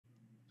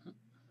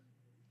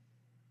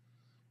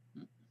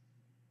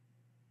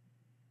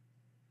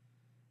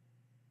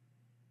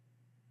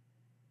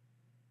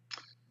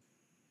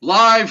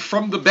Live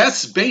from the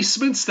best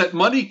basements that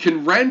money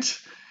can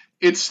rent,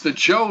 it's the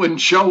Joe and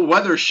Joe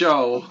Weather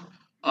Show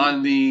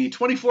on the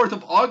 24th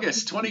of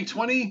August,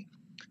 2020,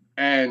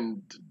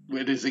 and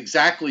it is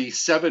exactly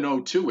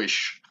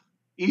 7:02-ish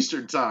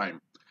Eastern Time.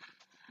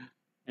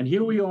 And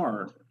here we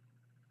are.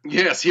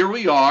 Yes, here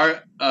we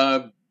are.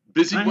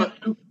 Busy.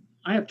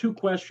 I have two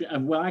questions.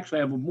 Well,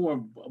 actually, I have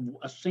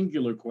a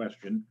singular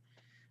question,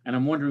 and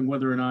I'm wondering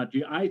whether or not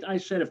I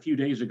said a few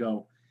days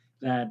ago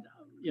that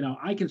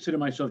I consider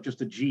myself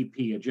just a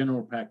GP, a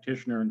general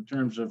practitioner, in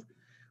terms of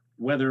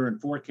weather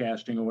and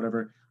forecasting or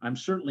whatever. I'm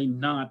certainly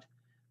not,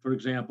 for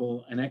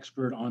example, an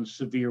expert on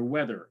severe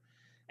weather.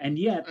 And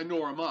yet,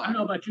 nor am I. I don't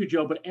know about you,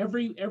 Joe, but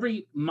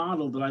every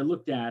model that I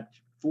looked at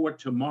for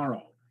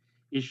tomorrow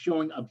is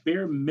showing a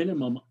bare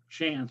minimum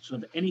chance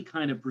of any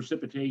kind of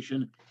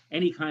precipitation,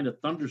 any kind of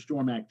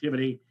thunderstorm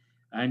activity.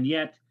 And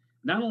yet,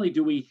 not only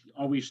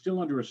are we still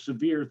under a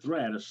severe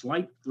threat, a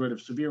slight threat of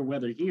severe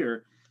weather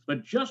here,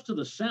 but just to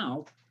the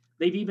south,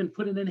 they've even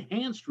put an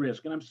enhanced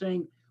risk. And I'm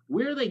saying,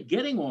 where are they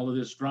getting all of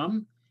this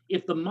from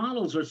if the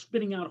models are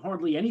spitting out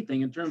hardly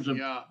anything in terms of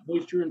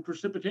moisture and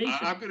precipitation?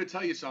 I'm going to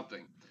tell you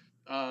something.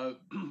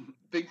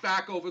 Think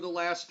back over the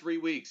last 3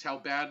 weeks, how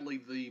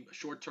badly the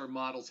short-term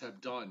models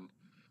have done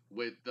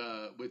with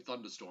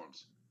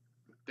thunderstorms.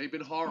 They've been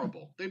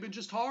horrible. They've been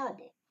just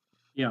horrible.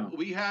 Yeah.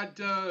 We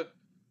had,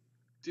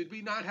 did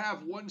we not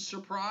have one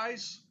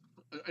surprise?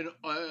 And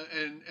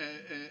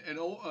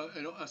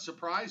a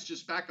surprise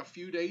just back a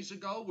few days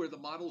ago where the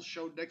models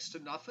showed next to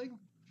nothing.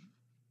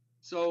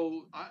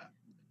 So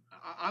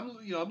I'm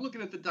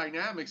looking at the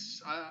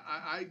dynamics.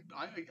 I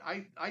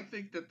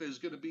think that there's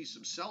going to be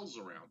some cells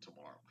around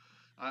tomorrow.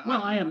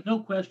 I have no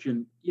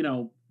question.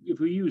 If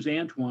we use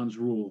Antoine's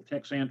rule,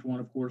 Tex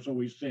Antoine, of course,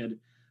 always said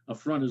a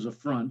front is a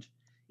front.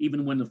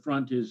 Even when the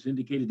front is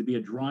indicated to be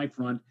a dry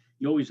front,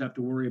 you always have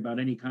to worry about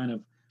any kind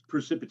of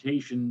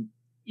precipitation,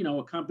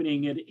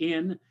 accompanying it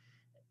in.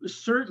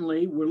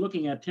 Certainly, we're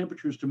looking at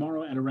temperatures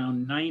tomorrow at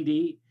around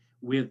 90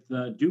 with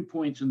dew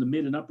points in the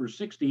mid and upper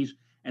 60s.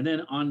 And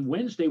then on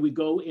Wednesday, we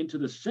go into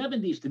the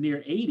 70s to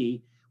near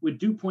 80 with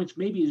dew points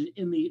maybe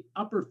in the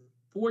upper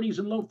 40s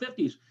and low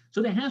 50s.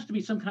 So there has to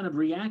be some kind of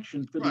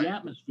reaction for the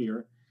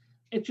atmosphere.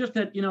 It's just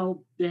that,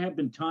 there have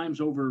been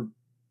times over,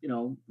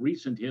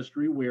 recent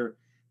history where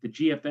the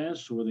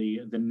GFS or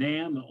the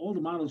NAM, all the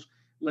models,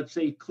 let's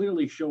say,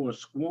 clearly show a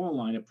squall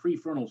line, a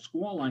prefrontal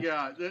squall line.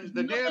 Yeah,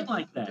 the NAM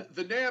like that.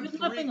 The NAM 3,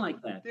 nothing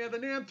like that. Yeah, the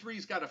NAM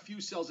 3's got a few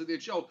cells in there.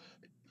 Joe,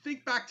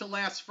 think back to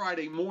last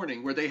Friday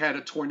morning where they had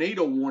a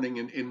tornado warning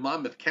in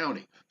Monmouth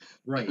County.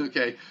 Right.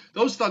 Okay.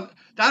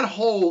 That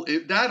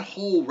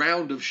whole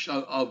round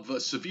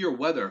of severe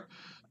weather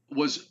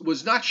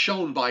was not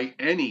shown by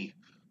any,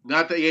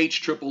 not the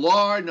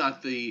HRRR,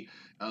 not the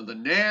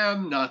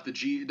NAM, not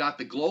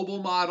the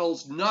global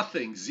models,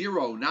 nothing,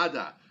 zero,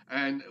 nada.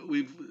 And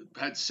we've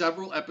had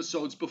several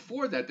episodes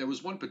before that. There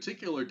was one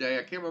particular day,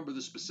 I can't remember the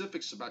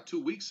specifics, about 2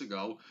 weeks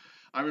ago.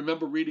 I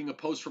remember reading a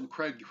post from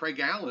Craig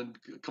Allen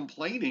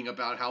complaining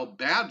about how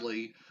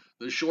badly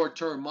the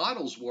short-term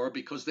models were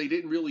because they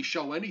didn't really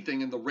show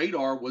anything and the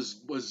radar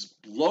was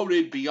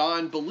loaded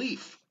beyond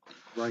belief.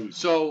 Right.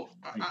 So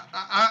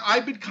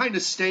I've been kind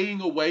of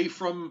staying away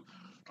from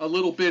a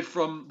little bit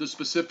from the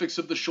specifics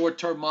of the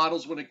short-term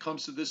models when it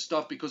comes to this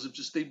stuff because of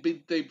just they've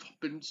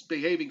been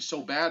behaving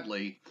so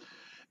badly.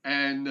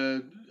 And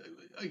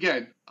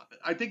again,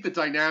 I think the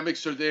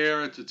dynamics are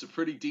there. It's a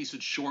pretty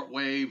decent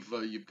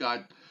shortwave. You've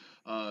got,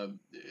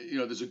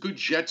 there's a good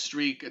jet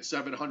streak at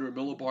 700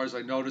 millibars.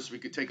 I noticed. We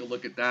could take a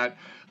look at that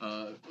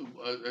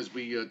as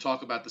we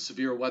talk about the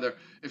severe weather.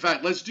 In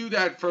fact, let's do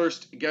that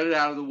first, get it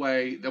out of the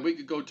way. Then we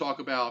could go talk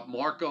about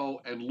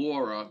Marco and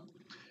Laura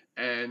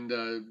and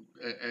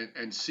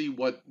see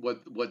what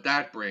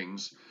that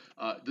brings.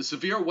 The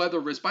severe weather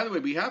risk, by the way,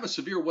 we have a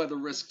severe weather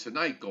risk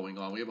tonight going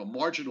on. We have a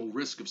marginal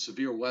risk of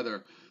severe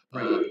weather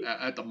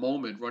at the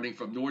moment running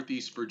from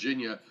northeast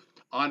Virginia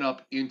on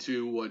up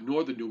into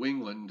northern New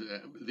England.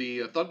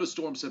 The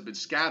thunderstorms have been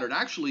scattered.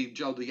 Actually,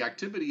 Joe, the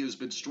activity has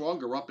been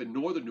stronger up in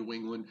northern New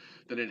England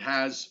than it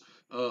has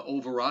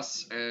over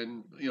us.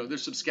 And,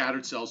 there's some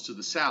scattered cells to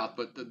the south,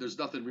 but there's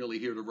nothing really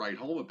here to write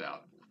home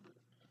about.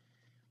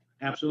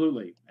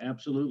 Absolutely.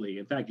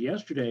 In fact,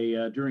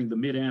 yesterday, during the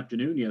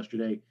mid-afternoon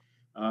yesterday,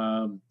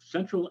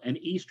 central and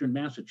eastern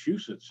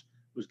Massachusetts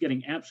was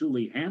getting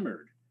absolutely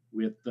hammered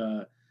with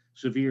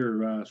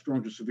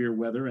strong to severe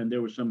weather. And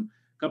there were a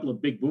couple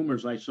of big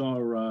boomers. I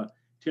saw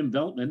Tim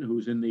Veltman,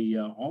 who's in the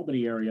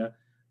Albany area,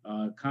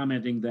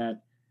 commenting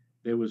that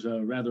there was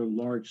a rather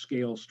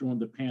large-scale storm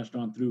that passed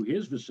on through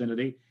his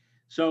vicinity.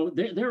 So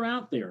they're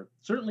out there.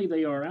 Certainly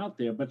they are out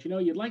there. But,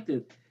 you'd like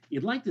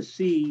to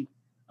see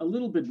a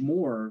little bit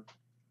more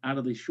out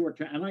of the short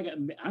term. And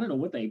I don't know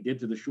what they did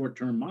to the short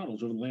term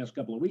models over the last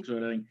couple of weeks or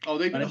anything. Oh,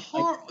 they've been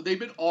they've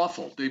been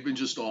awful. They've been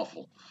just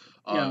awful.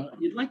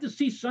 You'd like to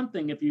see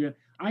something.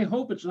 I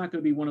hope it's not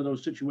going to be one of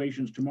those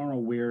situations tomorrow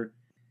where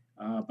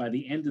by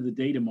the end of the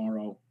day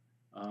tomorrow,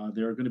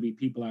 there are going to be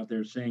people out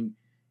there saying,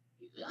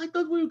 I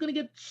thought we were going to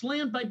get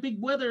slammed by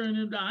big weather,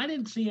 and I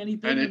didn't see And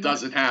anything. it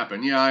doesn't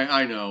happen. Yeah,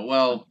 I know.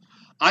 Well,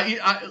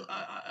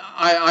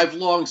 I've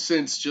long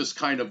since just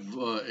kind of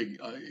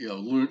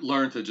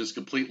learned to just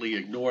completely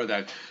ignore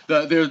that.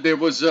 There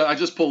was I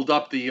just pulled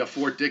up the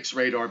Fort Dix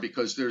radar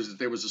because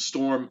there was a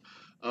storm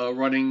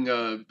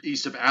running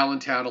east of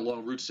Allentown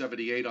along Route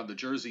 78 on the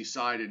Jersey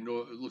side, and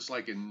it looks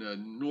like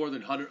in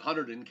northern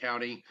Hunterdon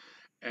County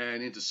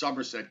and into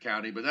Somerset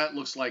County. But that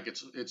looks like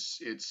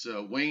it's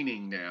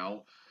waning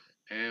now.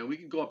 And we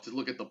can go up to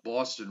look at the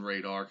Boston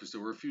radar because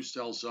there were a few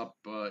cells up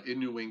in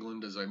New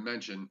England, as I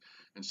mentioned,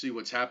 and see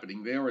what's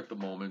happening there at the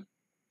moment.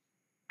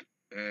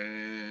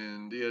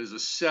 And there's a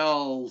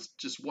cell,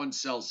 just one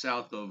cell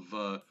south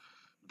of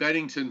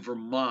Bennington,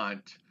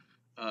 Vermont,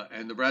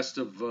 and the rest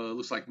of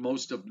looks like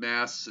most of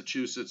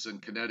Massachusetts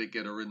and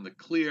Connecticut are in the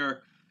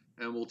clear.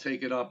 And we'll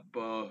take it up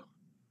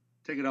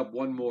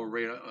one more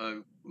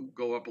radar,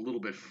 go up a little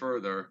bit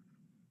further.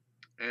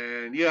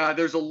 And yeah,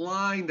 there's a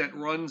line that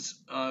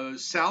runs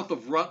south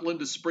of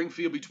Rutland to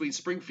Springfield, between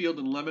Springfield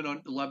and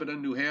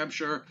Lebanon, New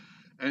Hampshire,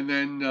 and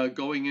then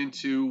going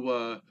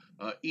into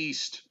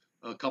east,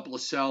 a couple of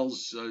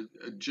cells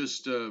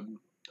just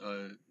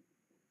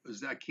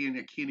is that I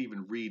can't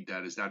even read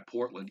that. Is that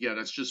Portland? Yeah,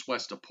 that's just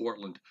west of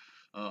Portland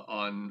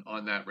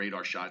on that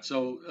radar shot.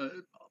 So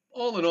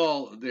all in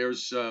all,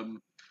 there's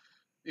some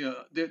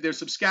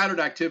scattered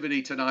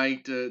activity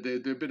tonight.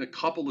 There have been a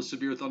couple of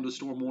severe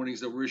thunderstorm warnings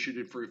that were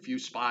issued for a few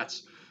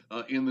spots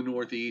in the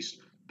Northeast.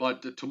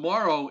 But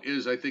tomorrow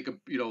is, I think,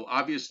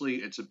 obviously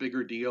it's a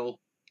bigger deal.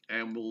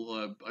 And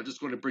I'm just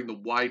going to bring the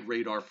wide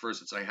radar first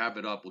since I have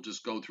it up. We'll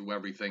just go through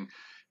everything.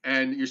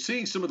 And you're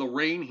seeing some of the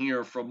rain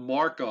here from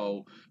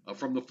Marco,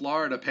 from the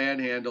Florida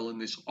Panhandle, in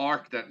this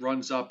arc that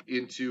runs up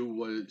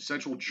into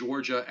central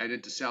Georgia and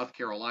into South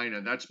Carolina.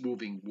 And that's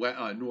moving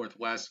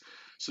northwest.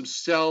 Some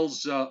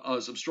cells,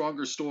 some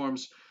stronger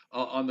storms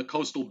on the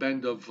coastal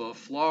bend of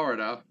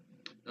Florida,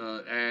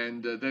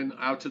 and then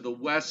out to the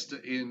west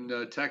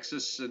in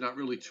Texas. Not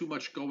really too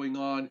much going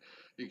on.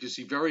 You can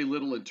see very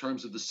little in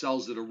terms of the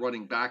cells that are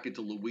running back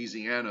into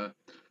Louisiana.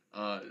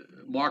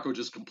 Marco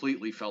just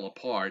completely fell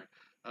apart.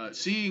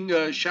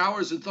 Seeing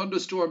showers and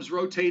thunderstorms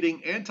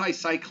rotating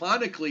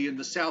anticyclonically in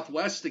the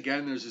southwest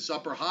again. There's this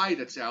upper high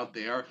that's out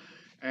there.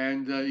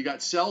 And you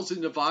got cells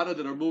in Nevada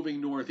that are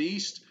moving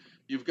northeast.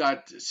 You've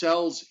got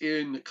cells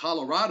in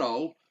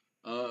Colorado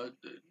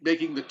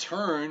making the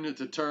turn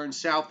to turn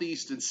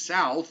southeast and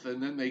south,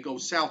 and then they go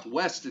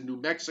southwest in New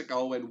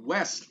Mexico and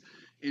west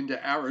into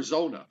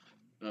Arizona.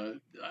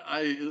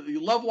 I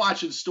love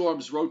watching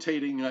storms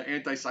rotating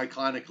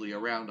anticyclonically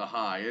around a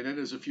high, and then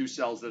there's a few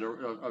cells that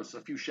are a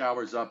few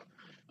showers up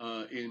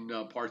in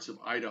parts of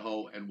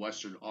Idaho and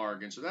western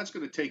Oregon. So that's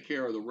going to take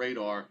care of the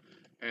radar,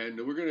 and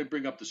we're going to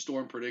bring up the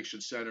Storm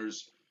Prediction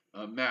Center's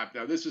map.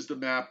 Now, this is the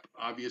map,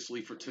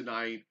 obviously, for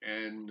tonight,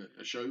 and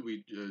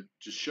we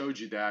just showed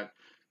you that.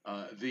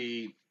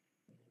 The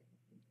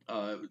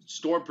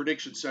Storm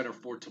Prediction Center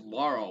for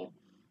tomorrow,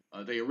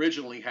 they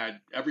originally had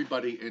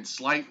everybody in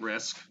slight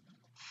risk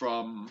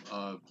from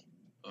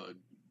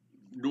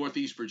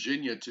Northeast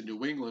Virginia to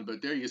New England,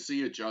 but there you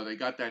see it, Joe. They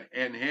got that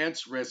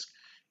enhanced risk,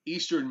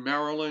 Eastern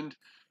Maryland,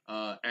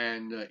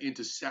 and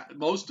into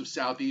most of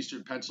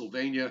southeastern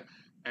Pennsylvania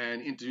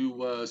and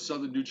into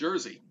southern New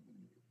Jersey.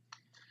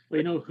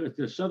 Well,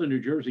 the southern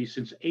New Jersey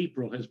since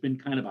April has been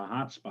kind of a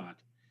hot spot.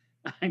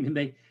 I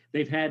mean,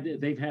 they've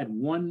had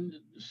one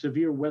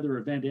severe weather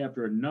event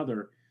after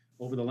another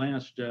over the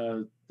last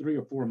 3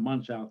 or 4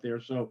 months out there.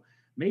 So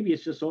maybe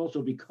it's just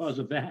also because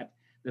of that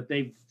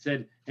they've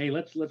said, hey,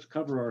 let's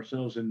cover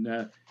ourselves and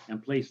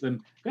place them.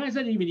 Guys,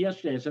 I said even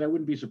yesterday, I said I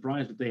wouldn't be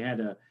surprised if they had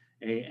an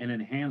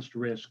enhanced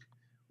risk,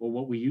 or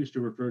what we used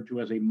to refer to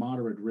as a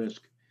moderate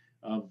risk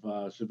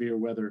of severe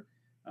weather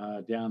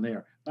down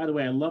there. By the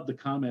way, I love the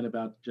comment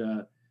about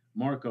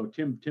Marco.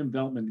 Tim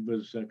Veltman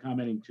was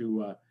commenting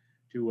to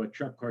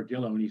Chuck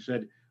Cardillo, and he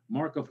said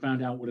Marco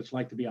found out what it's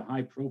like to be a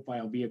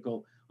high-profile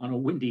vehicle on a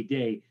windy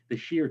day. The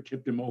shear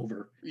tipped him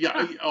over.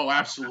 Yeah. Oh,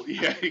 absolutely.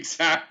 Yeah.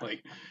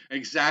 Exactly.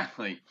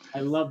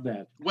 I love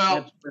that. Well,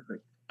 that's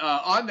perfect.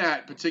 On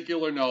that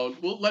particular note,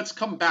 let's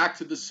come back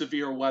to the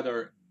severe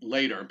weather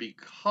later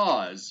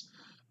because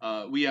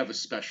we have a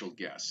special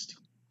guest.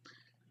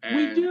 And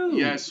we do.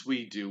 Yes,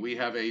 we do. We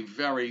have a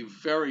very,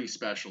 very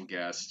special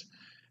guest.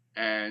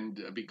 And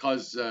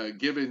because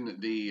given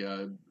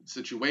the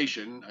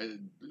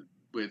situation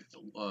with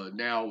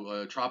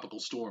now Tropical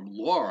Storm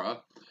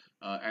Laura,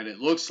 and it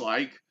looks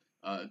like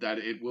that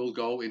it will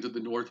go into the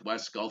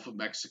northwest Gulf of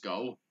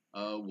Mexico,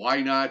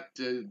 why not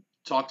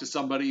talk to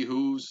somebody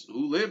who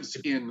lives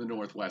in the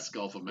northwest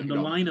Gulf of Mexico?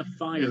 In the line of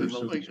fire,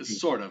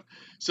 sort of.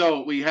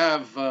 So we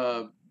have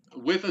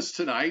with us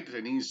tonight,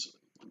 and he's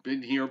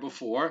been here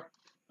before,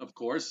 of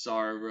course,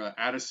 our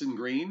Addison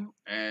Green.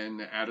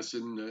 And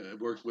Addison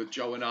worked with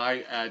Joe and I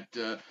at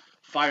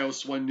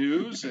FiOS 1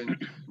 News,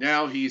 and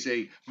now he's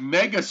a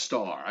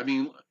megastar. I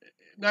mean,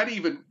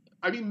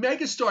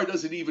 megastar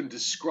doesn't even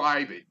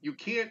describe it. You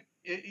can't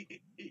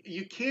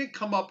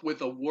come up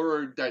with a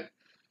word that,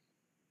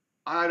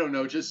 I don't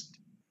know, just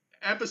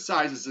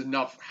emphasizes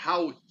enough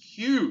how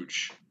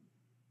huge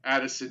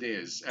Addison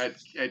is at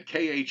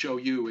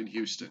KHOU in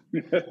Houston,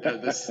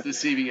 the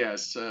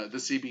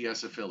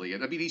CBS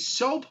affiliate. I mean, he's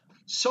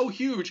so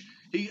huge.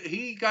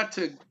 He got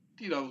to,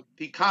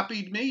 he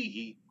copied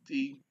me.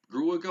 He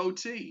grew a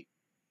goatee.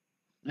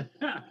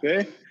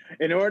 Okay.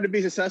 In order to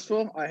be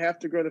successful, I have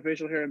to grow the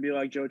facial hair and be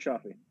like Joe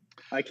Chaffee.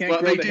 I can't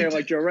grow the hair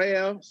like Joe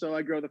Rayo, so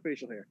I grow the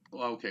facial hair.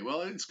 Okay,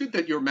 well, it's good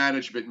that your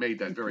management made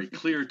that very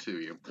clear to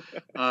you.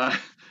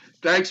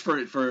 Thanks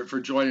for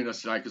joining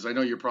us tonight, because I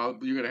know you're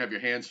going to have your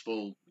hands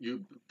full,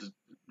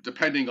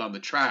 depending on the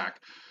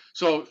track.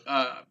 So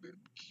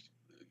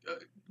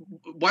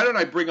why don't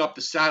I bring up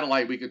the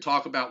satellite? We can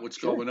talk about what's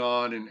going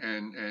on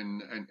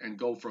and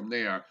go from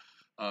there.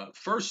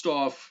 First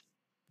off,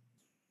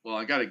 well,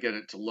 I got to get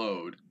it to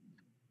load.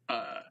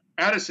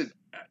 Addison,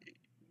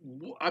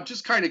 I'm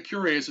just kind of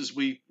curious as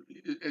we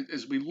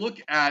look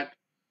at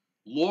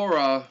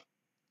Laura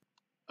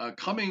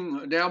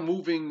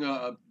moving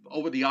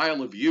over the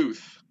Isle of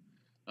Youth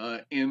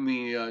in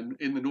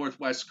the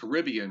Northwest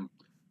Caribbean.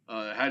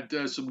 Had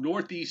some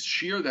northeast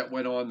shear that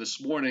went on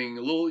this morning.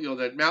 A little,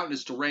 that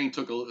mountainous terrain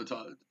took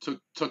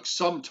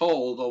some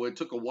toll, though it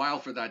took a while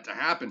for that to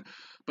happen.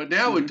 But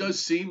now it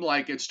does seem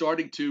like it's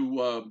starting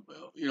to,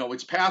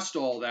 it's past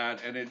all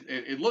that, and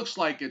it looks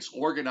like it's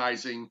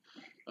organizing.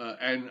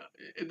 And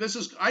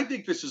I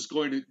think this is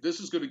going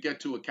to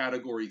get to a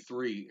Category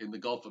 3 in the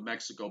Gulf of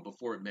Mexico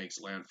before it makes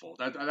landfall.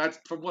 That's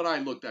from what I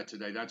looked at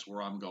today. That's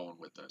where I'm going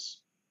with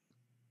this.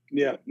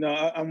 Yeah, no,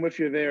 I'm with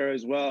you there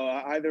as well.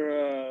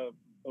 Either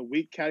a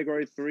weak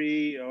Category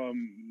 3,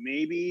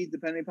 maybe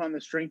depending upon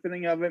the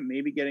strengthening of it,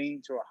 maybe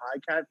getting to a high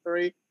Cat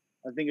 3.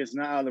 I think it's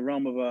not out of the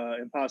realm of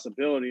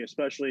impossibility,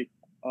 especially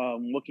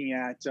looking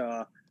at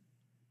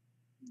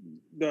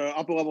the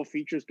upper level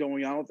features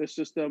going on with this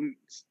system,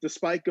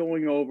 despite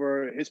going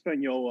over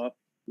Hispaniola,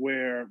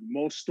 where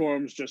most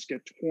storms just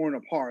get torn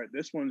apart.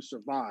 This one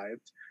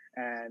survived,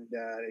 and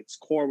its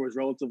core was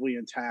relatively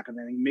intact, and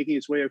then making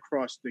its way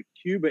across the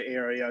Cuba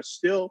area,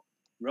 still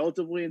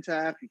relatively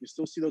intact. You can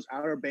still see those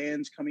outer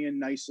bands coming in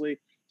nicely.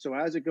 So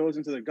as it goes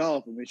into the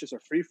Gulf, I mean, it's just a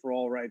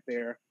free-for-all right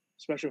there,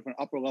 especially with an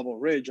upper-level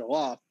ridge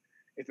aloft.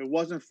 If it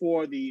wasn't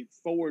for the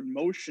forward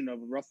motion of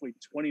roughly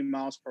 20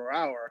 miles per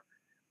hour,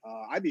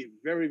 I'd be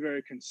very,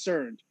 very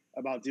concerned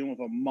about dealing with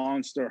a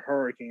monster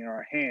hurricane in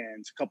our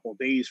hands a couple of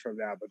days from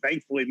now. But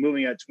thankfully,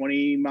 moving at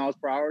 20 miles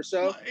per hour or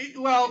so, it's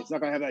not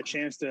going to have that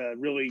chance to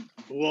really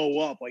blow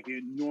up like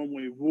it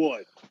normally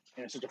would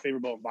in such a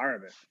favorable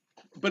environment.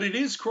 But it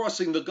is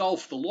crossing the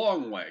Gulf the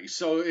long way,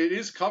 so it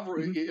is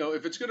covering.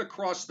 If it's going to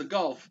cross the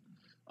Gulf,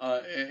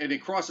 and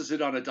it crosses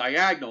it on a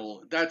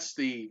diagonal, that's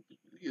the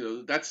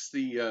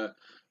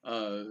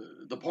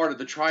part of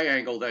the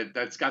triangle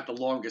that's got the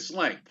longest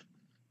length,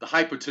 the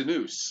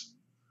hypotenuse.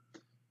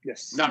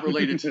 Yes. Not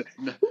related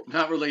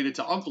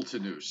to Uncle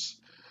Tanuse,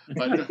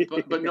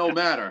 but no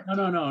matter.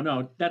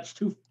 No. That's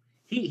too.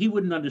 He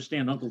wouldn't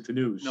understand Uncle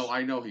Tanuse. No,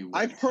 I know he would.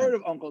 I've heard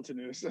of Uncle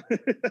Tanuse.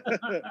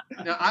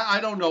 Now, I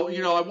don't know.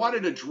 I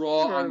wanted to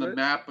draw on the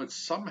map, but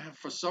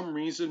for some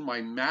reason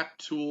my map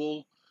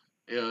tool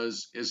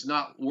is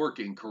not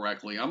working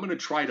correctly. I'm going to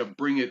try to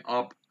bring it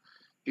up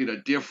in a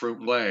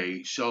different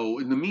way. So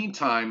in the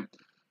meantime,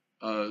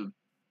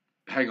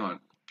 hang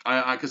on,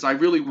 because I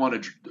really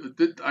want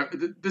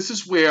to. This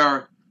is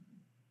where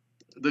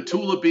the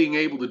tool of being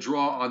able to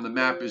draw on the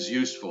map is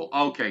useful.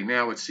 Okay,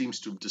 now it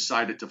seems to have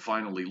decided to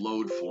finally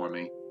load for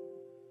me.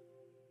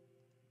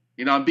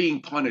 I'm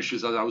being punished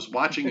as I was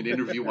watching an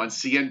interview on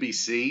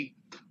CNBC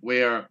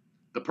where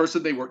the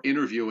person they were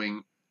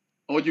interviewing,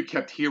 all you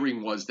kept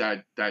hearing was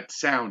that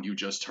sound you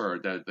just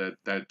heard, that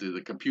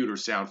the computer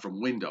sound from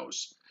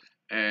Windows.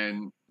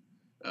 And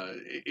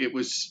it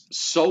was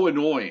so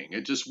annoying.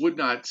 It just would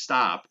not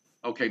stop.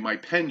 Okay, my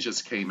pen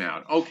just came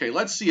out. Okay,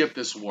 let's see if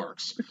this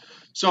works.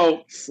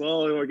 So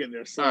slowly we're getting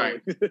there. Slowly.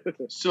 All right.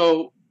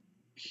 So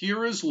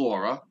here is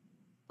Laura,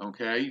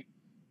 okay,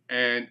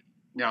 and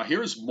now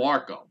here's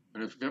Marco.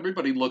 And if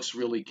everybody looks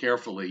really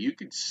carefully, you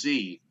can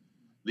see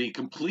the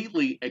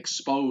completely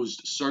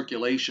exposed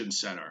circulation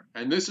center.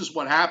 And this is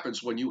what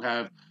happens when you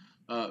have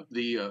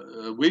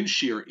the wind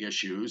shear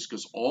issues,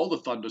 because all the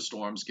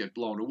thunderstorms get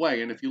blown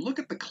away. And if you look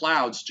at the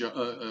clouds,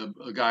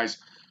 guys,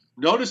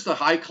 notice the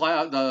high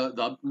cloud,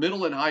 the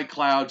middle and high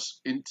clouds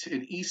in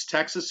East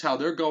Texas, how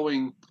they're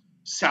going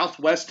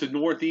southwest to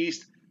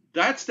northeast.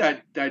 That's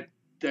that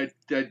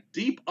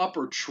deep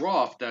upper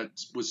trough that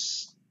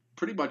was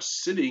pretty much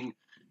sitting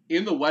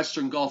in the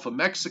western Gulf of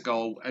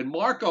Mexico. And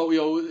Marco,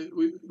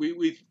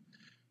 we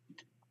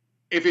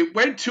if it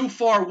went too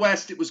far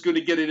west, it was going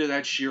to get into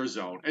that shear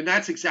zone, and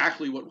that's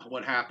exactly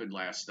what happened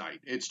last night.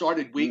 It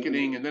started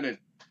weakening, and then it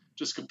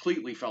just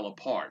completely fell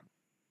apart.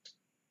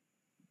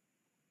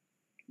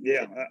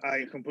 Yeah,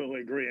 I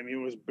completely agree. I mean,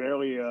 it was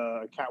barely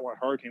a Cat 1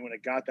 hurricane when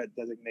it got that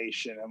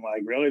designation. I'm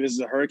like, really? This is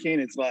a hurricane?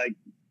 It's like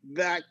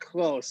that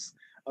close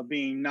of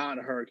being not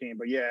a hurricane.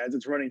 But yeah, as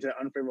it's running to an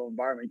unfavorable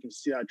environment, you can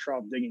see that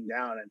trough digging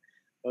down and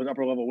those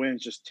upper level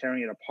winds just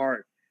tearing it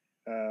apart.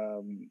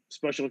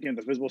 especially looking at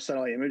the visible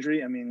satellite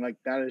imagery. I mean, like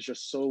that is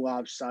just so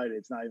lopsided.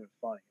 It's not even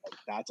funny. Like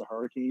that's a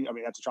hurricane. I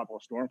mean, that's a tropical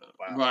storm.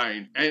 Wow.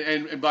 Right.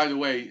 And by the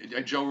way,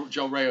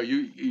 Joe Rayo,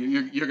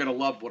 you're going to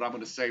love what I'm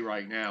going to say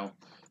right now.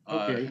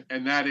 Okay.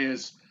 And that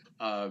is,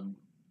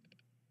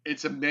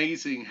 it's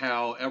amazing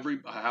how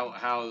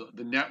how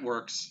the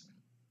networks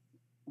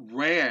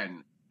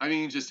ran. I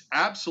mean, just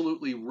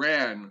absolutely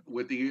ran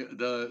with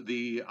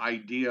the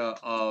idea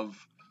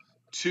of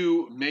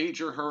two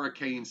major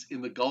hurricanes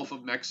in the Gulf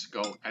of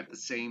Mexico at the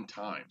same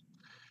time.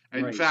 And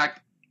in Right.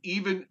 fact,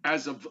 even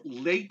as of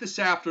late this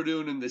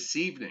afternoon and this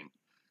evening,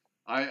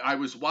 I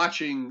was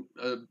watching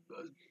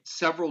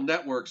several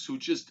networks who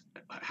just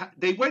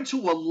they went to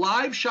a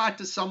live shot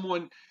to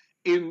someone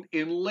in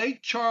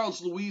Lake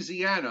Charles,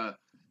 Louisiana,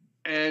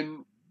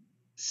 and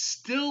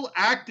still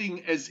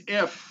acting as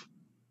if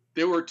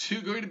there were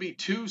going to be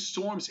two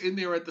storms in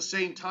there at the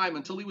same time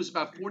until he was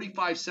about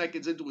 45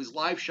 seconds into his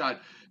live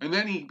shot, and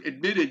then he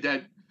admitted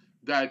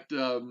that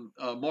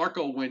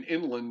Marco went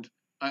inland.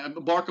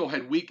 Marco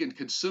had weakened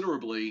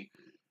considerably,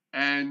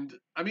 and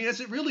I mean,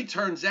 as it really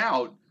turns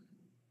out,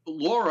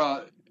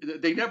 Laura,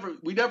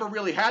 we never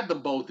really had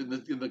them both in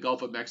the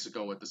Gulf of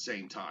Mexico at the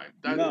same time.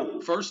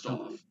 No. First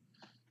off,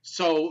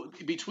 so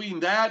between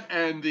that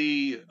and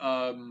the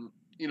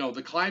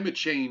the climate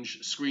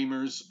change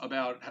screamers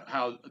about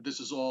how this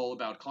is all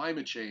about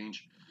climate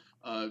change,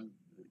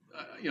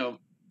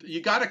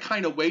 you got to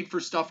kind of wait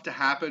for stuff to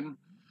happen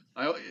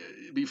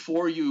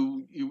before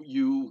you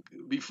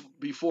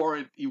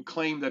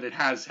claim that it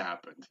has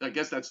happened. I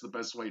guess that's the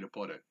best way to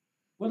put it.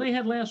 Well, they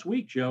had last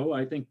week, Joe.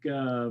 I think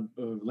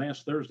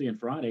last Thursday and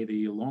Friday,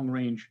 the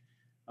long-range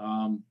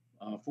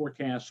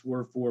forecasts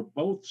were for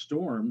both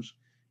storms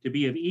to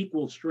be of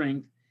equal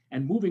strength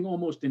and moving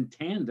almost in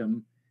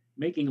tandem,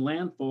 making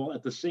landfall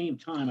at the same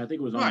time. I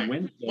think it was on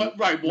Wednesday.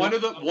 Right. One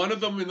of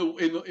them in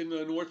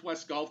the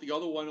Northwest Gulf, the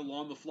other one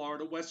along the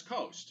Florida West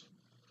Coast.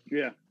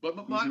 Yeah.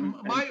 But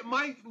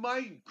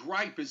my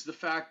gripe is the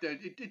fact that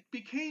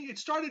it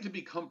started to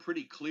become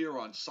pretty clear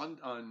on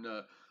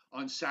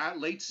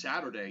late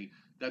Saturday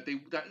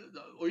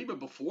or even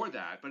before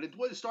that, but it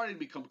was starting to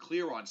become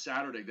clear on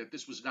Saturday that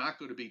this was not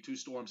going to be two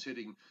storms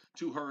hitting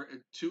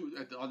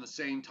on the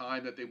same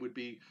time, that they would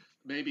be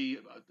maybe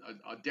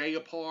a day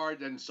apart.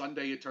 And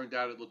Sunday, it turned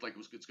out it looked like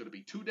it's going to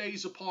be 2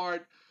 days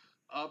apart.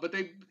 But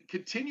they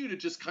continue to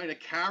just kind of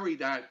carry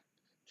that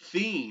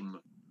theme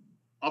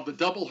of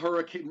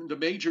the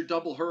major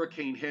double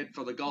hurricane hit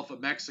for the Gulf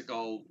of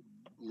Mexico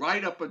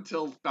right up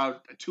until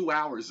about 2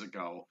 hours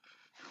ago.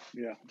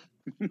 Yeah.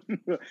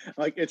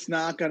 Like it's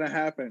not going to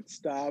happen.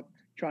 Stop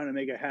trying to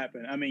make it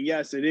happen. I mean,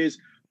 yes, it is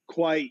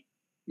quite,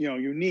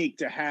 unique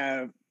to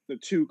have the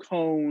two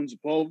cones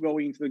both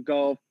going into the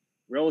Gulf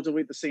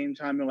relatively at the same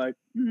time. They're like,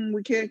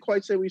 we can't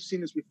quite say we've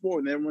seen this before.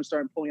 And then everyone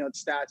started pulling out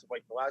stats of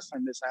like the last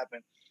time this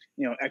happened,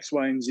 X,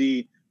 Y, and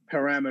Z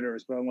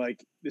parameters. But I'm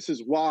like, this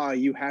is why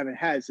you haven't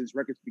had, since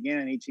records began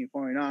in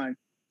 1849,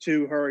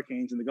 two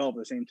hurricanes in the Gulf at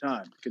the same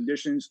time.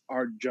 Conditions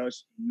are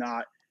just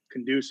not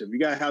conducive. You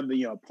got to have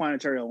the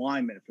planetary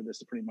alignment for this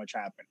to pretty much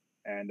happen.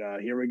 And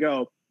here we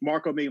go.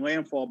 Marco made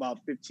landfall about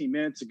 15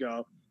 minutes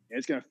ago. And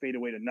it's going to fade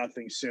away to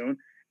nothing soon.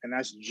 And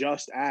that's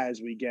just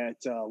as we get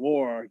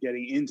Laura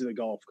getting into the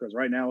Gulf, because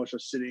right now it's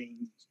just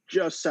sitting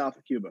just south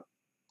of Cuba.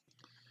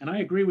 And I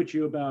agree with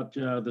you about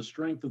the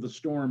strength of the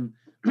storm,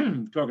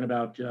 talking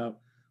about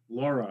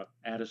Laura,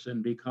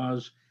 Addison,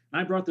 because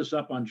I brought this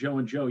up on Joe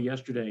and Joe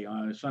yesterday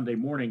on a Sunday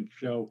morning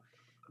show,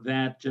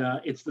 that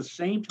it's the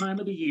same time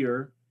of the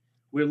year.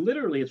 We're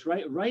literally, it's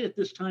right at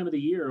this time of the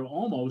year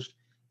almost,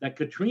 that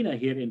Katrina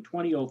hit in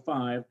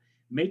 2005,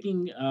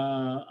 making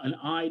an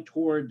eye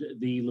toward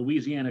the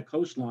Louisiana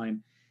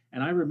coastline.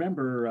 And I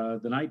remember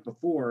the night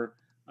before,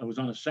 I was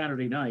on a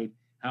Saturday night,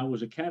 how it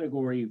was a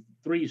Category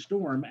 3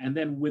 storm. And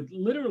then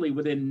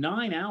within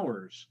 9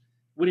 hours,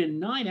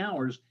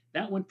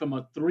 that went from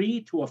a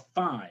 3 to a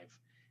 5.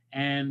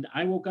 And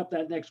I woke up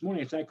that next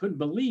morning and said I couldn't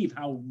believe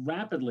how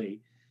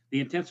rapidly the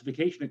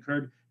intensification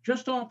occurred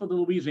just off of the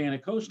Louisiana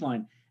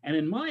coastline. And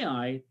in my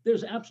eye,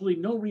 there's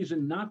absolutely no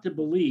reason not to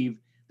believe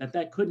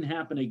that couldn't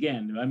happen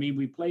again. I mean,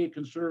 we play it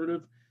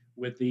conservative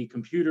with the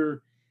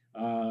computer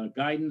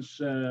guidance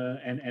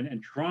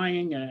and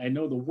trying. I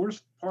know the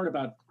worst part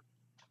about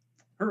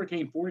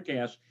hurricane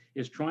forecasts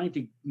is trying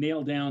to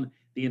nail down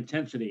the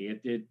intensity.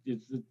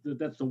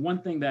 That's the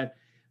one thing that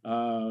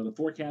the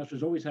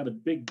forecasters always have a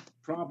big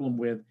problem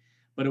with.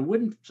 But it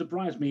wouldn't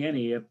surprise me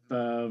any if,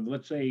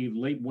 let's say,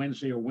 late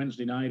Wednesday or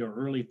Wednesday night or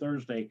early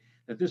Thursday,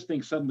 that this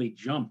thing suddenly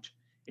jumped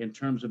in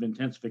terms of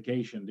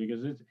intensification,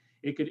 because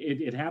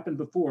it happened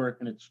before,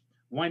 and it's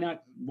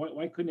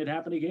why couldn't it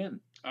happen again?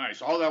 All right,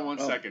 so hold on one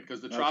second, because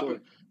the tropical,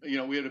 we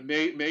had a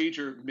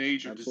major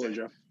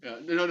disaster.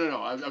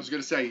 No. I was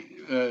going to say,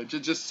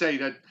 just say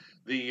that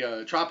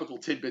the Tropical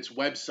Tidbits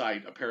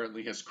website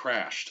apparently has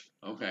crashed.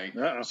 Okay,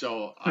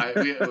 so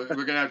we're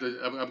going to have to.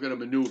 I'm going to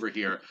maneuver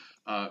here.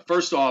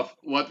 First off,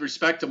 with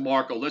respect to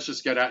Marco, let's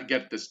just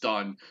get this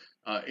done.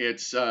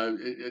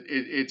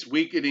 It's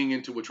weakening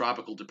into a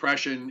tropical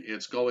depression.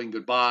 It's going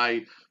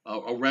goodbye.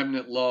 A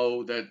remnant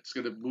low that's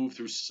going to move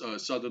through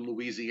southern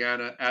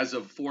Louisiana. As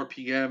of 4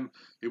 p.m.,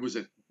 it was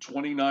at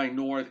 29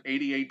 north,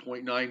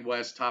 88.9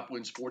 west, top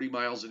winds 40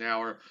 miles an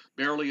hour,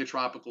 barely a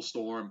tropical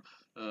storm.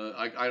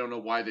 I don't know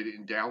why they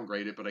didn't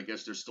downgrade it, but I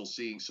guess they're still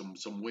seeing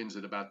some winds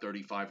at about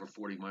 35 or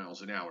 40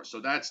 miles an hour. So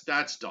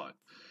that's done.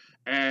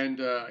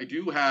 And I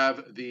do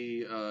have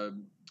the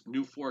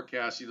new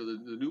forecast,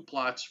 the new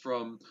plots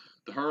from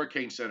the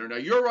Hurricane Center. Now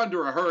you're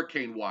under a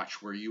hurricane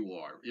watch where you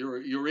are.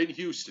 You're in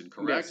Houston,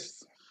 correct?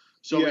 Yes.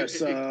 So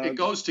Yes. it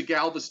goes to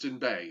Galveston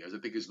Bay, as I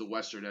think is the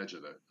western edge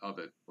of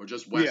it, or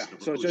just Yeah. west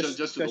of So it, just to the that's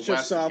just west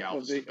of south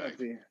Galveston Bay. of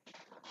the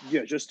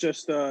yeah, just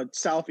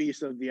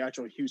southeast of the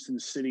actual Houston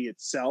city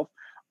itself.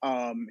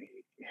 Um,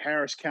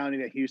 Harris County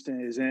that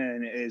Houston is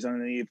in is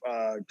underneath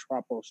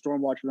tropical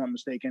storm watch, if I'm not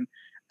mistaken,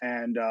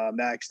 and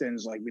that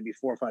extends like maybe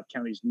 4 or 5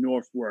 counties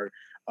northward.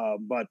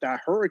 But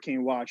that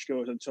hurricane watch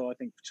goes until I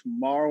think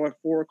tomorrow at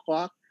 4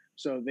 o'clock.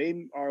 So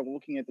they are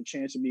looking at the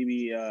chance of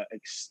maybe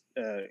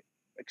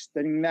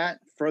extending that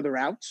further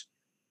out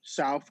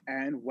south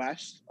and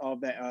west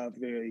of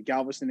the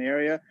Galveston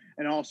area,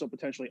 and also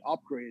potentially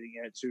upgrading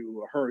it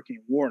to a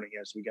hurricane warning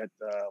as we get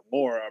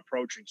Laura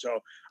approaching. So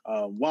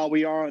while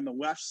we are on the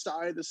left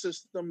side of the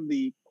system,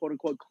 the quote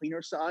unquote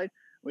cleaner side,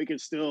 we can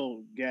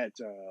still get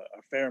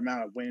a fair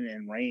amount of wind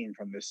and rain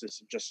from this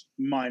system, just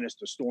minus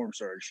the storm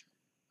surge.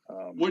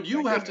 What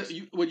you have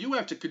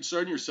to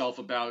concern yourself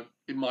about,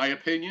 in my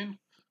opinion,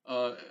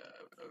 uh,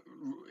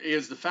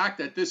 is the fact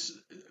that this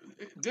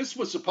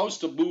was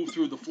supposed to move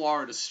through the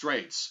Florida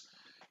Straits,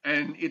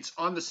 and it's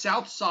on the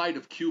south side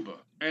of Cuba,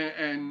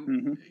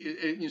 and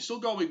you're still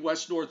going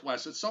west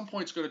northwest. At some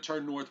point, it's going to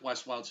turn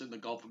northwest while it's in the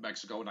Gulf of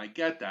Mexico, and I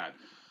get that.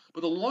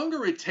 But the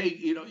longer it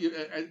takes,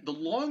 the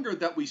longer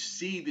that we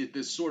see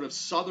this sort of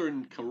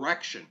southern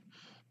correction,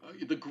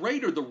 the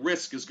greater the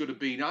risk is going to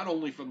be, not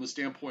only from the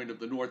standpoint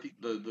of the north,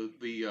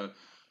 the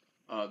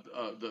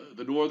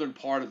northern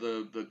part of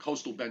the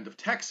coastal bend of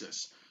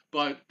Texas,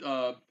 but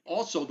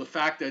also the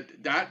fact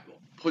that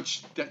puts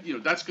that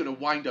that's going to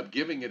wind up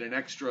giving it an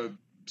extra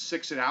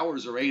 6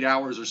 hours or 8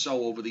 hours or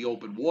so over the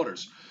open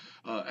waters.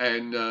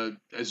 And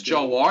as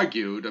Joe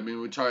argued, I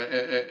mean,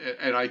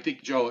 and I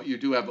think Joe, you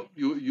do have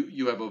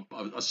you have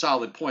a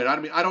solid point. I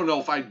mean, I don't know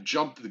if I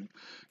jump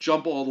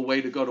all the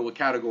way to go to a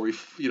category,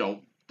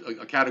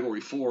 a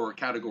category 4 or a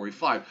category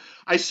 5.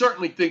 I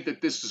certainly think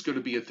that this is going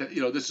to be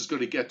this is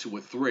going to get to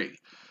a 3.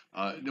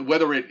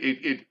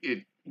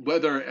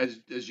 Whether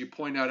as you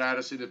point out,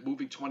 Addison, if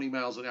moving 20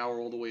 miles an hour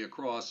all the way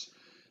across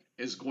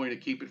is going to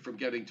keep it from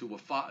getting to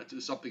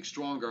to something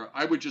stronger.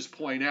 I would just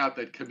point out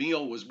that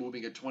Camille was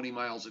moving at 20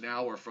 miles an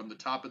hour from the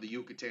top of the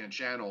Yucatan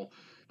Channel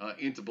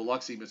into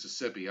Biloxi,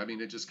 Mississippi. I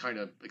mean, it just kind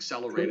of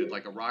accelerated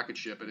like a rocket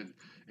ship, and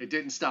it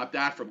didn't stop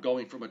that from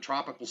going from a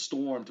tropical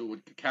storm to a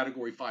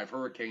Category 5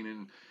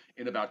 hurricane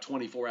in about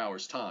 24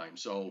 hours time.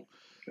 So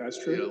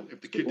that's true. If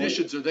the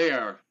conditions are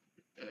there,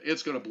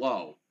 it's going to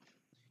blow.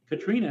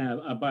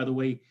 Katrina, by the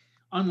way,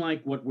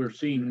 unlike what we're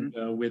seeing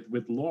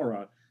with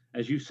Laura,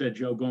 as you said,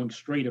 Joe, going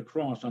straight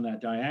across on that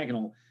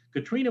diagonal,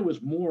 Katrina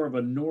was more of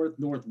a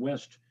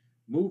northwest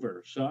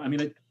mover. So I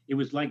mean, it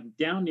was like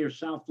down near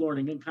South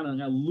Florida and then kind of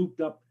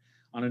looped up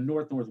on a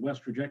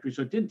northwest trajectory.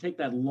 So it didn't take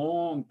that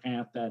long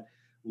path that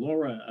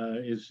Laura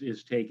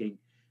is taking.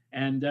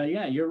 And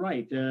yeah, you're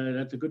right.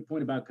 That's a good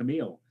point about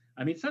Camille.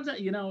 I mean, sometimes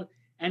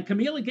and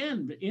Camille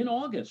again in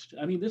August.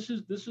 I mean, this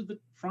is the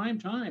prime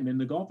time in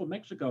the Gulf of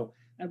Mexico.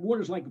 That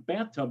water's like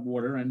bathtub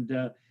water, and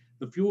the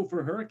fuel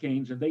for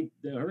hurricanes, and the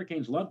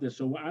hurricanes love this.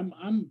 So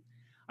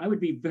I would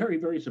be very,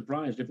 very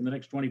surprised if in the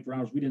next 24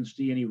 hours we didn't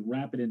see any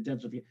rapid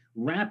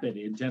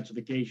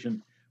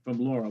intensification from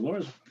Laura.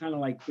 Laura's kind of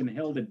like been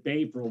held at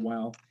bay for a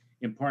while,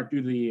 in part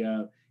due to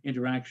the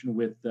interaction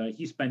with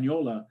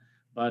Hispaniola.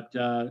 But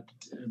in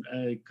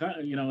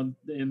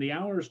the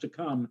hours to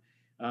come,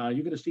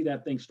 you're going to see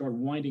that thing start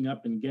winding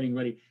up and getting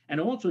ready. And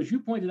also, as you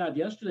pointed out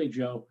yesterday,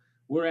 Joe,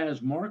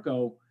 whereas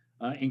Marco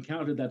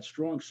encountered that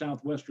strong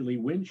southwesterly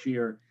wind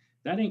shear,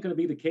 that ain't going to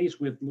be the case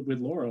with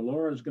Laura.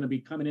 Laura is going to be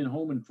coming in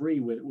home and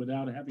free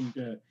without having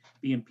to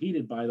be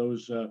impeded by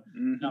those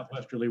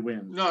southwesterly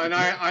winds. No, and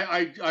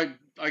I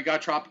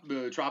got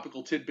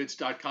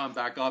tropicaltidbits.com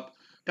back up.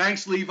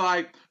 Thanks,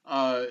 Levi.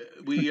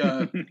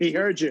 He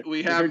heard you.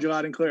 We heard you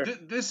loud and clear.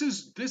 This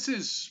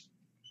is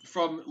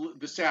from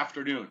this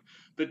afternoon.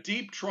 The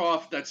deep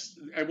trough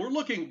and we're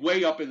looking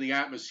way up in the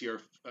atmosphere,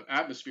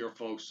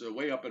 folks,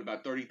 way up at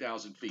about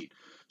 30,000 feet.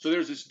 So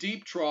there's this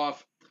deep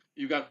trough.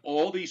 You've got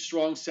all these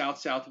strong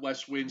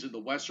southwest winds in the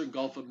western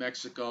Gulf of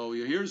Mexico.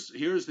 Here's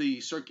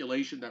the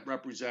circulation that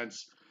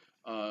represents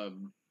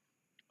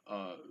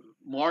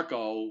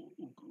Marco,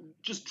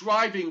 just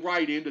driving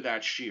right into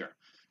that shear.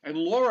 And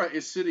Laura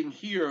is sitting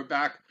here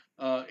back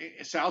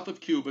south of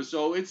Cuba,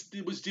 so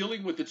it was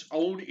dealing with its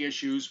own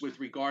issues with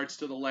regards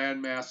to the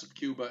landmass of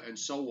Cuba and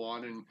so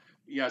on. And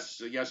yes,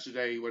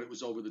 yesterday when it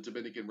was over the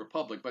Dominican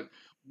Republic. But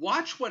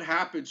watch what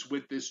happens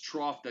with this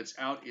trough that's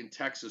out in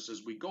Texas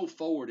as we go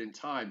forward in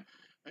time.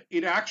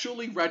 it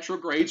actually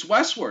retrogrades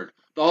westward.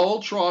 The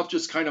whole trough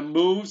just kind of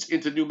moves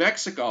into New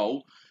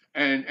Mexico,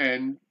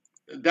 and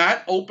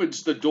that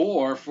opens the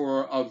door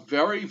for a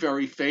very,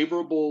 very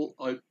favorable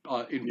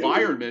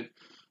environment.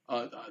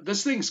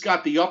 This thing's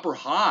got the upper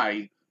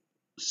high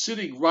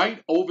sitting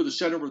right over the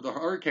center of the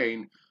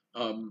hurricane,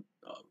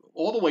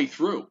 all the way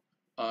through.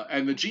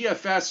 And the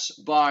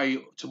GFS by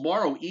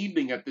tomorrow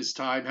evening at this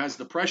time has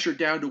the pressure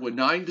down to a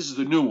 9. This is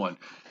the new one.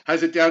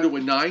 Has it down to a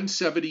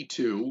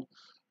 972.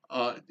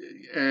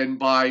 And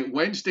by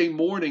Wednesday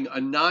morning, a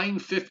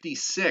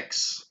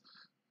 956.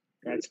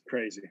 That's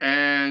crazy.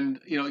 And,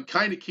 it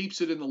kind of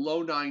keeps it in the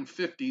low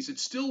 950s. It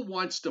still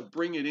wants to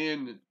bring it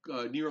in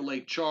near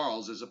Lake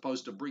Charles as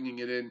opposed to bringing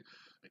it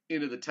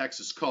into the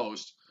Texas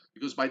coast,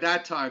 because by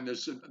that time,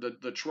 there's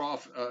the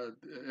trough,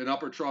 an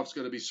upper trough is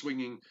going to be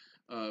swinging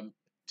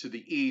to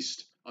the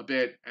east a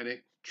bit, and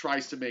it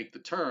tries to make the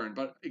turn.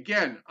 But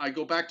again, I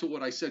go back to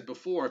what I said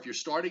before. If you're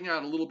starting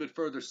out a little bit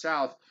further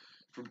south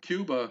from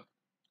Cuba,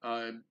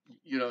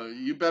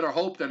 you better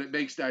hope that it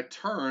makes that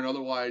turn.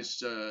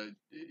 Otherwise,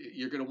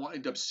 you're going to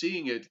end up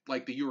seeing it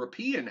like the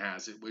European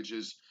has it, which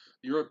is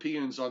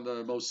Europeans on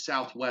the most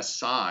southwest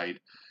side.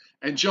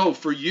 And Joe,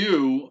 for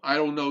you, I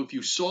don't know if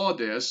you saw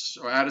this,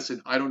 or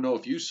Addison, I don't know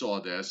if you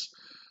saw this,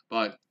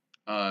 but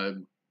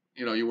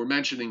you were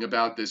mentioning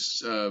about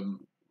this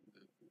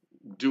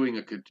doing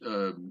a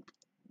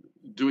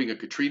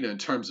Katrina in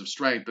terms of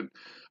strength, and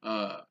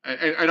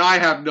I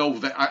have no.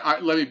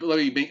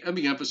 Let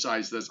me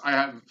emphasize this.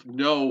 I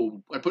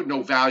put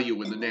no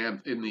value in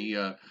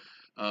the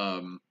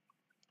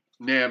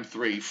NAM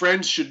 3.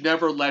 Friends should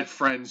never let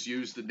friends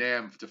use the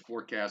NAM to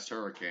forecast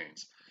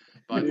hurricanes.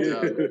 But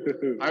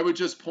I would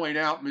just point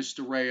out,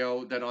 Mr.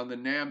 Rayo, that on the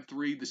NAM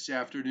 3 this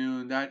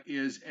afternoon, that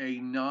is a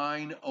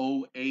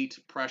 908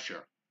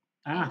 pressure.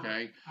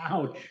 Okay.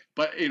 Ouch.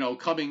 But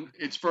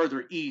it's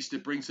further east.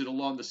 It brings it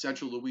along the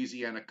central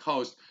Louisiana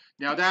coast.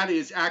 Now that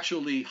is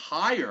actually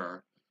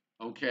higher.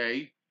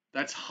 Okay,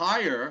 that's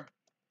higher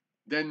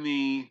than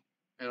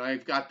and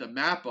I've got the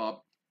map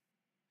up.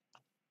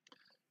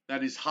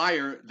 That is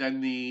higher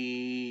than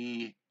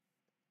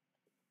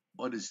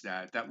what is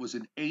that? That was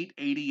an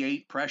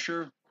 888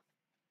 pressure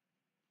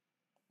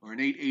or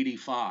an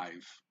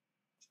 885.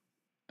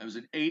 That was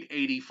an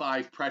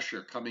 885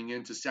 pressure coming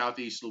into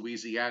southeast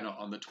Louisiana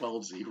on the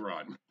 12Z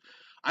run.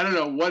 I don't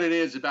know what it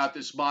is about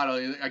this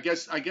model. I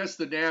guess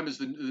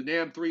the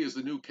NAM 3 is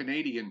the new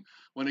Canadian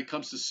when it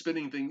comes to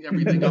spinning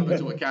everything up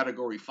into a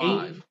category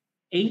 5.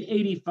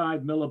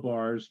 885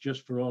 millibars,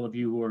 just for all of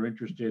you who are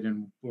interested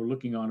and or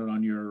looking on it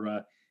on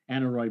your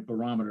aneroid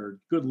barometer.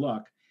 Good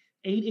luck.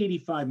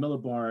 885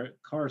 millibar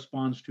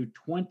corresponds to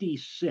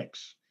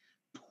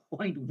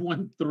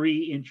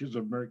 26.13 inches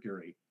of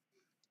mercury.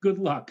 Good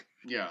luck.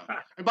 Yeah.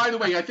 And by the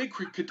way, I think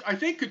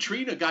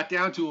Katrina got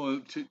down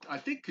to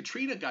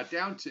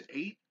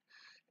 8.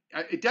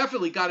 It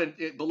definitely got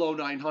it below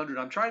 900.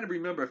 I'm trying to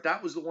remember if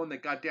that was the one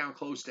that got down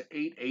close to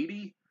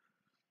 880.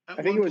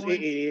 I think it was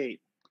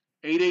 888.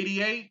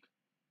 888.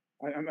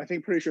 I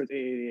think pretty sure it's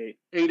 888.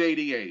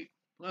 888.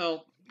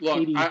 Well,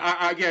 look,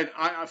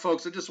 I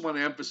folks, I just want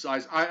to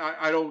emphasize,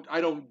 I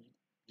don't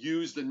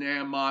use the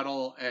NAM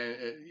model,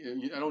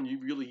 and I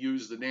don't really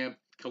use the NAM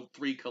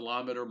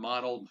 3-kilometer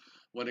model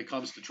when it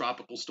comes to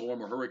tropical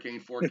storm or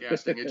hurricane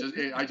forecasting.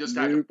 I just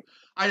had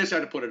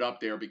to put it up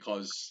there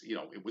because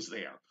it was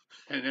there,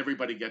 and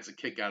everybody gets a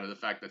kick out of the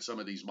fact that some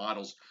of these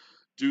models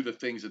do the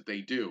things that they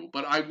do.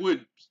 But I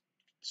would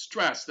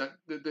stress that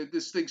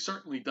this thing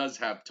certainly does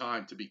have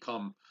time to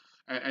become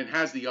and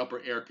has the upper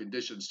air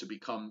conditions to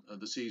become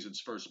the season's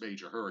first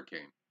major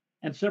hurricane.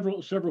 And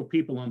several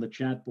people on the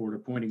chat board are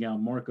pointing out,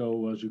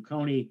 Marco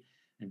Zucconi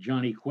and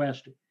Johnny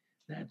Quest,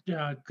 that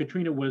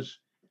Katrina was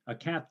a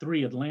Cat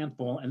 3 at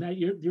landfall, and that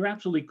you're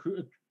absolutely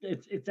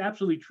it's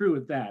absolutely true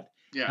at that.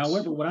 Yes.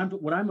 However,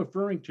 what I'm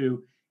referring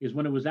to is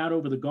when it was out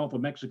over the Gulf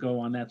of Mexico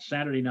on that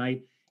Saturday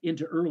night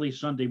into early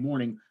Sunday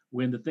morning,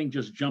 when the thing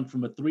just jumped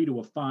from a 3 to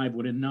a 5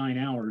 within 9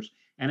 hours,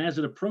 and as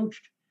it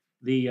approached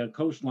the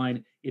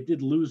coastline, it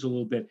did lose a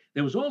little bit.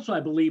 There was also, I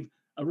believe,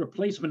 a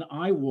replacement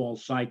eye wall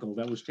cycle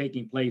that was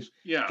taking place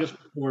just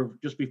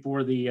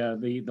before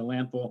the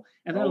landfall,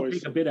 and that'll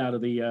take a bit out of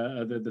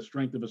the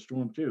strength of a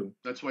storm too.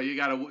 That's why you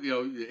got to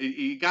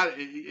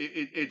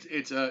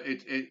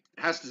it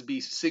has to be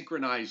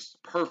synchronized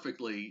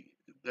perfectly,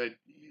 that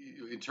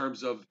in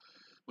terms of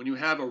when you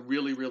have a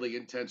really, really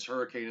intense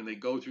hurricane and they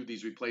go through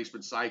these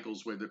replacement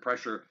cycles where the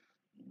pressure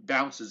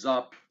bounces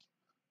up.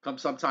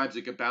 Sometimes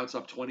it can bounce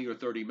up 20 or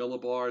 30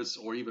 millibars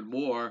or even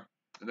more,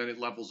 and then it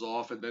levels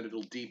off, and then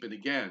it'll deepen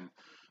again.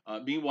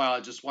 Meanwhile, I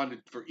just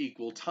wanted for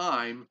equal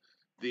time,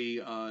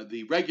 the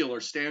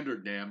regular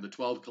standard NAM, the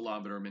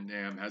 12-kilometer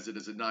NAM, has it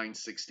as a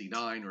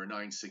 969 or a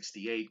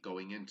 968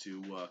 going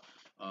into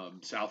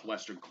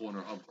southwestern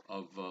corner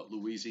of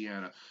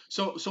Louisiana.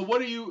 So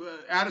what are you,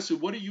 Addison?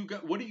 What are you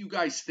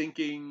guys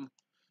thinking?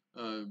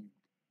 And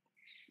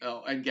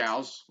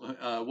gals,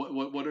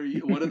 what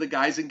are the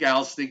guys and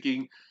gals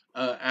thinking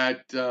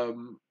at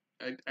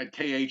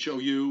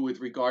KHOU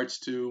with regards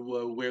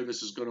to where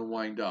this is going to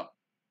wind up?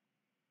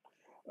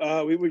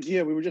 We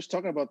were just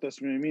talking about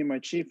this, me and my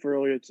chief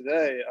earlier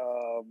today.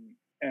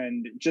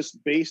 And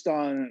just based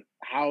on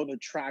how the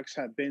tracks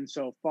have been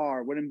so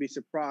far, wouldn't be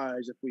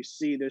surprised if we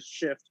see this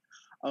shift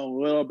a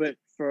little bit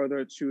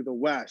further to the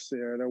west.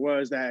 There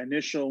was that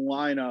initial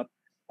lineup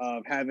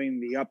of having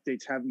the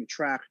updates, having the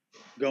track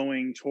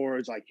going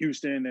towards like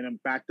Houston, and then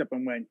backed up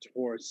and went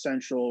towards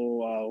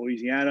central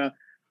Louisiana.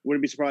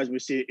 Wouldn't be surprised if we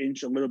see it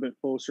inch a little bit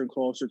closer and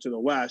closer to the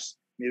west,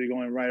 maybe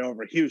going right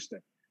over Houston.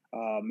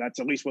 That's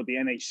at least what the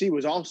NHC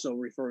was also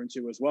referring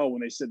to as well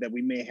when they said that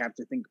we may have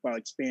to think about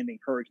expanding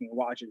hurricane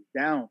watches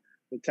down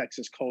the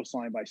Texas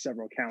coastline by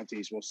several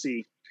counties. We'll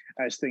see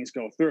as things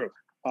go through.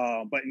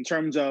 But in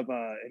terms of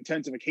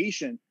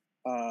intensification,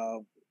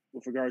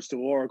 with regards to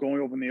Laura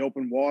going over in the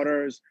open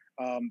waters,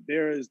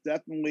 there is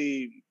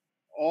definitely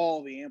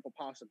all the ample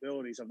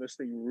possibilities of this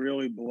thing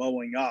really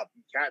blowing up.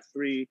 Cat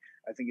 3,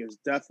 I think, is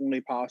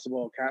definitely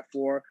possible. Cat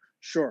 4,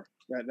 sure.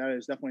 That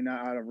is definitely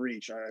not out of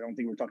reach. I don't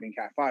think we're talking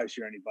Cat 5s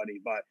here, anybody,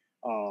 but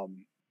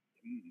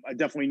I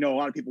definitely know a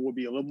lot of people would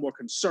be a little more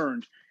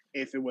concerned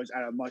if it was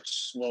at a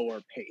much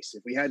slower pace.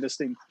 If we had this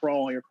thing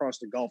crawling across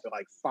the Gulf at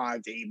like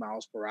 5 to 8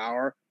 miles per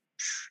hour,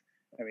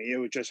 I mean, it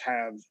would just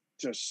have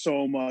just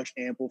so much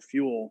ample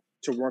fuel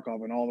to work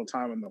on and all the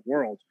time in the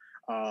world.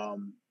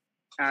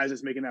 As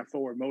it's making that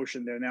forward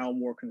motion, they're now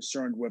more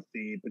concerned with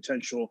the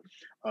potential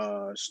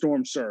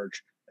storm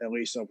surge, at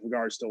least with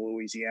regards to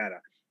Louisiana.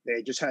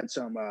 They just had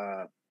some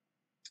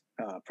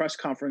press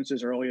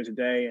conferences earlier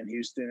today in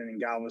Houston and in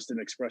Galveston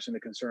expressing the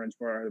concerns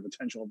for the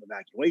potential of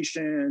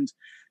evacuations,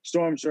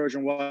 storm surge,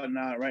 and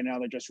whatnot. Right now,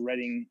 they're just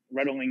readying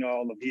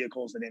all the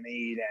vehicles that they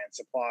need and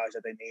supplies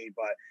that they need.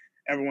 But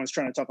everyone's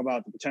trying to talk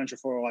about the potential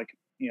for, like,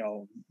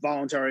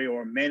 voluntary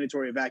or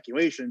mandatory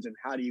evacuations, and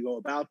how do you go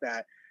about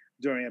that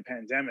during a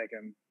pandemic?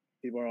 And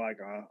people are like,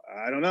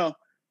 I don't know.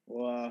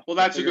 Well,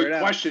 that's a good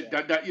question.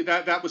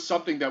 That was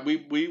something that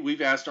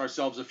we've asked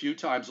ourselves a few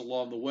times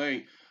along the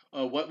way.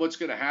 What's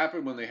going to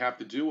happen when they have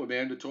to do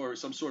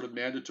some sort of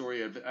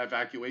mandatory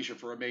evacuation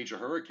for a major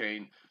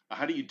hurricane?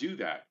 How do you do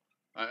that?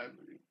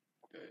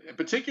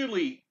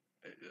 Particularly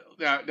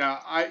now,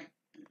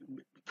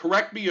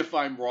 correct me if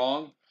I'm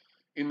wrong.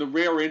 In the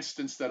rare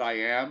instance that I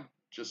am,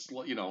 just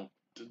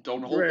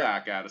don't hold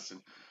back,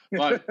 Addison.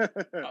 But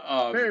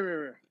very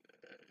rare.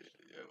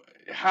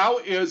 How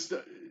is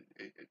the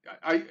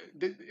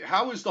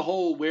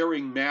whole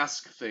wearing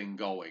mask thing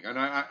going? And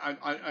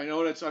I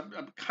know that's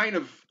I'm kind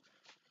of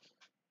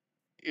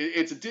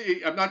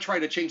I'm not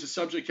trying to change the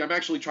subject. I'm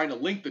actually trying to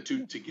link the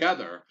two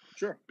together.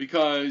 Sure.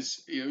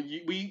 Because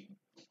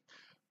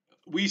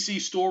we see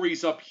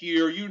stories up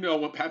here.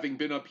 Having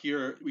been up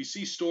here, we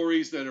see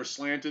stories that are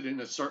slanted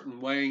in a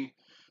certain way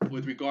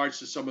with regards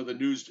to some of the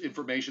news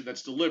information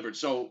that's delivered.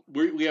 So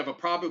we have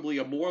probably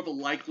more of a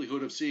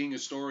likelihood of seeing a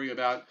story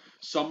about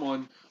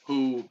someone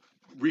who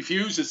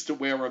refuses to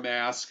wear a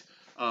mask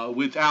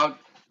without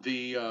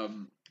the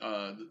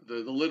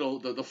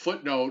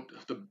footnote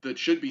that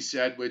should be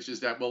said, which is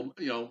that,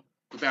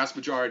 the vast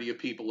majority of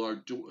people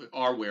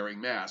are wearing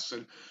masks.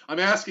 And I'm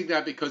asking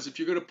that because if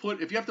you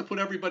have to put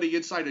everybody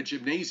inside a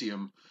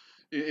gymnasium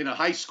in a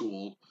high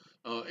school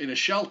in a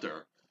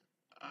shelter,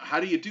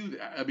 how do you do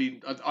that? I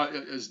mean,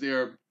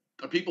 are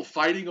people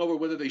fighting over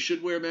whether they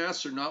should wear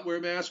masks or not wear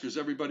masks? Or is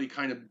everybody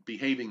kind of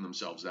behaving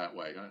themselves that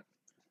way?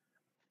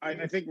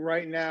 I think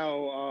right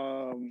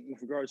now,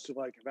 with regards to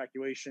like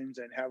evacuations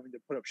and having to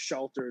put up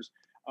shelters,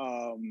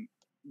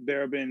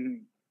 there have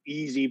been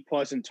easy,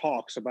 pleasant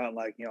talks about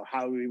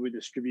how we would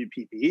distribute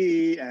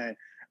PPE and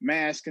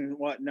masks and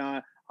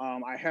whatnot.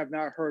 I have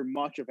not heard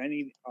much of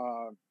any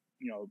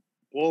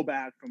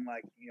blowback from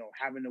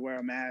having to wear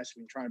a mask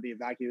and trying to be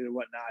evacuated and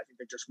whatnot. I think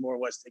they're just more or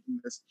less taking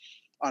this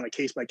on a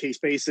case-by-case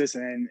basis,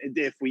 and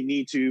if we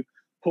need to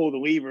pull the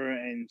lever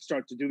and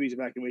start to do these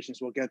evacuations,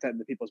 we'll get that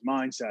into people's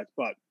mindsets.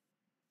 But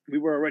we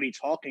were already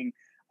talking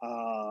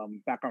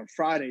back on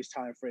Friday's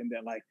time frame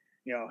that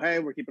hey,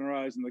 we're keeping our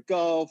eyes on the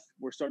Gulf.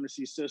 We're starting to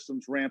see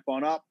systems ramp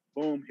on up.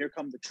 Boom, here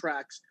come the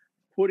tracks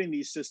putting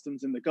these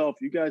systems in the Gulf.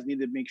 You guys need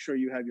to make sure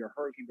you have your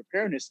hurricane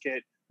preparedness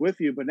kit with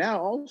you, but now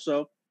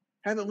also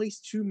have at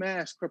least 2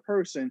 masks per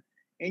person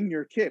in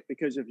your kit,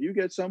 because if you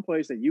get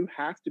someplace that you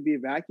have to be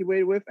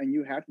evacuated with and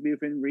you have to be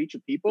within reach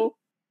of people,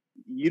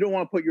 you don't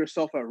want to put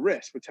yourself at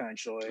risk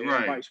potentially, right,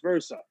 and vice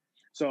versa.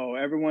 So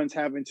everyone's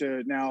having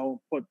to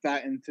now put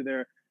that into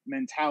their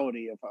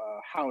mentality of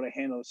how to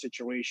handle the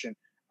situation.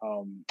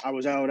 I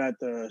was out at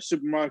the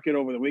supermarket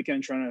over the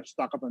weekend trying to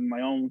stock up on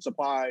my own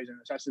supplies and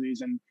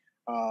necessities, and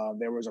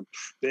there was a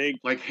big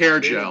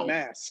hair gel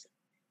mask.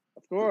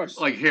 Of course.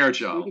 Like hair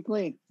gel. Make it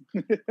clean.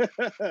 I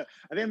think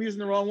I'm using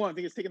the wrong one. I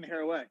think it's taking the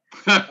hair away.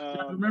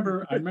 I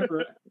remember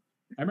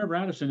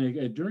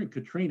Addison, during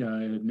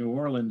Katrina in New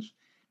Orleans,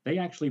 they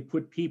actually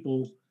told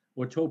people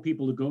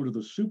to go to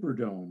the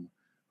Superdome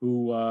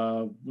who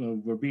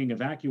were being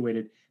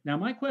evacuated. Now,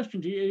 my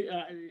question to you,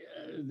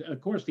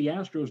 of course, the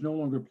Astros no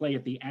longer play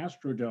at the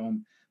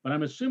Astrodome, but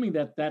I'm assuming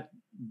that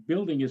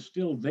building is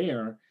still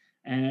there.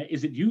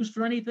 Is it used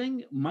for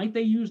anything? Might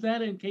they use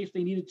that in case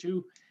they needed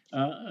to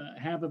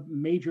have a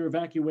major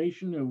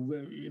evacuation? Or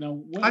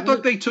I what?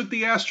 thought they took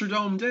the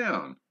Astrodome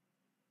down.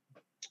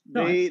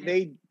 No,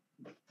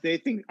 They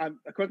think.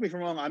 Correct me if I'm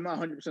wrong. I'm not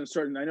 100%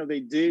 certain. I know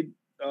they did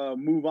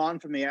move on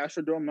from the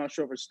Astrodome. I'm not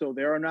sure if it's still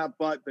there or not.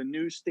 But the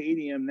new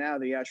stadium now,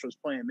 the Astros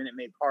play in Minute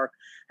Maid Park,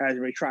 has a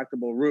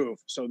retractable roof,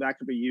 so that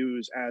could be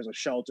used as a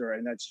shelter,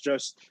 and that's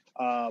just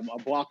a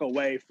block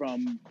away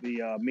from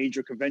the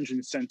major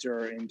convention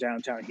center in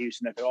downtown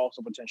Houston. That could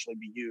also potentially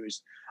be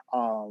used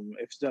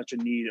if such a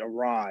need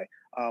arise.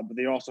 But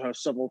they also have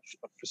several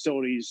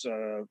facilities,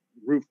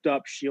 roofed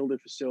up,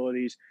 shielded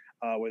facilities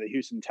where the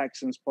Houston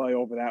Texans play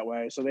over that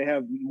way. So they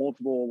have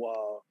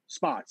multiple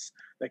spots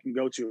they can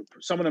go to.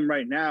 Some of them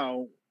right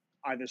now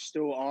either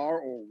still are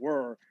or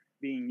were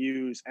being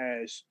used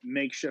as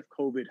makeshift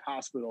COVID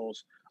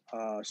hospitals /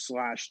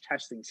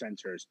 testing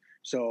centers.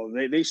 So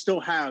they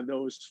still have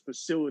those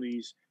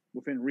facilities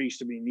within reach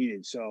to be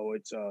needed. So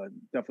it's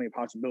definitely a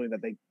possibility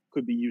that they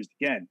could be used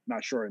again.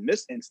 Not sure in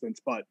this instance,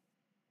 but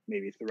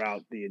maybe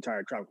throughout the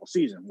entire tropical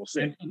season. We'll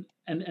see.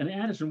 And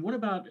Addison, what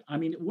about? I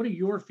mean, what are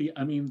your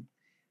I mean,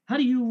 how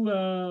do you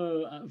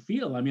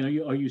feel? I mean,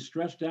 are you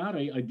stressed out?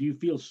 Do you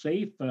feel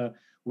safe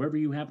wherever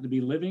you happen to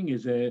be living?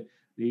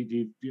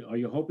 Are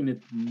you hoping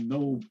that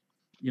no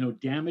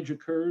damage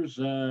occurs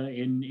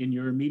in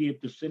your immediate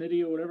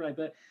vicinity or whatever like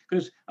that?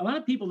 Because a lot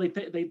of people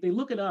they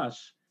look at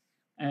us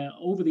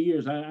over the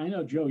years. I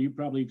know, Joe, you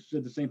probably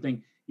said the same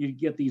thing. You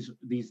get these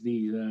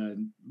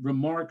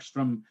remarks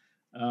from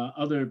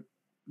other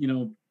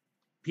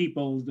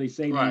people. They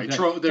say Right,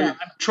 they're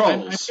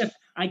trolls.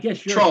 I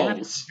guess you're happy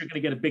Trolls. you're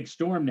going to get a big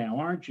storm now,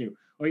 aren't you?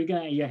 Or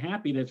you're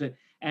happy that's it.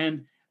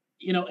 And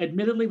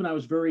admittedly, when I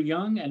was very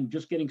young and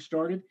just getting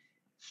started,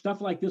 stuff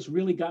like this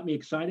really got me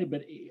excited.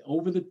 But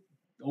over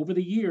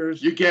the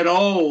years, You get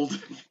old.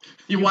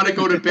 You want to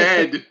go to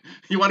bed.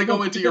 You want to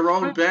go into your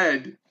own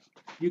bed.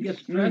 You get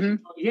stressed. Mhm.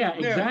 Yeah,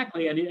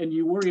 exactly. And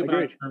you worry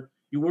about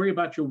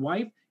your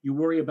wife. You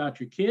worry about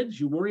your kids.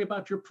 You worry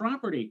about your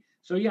property.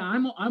 So yeah,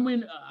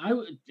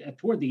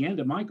 toward the end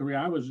of my career,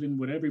 I was in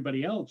with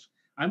everybody else.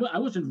 I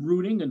wasn't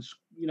rooting and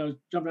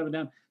jumping up and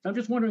down. So I'm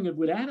just wondering if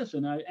with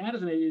Addison,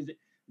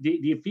 do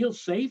you feel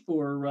safe,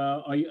 or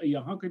are you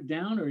hunkered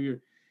down, or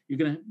you're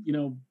gonna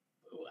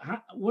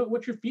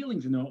what's your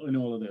feelings in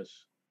all of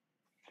this?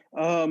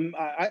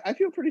 I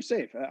feel pretty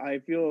safe. I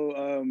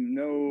feel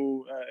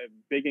no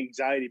big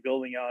anxiety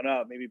building on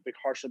up. Maybe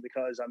partially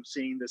because I'm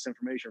seeing this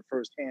information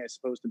firsthand, as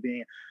opposed to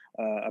being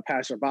a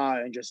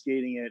passerby and just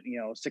getting it,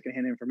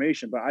 secondhand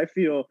information. But I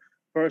feel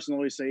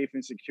personally safe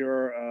and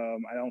secure.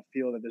 I don't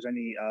feel that there's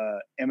any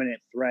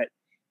imminent threat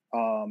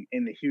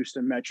in the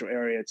Houston metro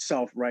area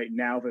itself right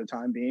now for the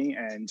time being.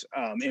 And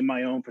in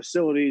my own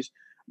facilities,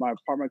 my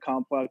apartment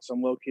complex,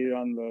 I'm located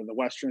on the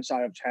western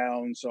side of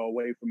town, so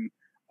away from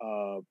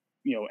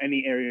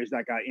any areas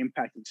that got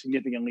impacted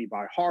significantly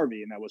by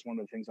Harvey. And that was one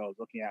of the things I was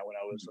looking at when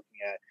I was looking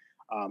at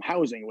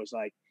housing. It was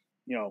like,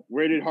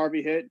 where did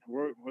Harvey hit?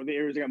 Where the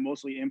areas that got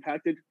mostly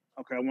impacted?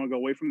 Okay, I want to go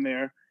away from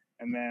there,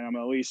 and then I'm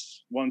at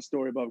least one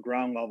story above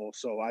ground level,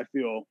 so I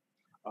feel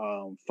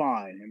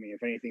fine. I mean,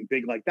 if anything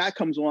big like that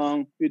comes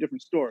along, be a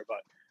different story.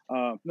 But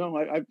no,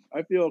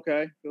 I feel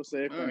okay, feel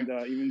safe, and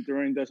even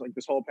during this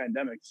whole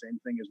pandemic, same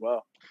thing as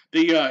well.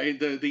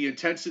 The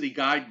intensity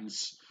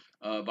guidance.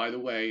 By the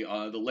way,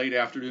 the late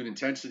afternoon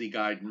intensity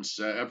guidance,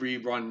 every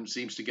run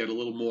seems to get a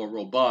little more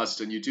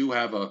robust, and you do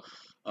have a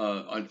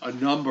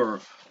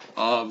number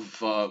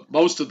of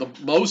most of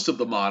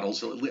the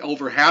models.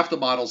 Over half the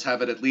models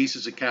have it at least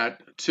as a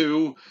Cat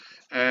 2,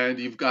 and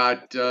you've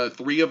got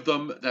 3 of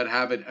them that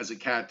have it as a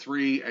Cat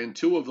 3, and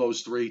 2 of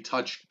those 3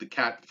 touch the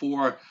Cat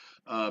 4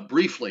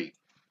 briefly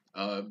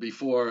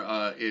before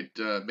it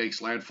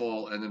makes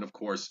landfall, and then of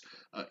course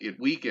it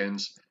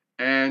weakens.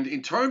 And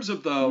in terms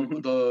of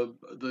the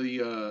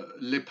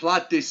le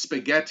plat de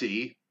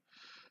spaghetti,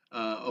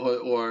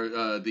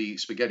 or the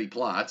spaghetti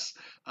plots,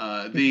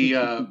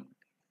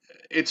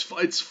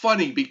 it's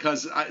funny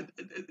because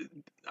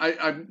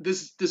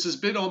this has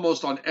been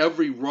almost on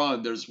every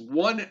run. There's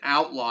one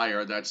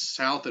outlier that's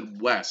south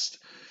and west,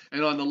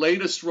 and on the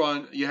latest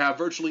run, you have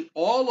virtually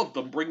all of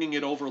them bringing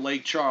it over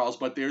Lake Charles,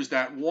 but there's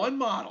that one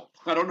model.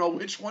 I don't know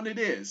which one it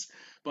is,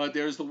 but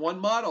there's the one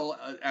model,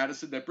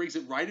 Addison, that brings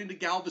it right into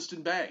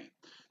Galveston Bay,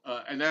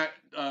 and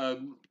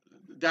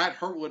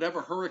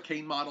whatever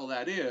hurricane model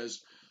that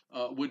is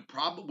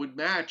would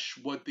match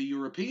what the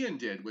European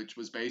did, which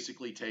was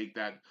basically take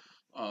it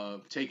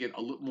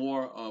a little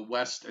more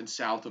west and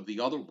south of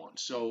the other one.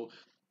 So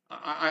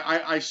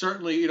I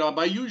certainly,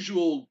 my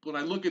usual, when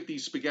I look at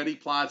these spaghetti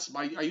plots,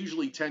 I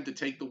usually tend to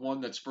take the one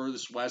that's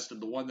furthest west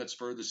and the one that's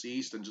furthest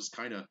east and just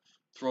kind of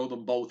throw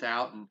them both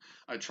out, and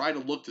I try to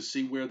look to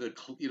see where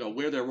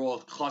they're all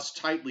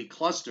tightly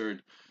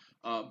clustered.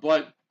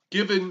 But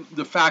given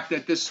the fact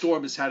that this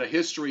storm has had a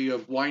history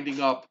of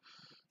winding up,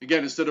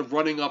 again, instead of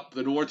running up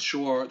the North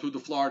Shore through the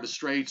Florida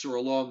Straits or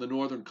along the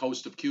northern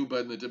coast of Cuba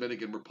and the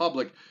Dominican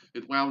Republic,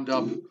 it wound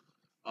up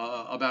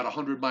about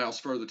 100 miles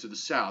further to the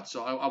south.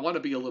 So I want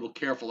to be a little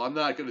careful. I'm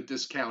not going to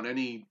discount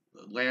any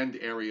land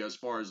area as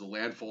far as the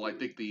landfall. I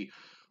think the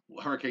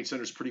Hurricane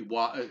Center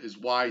is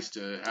wise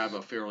to have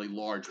a fairly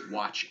large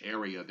watch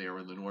area there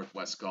in the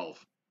Northwest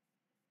Gulf.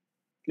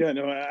 Yeah,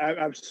 no,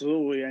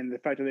 absolutely, and the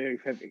fact that they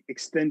have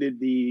extended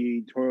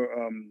the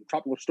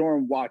tropical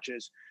storm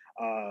watches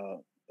a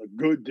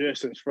good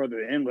distance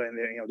further inland,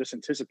 just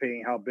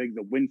anticipating how big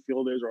the wind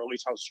field is, or at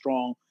least how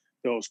strong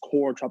those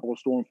core tropical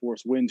storm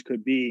force winds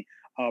could be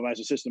as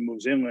the system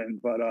moves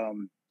inland. But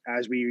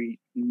as we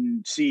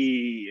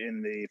see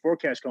in the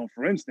forecast cone,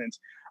 for instance,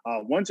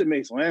 once it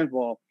makes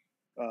landfall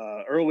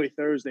early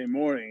Thursday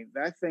morning,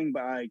 that thing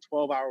by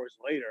 12 hours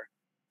later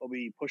will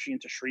be pushing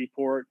into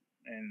Shreveport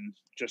and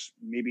just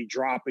maybe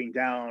dropping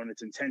down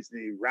its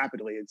intensity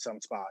rapidly in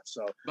some spots.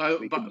 So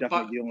we could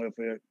definitely deal with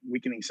a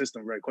weakening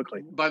system very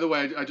quickly. By the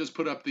way, I just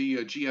put up the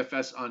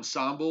GFS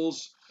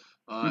ensembles,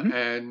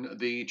 and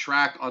the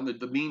track on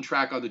the mean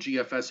track on the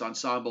GFS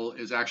ensemble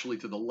is actually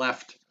to the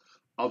left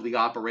of the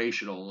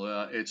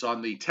operational. It's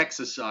on the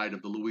Texas side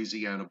of the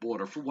Louisiana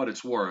border, for what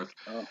it's worth.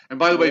 Oh, and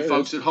by the way,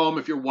 folks at home,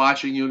 if you're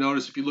watching, you'll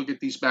notice if you look at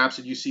these maps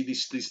and you see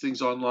these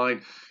things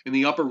online, in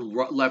the upper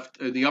left,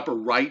 in the upper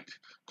right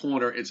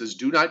corner, it says,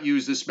 "Do not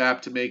use this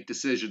map to make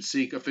decisions.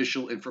 Seek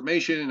official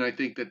information." And I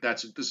think that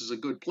this is a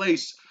good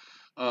place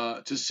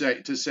to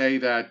say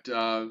that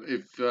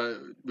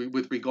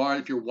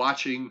if you're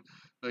watching.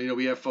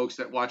 We have folks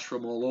that watch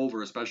from all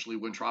over, especially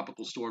when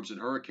tropical storms and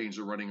hurricanes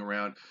are running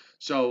around.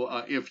 So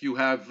if you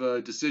have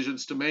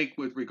decisions to make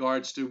with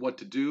regards to what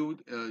to do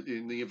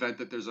in the event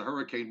that there's a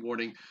hurricane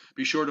warning,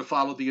 be sure to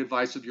follow the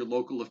advice of your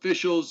local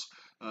officials,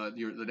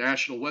 the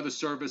National Weather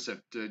Service.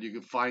 You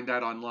can find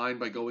that online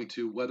by going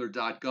to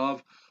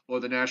weather.gov or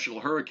the National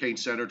Hurricane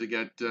Center to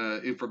get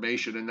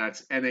information, and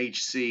that's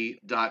nhc.noaa.gov.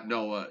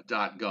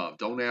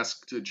 Don't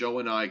ask Joe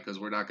and I, because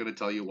we're not going to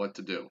tell you what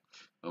to do.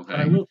 Okay.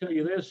 But I will tell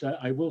you this.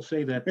 I will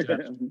say that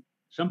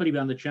somebody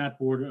on the chat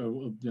board,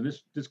 and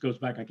this goes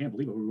back, I can't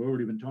believe it, we've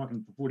already been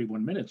talking for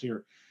 41 minutes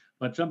here,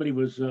 but somebody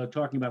was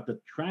talking about the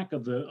track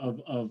of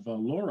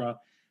Laura,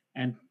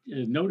 and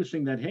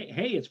noticing that,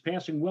 hey, it's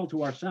passing well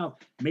to our south.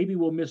 Maybe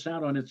we'll miss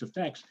out on its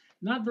effects.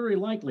 Not very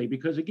likely,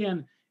 because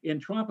again, in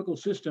tropical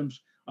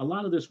systems, a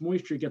lot of this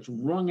moisture gets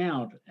wrung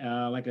out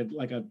like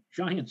a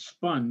giant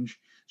sponge.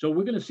 So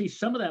we're going to see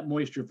some of that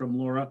moisture from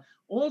Laura.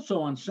 Also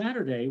on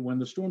Saturday, when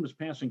the storm is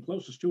passing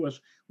closest to us,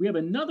 we have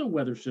another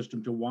weather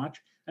system to watch.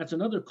 That's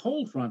another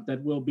cold front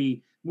that will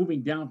be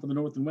moving down from the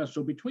north and west.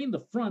 So between the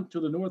front to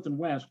the north and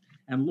west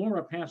and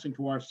Laura passing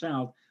to our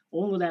south,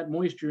 all of that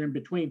moisture in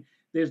between,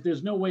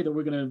 there's no way that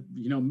we're going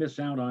to miss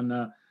out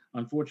on.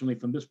 Unfortunately,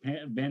 from this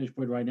vantage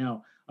point right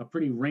now, a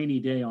pretty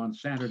rainy day on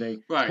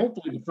Saturday. Right.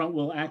 Hopefully, the front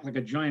will act like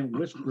a giant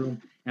whisk broom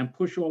and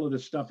push all of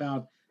this stuff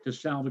out to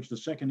salvage the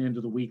second end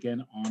of the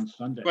weekend on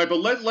Sunday. Right,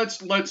 but let's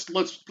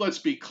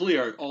be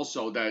clear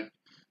also that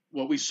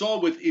what we saw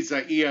with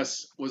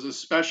Isaias was a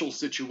special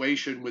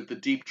situation with the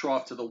deep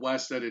trough to the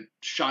west, that it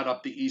shot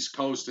up the East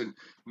Coast and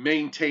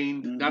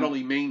not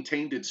only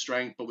maintained its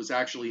strength, but was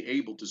actually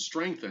able to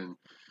strengthen.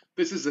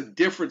 This is a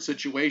different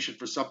situation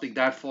for something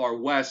that far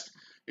west.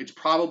 It's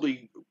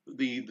probably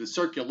the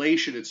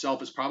circulation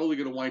itself is probably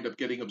going to wind up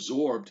getting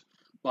absorbed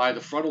by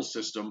the frontal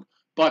system,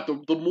 but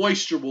the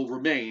moisture will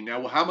remain.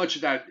 Now, how much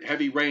of that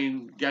heavy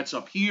rain gets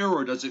up here,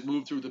 or does it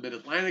move through the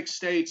mid-Atlantic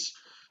states?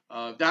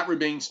 That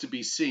remains to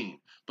be seen.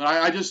 But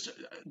I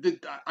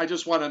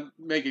just want to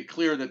make it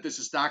clear that this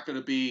is not going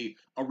to be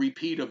a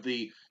repeat of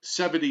the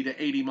 70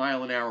 to 80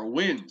 mile an hour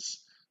winds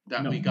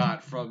that we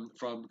got from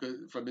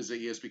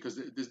Isaias, because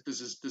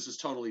this is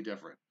totally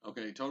different.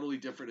 Okay, totally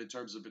different in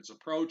terms of its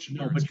approach.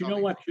 No, but you know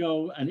what,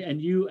 Joe, and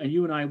you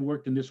and I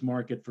worked in this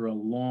market for a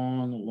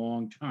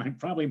long time,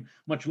 probably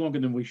much longer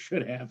than we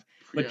should have.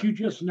 But you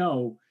just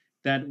know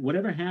that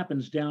whatever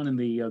happens down in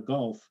the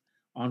Gulf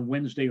on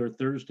Wednesday or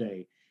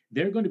Thursday,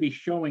 they're going to be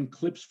showing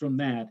clips from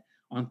that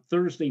on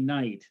Thursday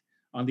night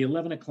on the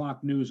 11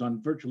 o'clock news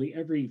on virtually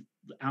every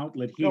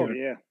outlet here. Oh,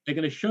 yeah. They're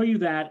going to show you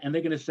that, and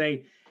they're going to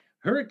say,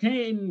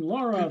 Hurricane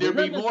Laura. Could there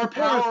be more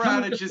power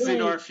outages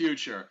in our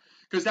future?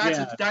 Because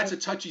that's a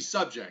touchy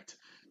subject.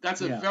 That's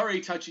a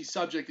very touchy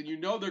subject, and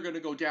they're going to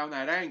go down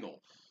that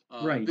angle.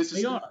 Right. This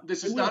is not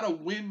a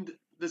wind.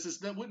 This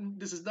is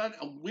not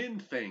a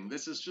wind thing.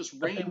 This is just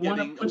rain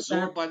getting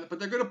absorbed but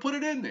they're going to put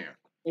it in there.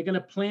 They're going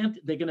to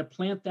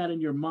plant that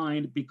in your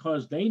mind,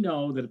 because they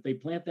know that if they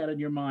plant that in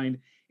your mind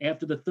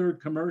after the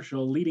third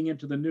commercial leading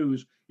into the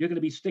news, you're going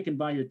to be sticking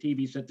by your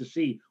TV set to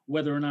see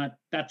whether or not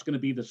that's going to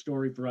be the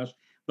story for us.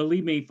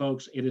 Believe me,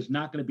 folks, it is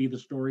not going to be the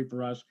story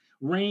for us.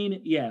 Rain,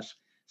 yes.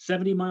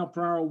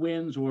 70-mile-per-hour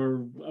winds,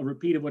 or a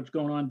repeat of what's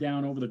going on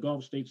down over the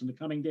Gulf states in the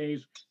coming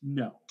days?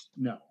 No.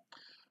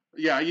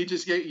 Yeah,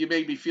 you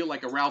made me feel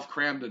like a Ralph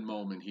Cramden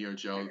moment here,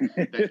 Joe.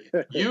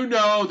 That you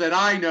know that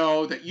I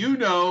know that you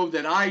know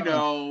that I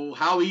know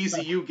how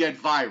easy you get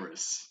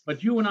virus.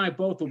 But you and I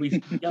both will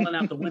be yelling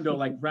out the window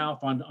like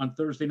Ralph on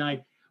Thursday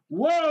night.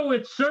 Whoa,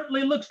 it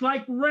certainly looks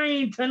like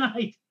rain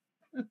tonight.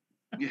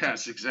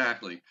 Yes,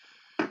 exactly.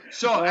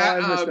 So, I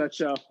missed that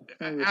show.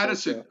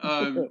 Addison,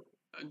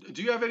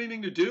 do you have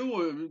anything to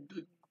do?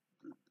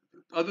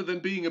 other than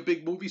being a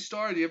big movie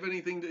star, do you have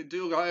anything to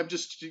do? I'm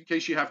just in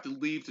case you have to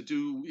leave to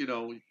do,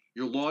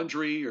 your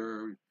laundry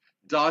or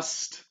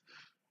dust,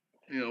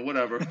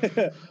 whatever.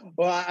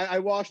 Well, I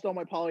washed all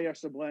my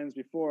polyester blends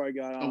before I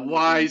got A on the Zoom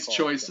wise call,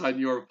 choice so on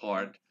your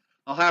part.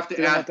 I'll have to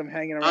didn't want ask. them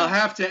hanging I'll around.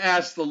 have to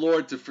ask the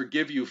Lord to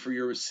forgive you for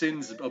your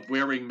sins of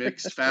wearing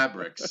mixed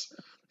fabrics.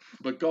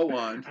 But go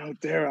on. How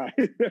dare I?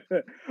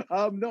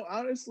 No,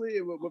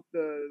 honestly, with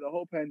the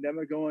whole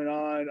pandemic going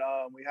on,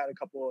 we had a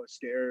couple of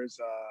scares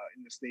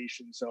in the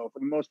station. So for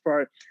the most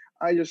part,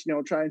 I just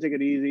try and take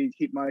it easy,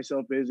 keep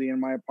myself busy in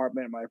my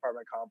apartment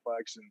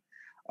complex,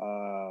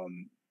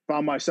 and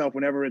found myself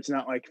whenever it's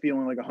not like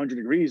feeling like 100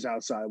 degrees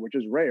outside, which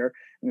is rare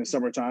in the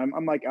summertime.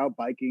 I'm like out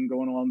biking,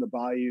 going along the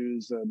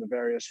bayous, the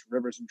various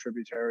rivers and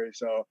tributaries.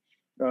 So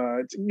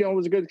it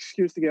was a good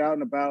excuse to get out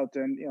and about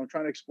and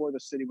trying to explore the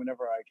city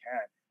whenever I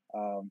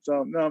can.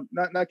 So no,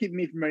 not keeping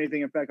me from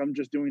anything. In fact, I'm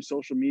just doing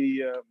social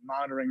media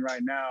monitoring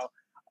right now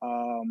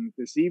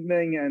this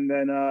evening, and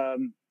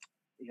then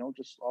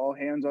just all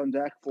hands on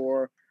deck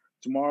for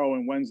tomorrow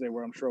and Wednesday,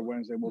 where I'm sure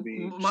Wednesday will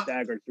be My,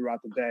 staggered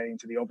throughout the day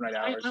into the overnight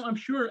hours. I'm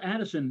sure,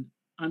 Addison,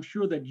 I'm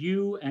sure that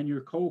you and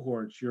your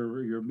cohorts,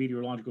 your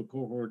meteorological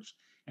cohorts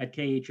at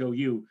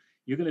KHOU,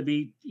 you're going to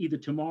be either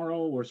tomorrow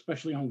or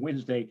especially on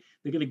Wednesday,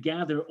 they're going to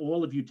gather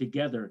all of you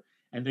together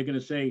and they're going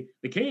to say,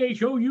 the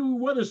KHOU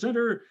Weather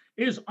Center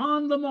is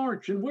on the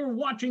march and we're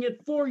watching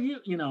it for you,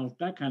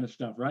 that kind of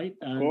stuff, right?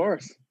 Of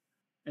course.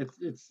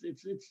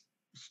 It's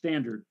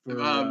standard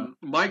for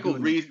Michael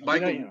doing Reese. this.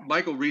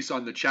 Michael Reese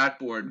on the chat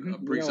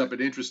board brings up it.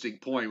 an interesting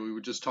point. We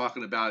were just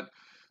talking about.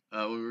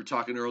 We were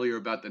talking earlier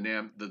about the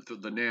NAM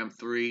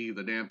 3,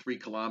 the NAM 3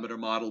 kilometer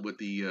model with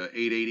the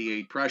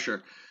 888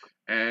 pressure,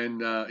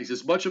 and he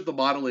says much of the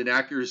model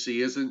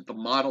inaccuracy isn't the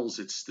models,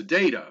 it's the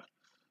data.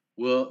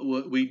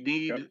 Well, we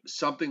need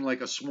something like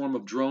a swarm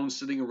of drones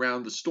sitting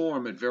around the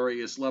storm at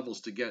various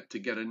levels to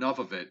get enough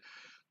of it.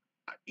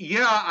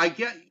 Yeah, I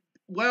get.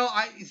 Well,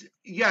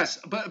 yes,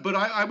 but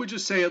I would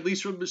just say, at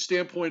least from the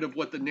standpoint of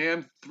what the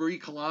NAM 3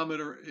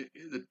 kilometer,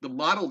 the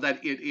model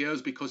that it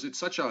is, because it's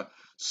such a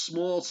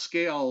small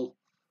scale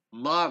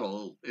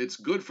model, it's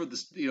good for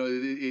this.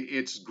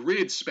 Its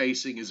grid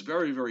spacing is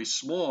very, very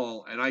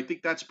small, and I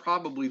think that's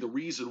probably the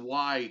reason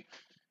why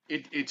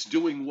it's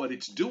doing what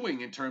it's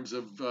doing in terms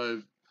of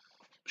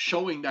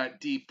showing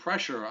that deep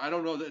pressure. I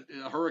don't know that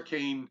a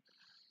hurricane.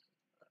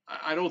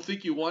 I don't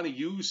think you want to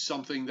use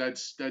something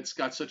that's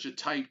got such a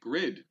tight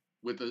grid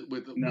with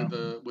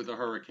a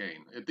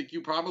hurricane. I think you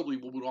probably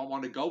would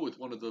want to go with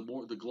one of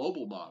the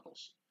global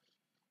models.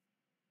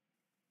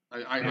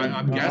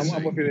 I'm guessing.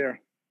 I'm with you there.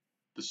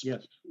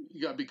 Yes.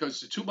 Yeah,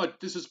 because too much.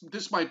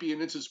 This might be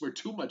an instance where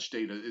too much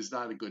data is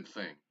not a good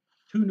thing.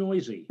 Too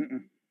noisy.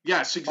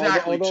 Yes,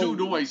 exactly. Too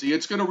noisy.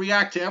 It's going to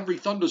react to every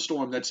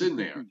thunderstorm that's in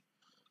there.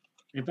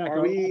 In fact,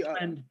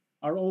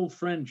 our old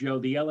friend Joe,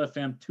 the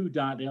LFM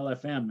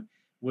 2.LFM,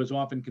 was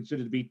often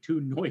considered to be too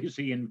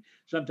noisy, and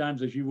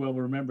sometimes, as you well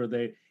remember,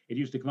 it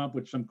used to come up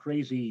with some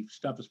crazy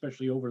stuff,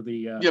 especially over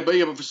the.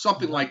 But for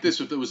something like this,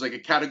 if it was like a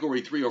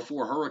Category 3 or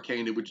 4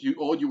 hurricane,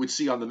 all you would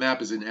see on the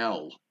map is an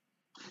L.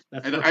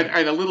 And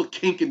a little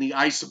kink in the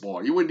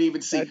isobar. You wouldn't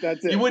even see.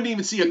 You wouldn't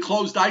even see a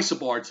closed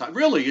isobar.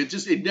 Really,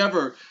 it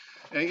never.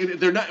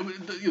 They're not.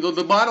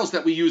 The models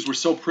that we used were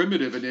so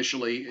primitive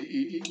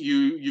initially.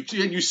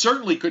 You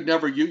certainly could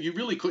never. You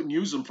really couldn't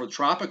use them for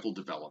tropical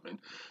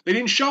development. They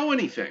didn't show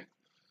anything.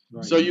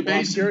 Right. So you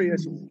basically. I'm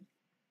curious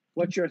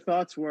what your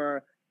thoughts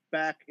were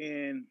back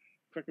in.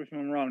 Correct me if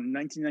I'm wrong.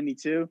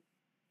 1992.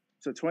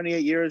 So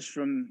 28 years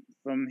from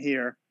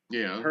here.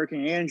 Yeah.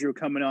 Hurricane Andrew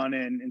coming on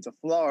into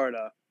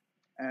Florida.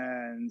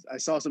 And I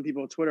saw some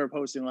people on Twitter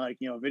posting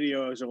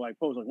videos of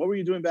posts what were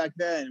you doing back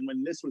then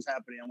when this was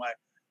happening? I'm like,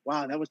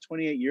 wow, that was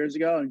 28 years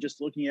ago. And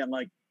just looking at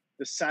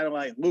the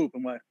satellite loop,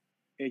 I'm like,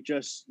 it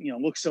just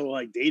looks so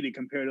dated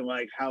compared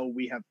to how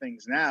we have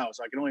things now.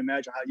 So I can only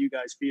imagine how you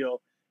guys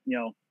feel,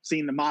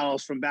 seeing the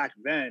models from back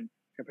then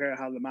compared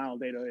to how the model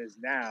data is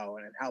now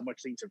and how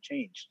much things have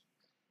changed.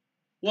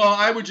 Well,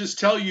 I would just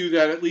tell you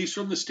that at least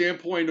from the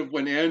standpoint of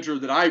when Andrew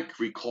that I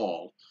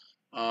recall.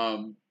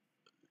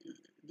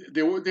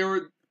 There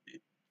were.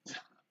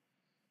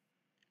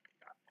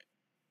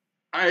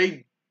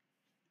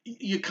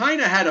 You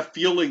kind of had a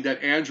feeling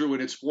that Andrew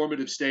in its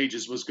formative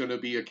stages was going to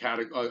be a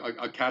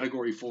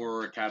Category 4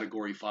 or a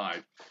Category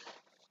 5.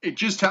 It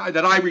just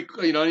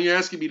that you're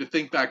asking me to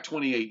think back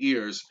 28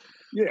 years.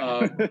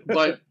 Yeah.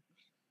 But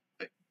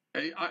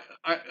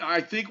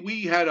I think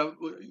we had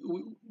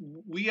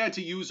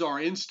to use our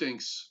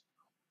instincts.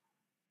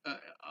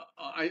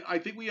 I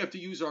think we have to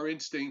use our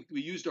instinct.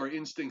 We used our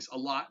instincts a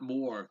lot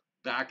more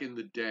back in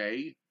the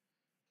day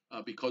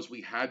because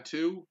we had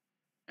to,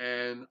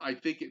 and I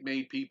think it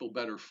made people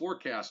better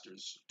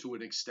forecasters to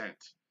an extent.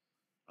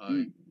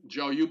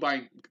 Joe, you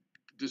might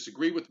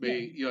disagree with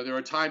me. Yeah. There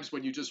are times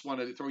when you just want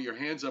to throw your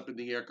hands up in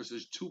the air because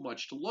there's too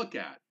much to look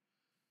at.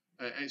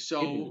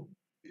 So,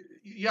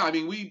 yeah, I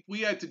mean, we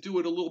had to do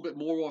it a little bit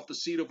more off the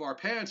seat of our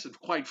pants, and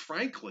quite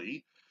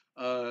frankly,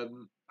 I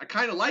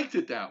kind of liked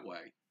it that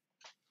way.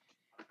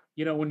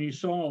 When you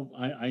saw,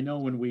 I know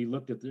when we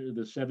looked at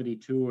the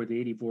 72 or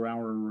the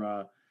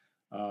 84-hour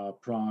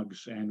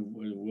progs, and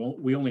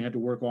we only had to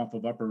work off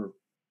of the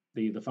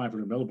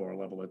 500 millibar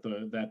level at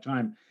that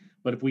time.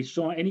 But if we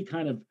saw any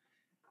kind of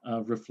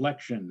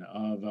reflection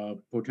of a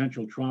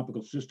potential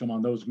tropical system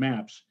on those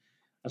maps,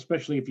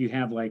 especially if you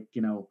have like,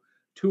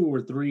 2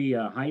 or 3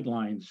 height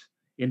lines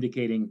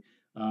indicating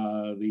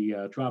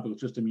the tropical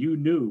system, you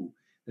knew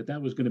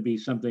that was going to be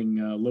something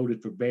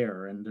loaded for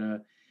bear.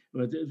 And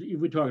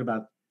we're talking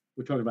about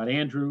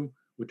Andrew,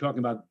 we're talking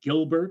about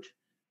Gilbert.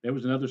 There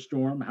was another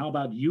storm. How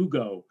about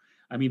Hugo?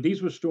 I mean,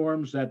 these were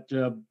storms that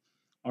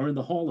are in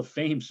the Hall of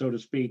Fame, so to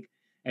speak.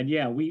 And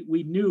yeah,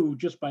 we knew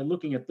just by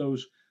looking at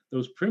those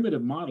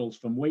primitive models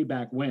from way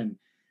back when.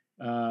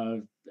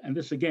 And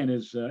this again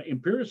is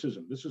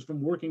empiricism. This is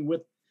from working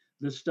with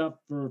this stuff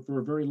for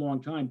a very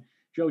long time.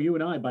 Joe, you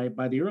and I,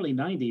 by the early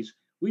 '90s,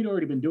 we'd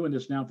already been doing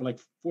this now for like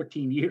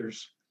 14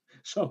 years.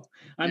 So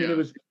I mean,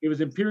 it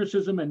was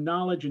empiricism and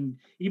knowledge, and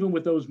even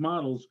with those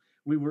models,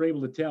 we were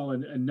able to tell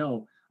and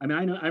know. I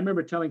mean, I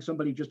remember telling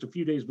somebody just a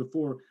few days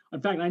before.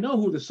 In fact, I know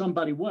who the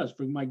somebody was.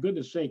 For my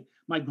goodness sake,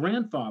 my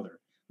grandfather.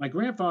 My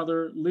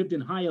grandfather lived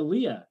in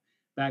Hialeah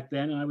back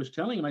then, and I was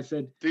telling him, I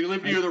said, "Do you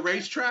live near the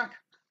racetrack?"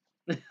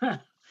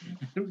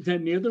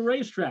 Near the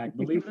racetrack,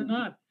 believe it or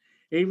not.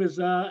 He was,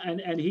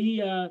 and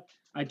he.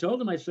 I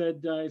told him, I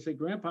said,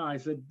 Grandpa, I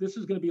said, this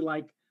is going to be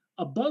like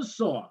a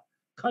buzzsaw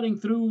cutting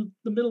through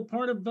the middle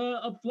part of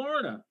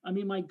Florida. I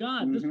mean, my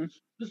God, Mm-hmm.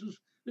 this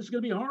is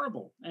going to be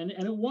horrible, and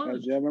it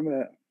was. Yeah, I remember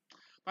that.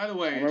 By the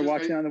way, I remember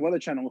watching on the Weather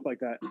Channel look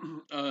like that.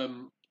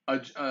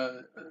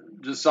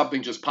 Just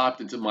something just popped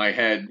into my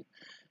head,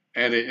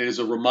 and it is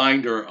a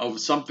reminder of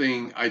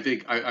something. I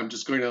think I'm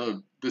just going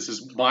to. This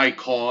is my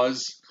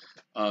cause.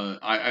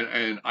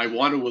 I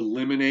want to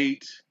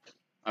eliminate.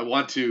 I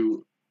want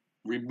to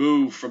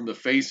remove from the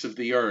face of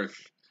the earth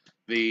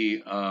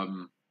the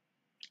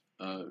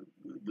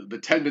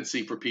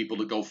tendency for people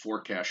to go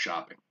forecast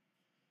shopping.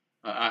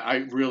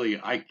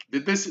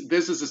 This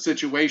is a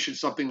situation,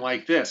 something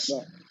like this,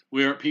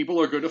 where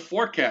people are going to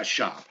forecast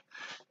shop,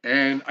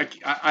 and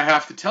I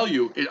have to tell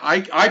you,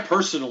 I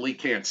personally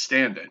can't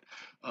stand it.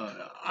 On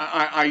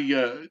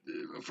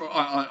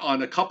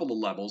a couple of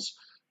levels.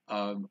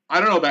 I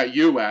don't know about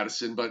you,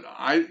 Addison, but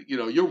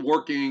you're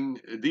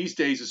working these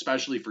days,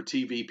 especially for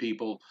TV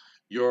people.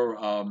 You're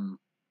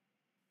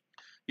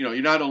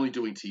you're not only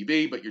doing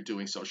TV, but you're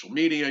doing social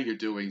media. You're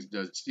doing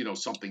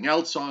something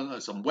else on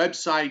some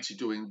websites. You're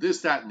doing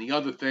this, that, and the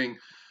other thing.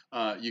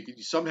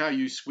 Somehow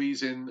you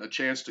squeeze in a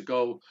chance to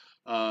go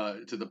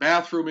to the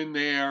bathroom in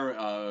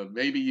there.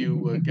 Maybe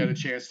you get a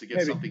chance to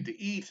get something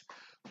to eat.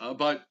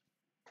 But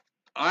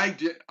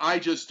I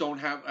just don't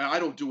have. I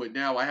don't do it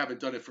now. I haven't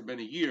done it for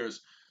many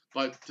years.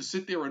 But to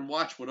sit there and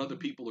watch what other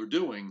people are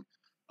doing,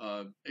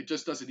 it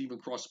just doesn't even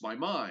cross my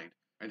mind,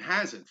 and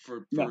hasn't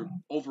for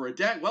over a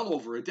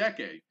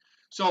decade.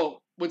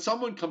 So when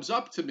someone comes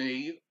up to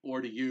me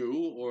or to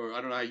you, or I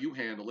don't know how you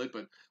handle it,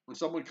 but when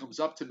someone comes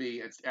up to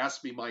me and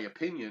asks me my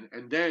opinion,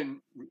 and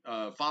then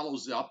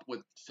follows up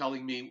with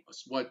telling me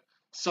what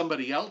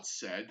somebody else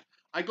said,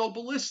 I go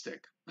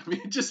ballistic. I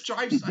mean, it just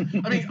drives. I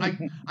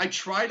mean, I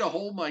try to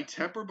hold my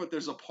temper, but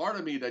there's a part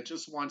of me that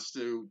just wants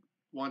to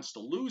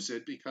lose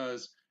it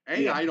because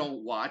A, I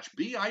don't watch,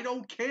 B, I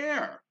don't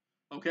care.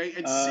 Okay,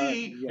 and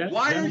C,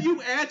 why are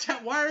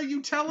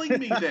you telling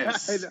me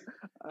this?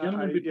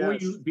 Gentlemen,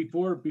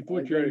 before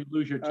Joe, you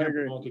lose your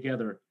temper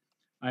altogether,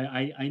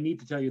 I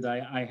need to tell you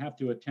that I have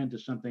to attend to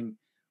something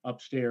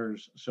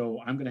upstairs, so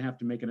I'm going to have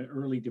to make an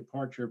early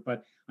departure.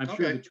 But I'm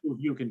sure the two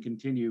of you can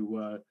continue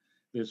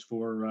this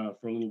for a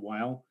little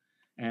while.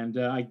 And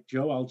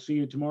Joe, I'll see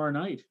you tomorrow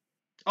night.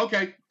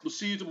 Okay, we'll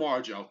see you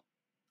tomorrow, Joe.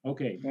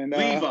 Okay. And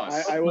leave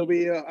us. I will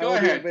be. Go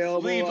ahead.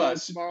 Available, leave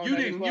us. Tomorrow You night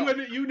didn't. As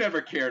well. You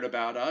never cared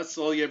about us.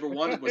 All you ever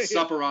wanted was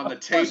supper on the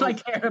table. Of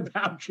course, I care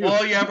about you.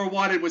 All you ever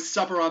wanted was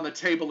supper on the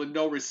table and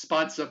no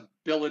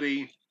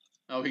responsibility.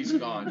 Oh, he's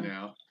gone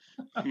now.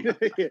 He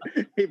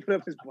put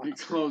up his box. He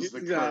closed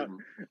the curtain.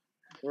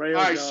 All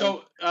right,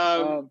 so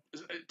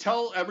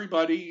tell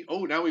everybody.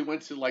 Oh, now we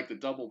went to like the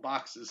double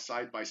boxes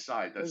side by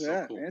side. That's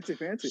so cool.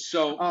 Fancy.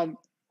 So,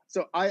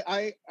 so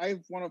I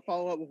want to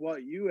follow up with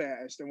what you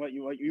asked and what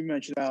you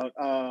mentioned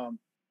about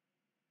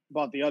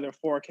the other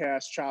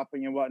forecast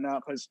chopping and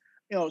whatnot, because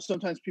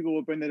sometimes people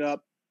will bring it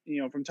up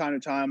from time to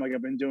time. Like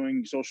I've been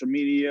doing social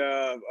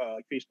media,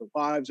 Facebook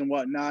Lives and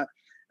whatnot,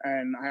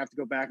 and I have to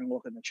go back and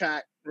look in the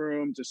chat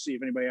room to see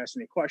if anybody asks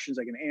any questions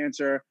I can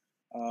answer.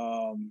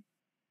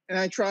 And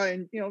I try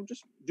and,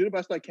 just do the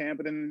best I can.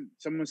 But then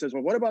someone says,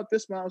 well, what about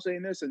this model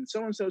saying this? And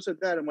so-and-so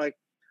said that. I'm like,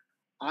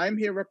 I'm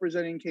here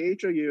representing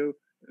KHOU.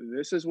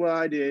 This is what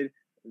I did.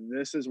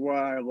 This is where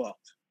I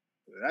looked.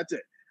 That's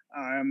it.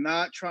 I'm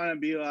not trying to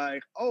be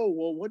like, oh,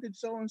 well, what did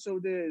so-and-so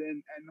did?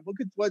 And look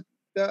at what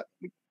that.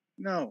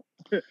 No,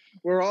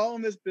 we're all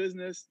in this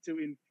business to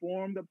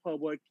inform the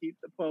public, keep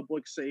the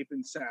public safe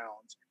and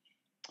sound.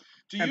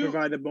 And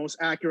provide the most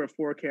accurate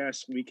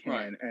forecast we can,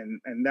 right.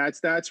 and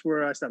that's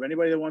where I stop.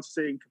 Anybody that wants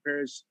to say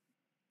compares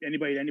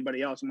anybody to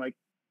anybody else, I'm like,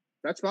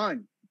 that's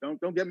fine.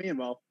 Don't get me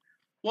involved.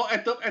 Well,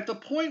 at the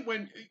point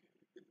when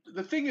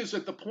the thing is,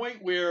 at the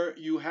point where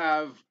you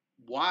have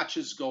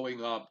watches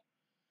going up,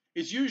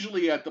 it's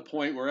usually at the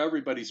point where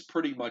everybody's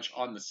pretty much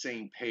on the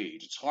same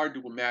page. It's hard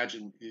to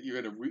imagine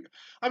you're going to.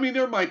 I mean,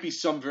 there might be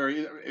some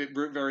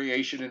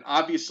variation, and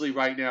obviously,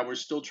 right now we're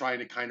still trying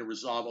to kind of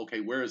resolve.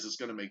 Okay, where is this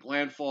going to make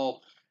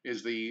landfall?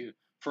 Is the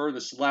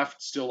furthest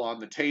left still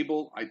on the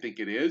table? I think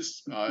it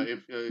is.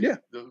 If Yeah.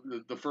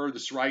 the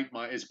furthest right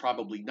is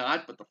probably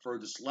not, but the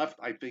furthest left,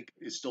 I think,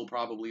 is still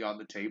probably on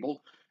the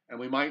table, and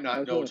we might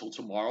not know till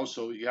tomorrow.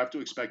 So you have to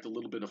expect a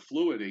little bit of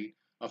fluidity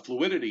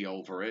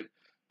over it.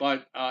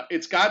 But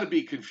it's got to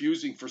be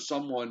confusing for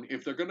someone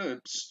if they're going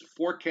to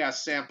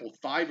forecast sample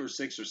 5 or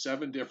 6 or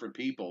 7 different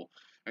people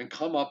and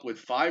come up with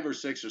 5 or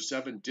 6 or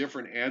 7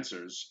 different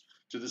answers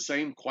to the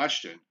same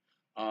question.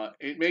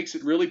 It makes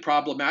it really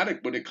problematic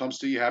when it comes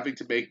to you having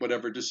to make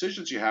whatever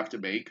decisions you have to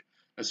make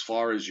as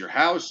far as your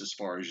house, as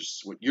far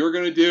as what you're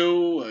going to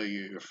do,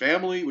 your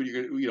family, what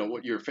you're going to,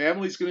 what your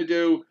family's going to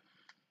do.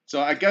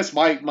 So I guess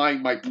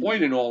my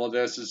point in all of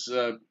this is.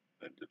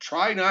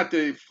 Try not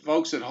to,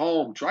 folks at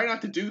home, try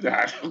not to do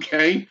that,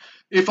 okay?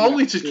 If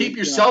only to keep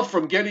yourself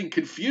from getting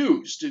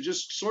confused, to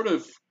just sort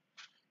of,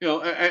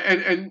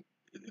 and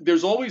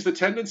there's always the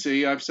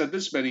tendency, I've said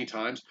this many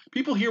times,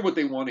 people hear what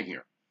they want to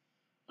hear.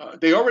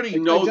 They already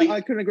know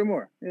I couldn't agree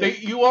more. Yeah.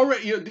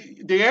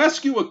 They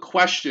ask you a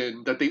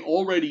question that they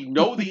already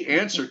know the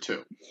answer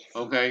to,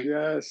 okay?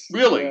 Yes.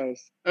 Really?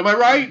 Yes. Am I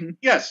right? Mm-hmm.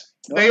 Yes.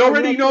 They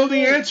already know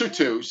the answer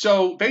to.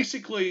 So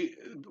basically,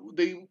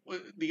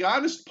 the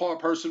honest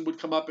person would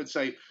come up and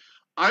say,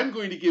 I'm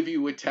going to give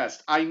you a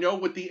test. I know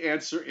what the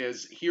answer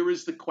is. Here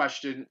is the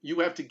question. You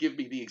have to give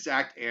me the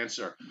exact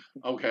answer.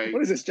 Okay.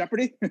 What is this,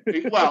 Jeopardy?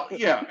 Well,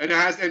 yeah, and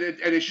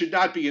it should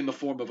not be in the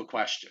form of a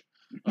question.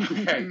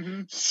 Okay.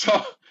 Mm-hmm.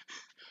 So,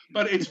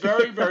 but it's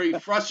very, very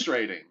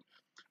frustrating.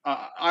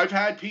 I've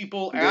had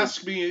people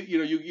ask me,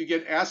 you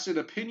get asked an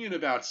opinion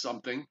about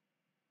something,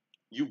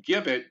 you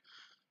give it,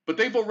 but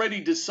they've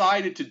already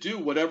decided to do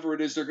whatever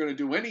it is they're going to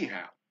do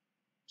anyhow.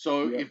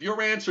 So if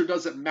your answer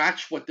doesn't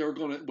match what they're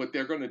going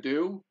to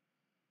do,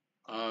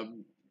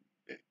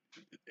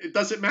 it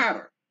doesn't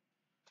matter.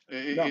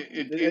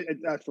 It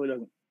absolutely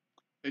doesn't.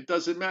 It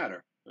doesn't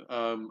matter.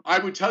 I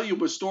would tell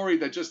you a story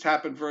that just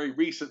happened very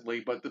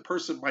recently, but the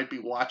person might be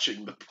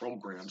watching the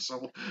program,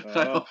 so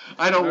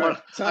I don't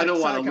want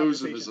to lose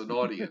them as an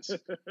audience. All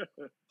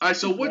right,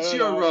 so what's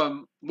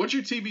your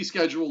TV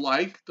schedule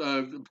like?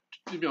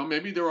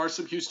 Maybe there are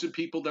some Houston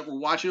people that were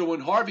watching. When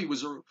Harvey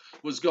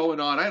was going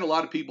on, I had a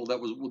lot of people that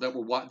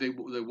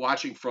were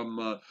watching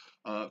from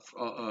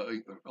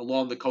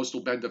along the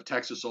coastal bend of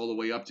Texas all the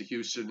way up to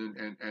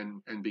Houston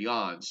and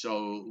beyond.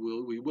 So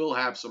we will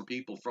have some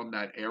people from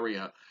that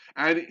area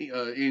and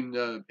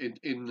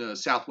in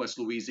Southwest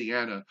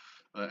Louisiana,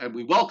 and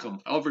we welcome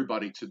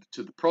everybody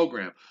to the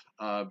program.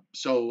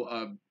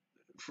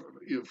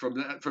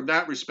 From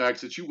that respect,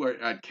 since you were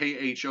at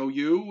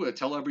KHOU,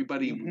 tell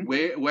everybody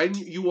when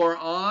you are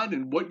on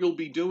and what you'll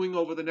be doing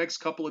over the next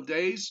couple of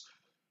days,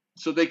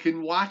 so they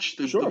can watch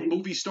the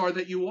movie star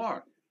that you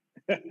are.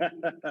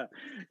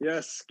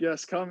 Yes,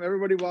 come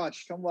everybody,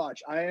 come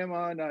watch. I am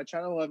on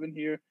Channel 11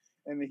 here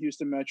in the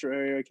Houston metro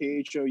area,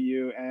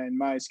 KHOU, and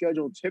my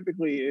schedule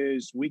typically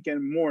is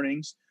weekend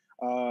mornings.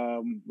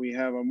 We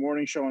have a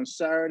morning show on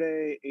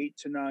Saturday, 8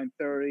 to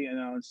 9:30, and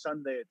on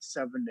Sunday it's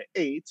 7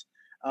 to 8.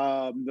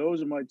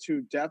 Those are my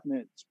 2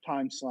 definite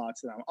time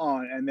slots that I'm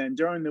on. And then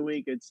during the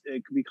week, it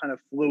could be kind of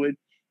fluid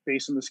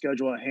based on the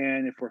schedule at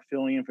hand, if we're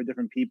filling in for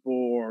different people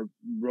or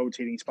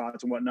rotating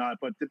spots and whatnot.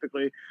 But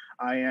typically,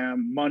 I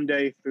am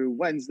Monday through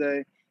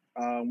Wednesday,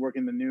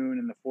 working the noon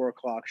and the 4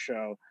 o'clock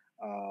show.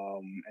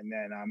 And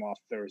then I'm off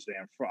Thursday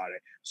and Friday.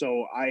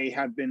 So I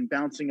have been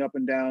bouncing up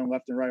and down,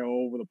 left and right,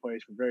 all over the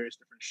place for various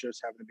different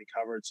shifts having to be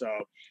covered. So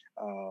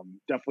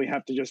definitely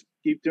have to just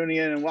keep tuning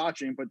in and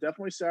watching. But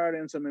definitely Saturday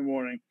and Sunday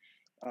morning,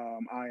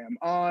 I am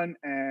on.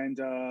 And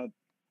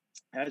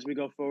as we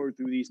go forward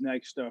through these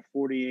next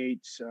 48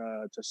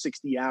 to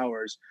 60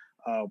 hours,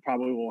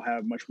 probably we'll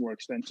have much more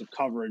extensive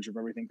coverage of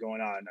everything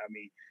going on. I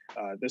mean,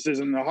 this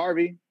isn't a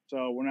Harvey,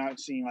 so we're not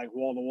seeing like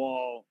wall to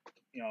wall,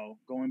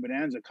 going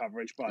bonanza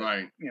coverage. But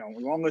as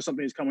long as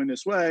something is coming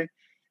this way,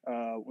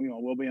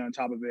 we'll be on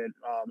top of it,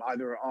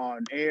 either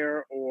on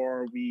air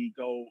or we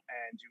go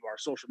and do our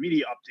social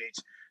media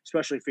updates,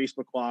 especially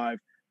Facebook Live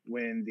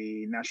when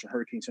the National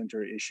Hurricane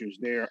Center issues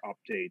their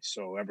updates.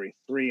 So every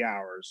 3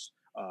 hours,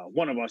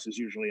 one of us is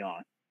usually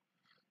on.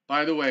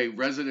 By the way,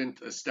 resident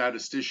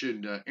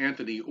statistician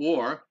Anthony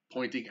Orr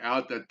pointing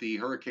out that the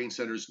Hurricane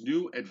Center's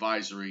new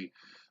advisory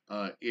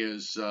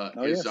is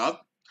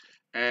up.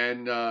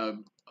 And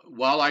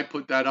while I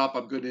put that up,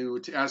 I'm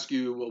going to ask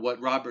you what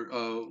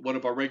one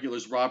of our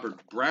regulars,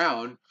 Robert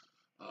Brown,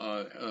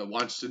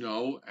 wants to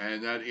know,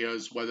 and that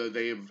is whether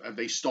have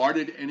they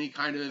started any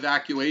kind of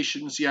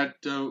evacuations yet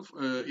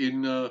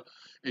in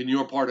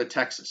your part of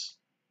Texas.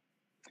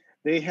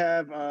 They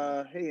have.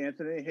 Hey,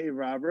 Anthony. Hey,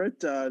 Robert.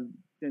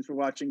 Thanks for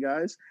watching,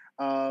 guys.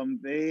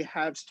 They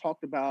have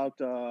talked about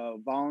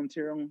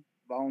volunteering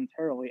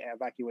voluntarily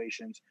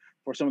evacuations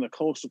for some of the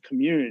coastal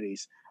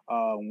communities.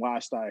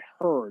 Last I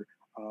heard,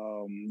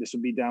 this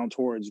would be down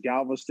towards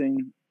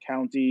Galveston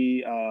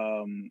County,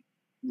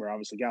 where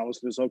obviously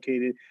Galveston is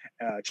located,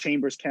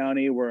 Chambers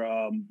County,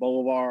 where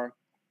Bolivar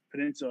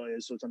Peninsula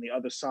is. So it's on the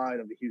other side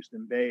of the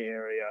Houston Bay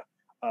area.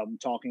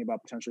 Talking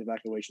about potential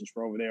evacuations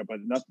for over there,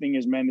 but nothing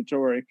is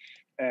mandatory,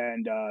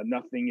 and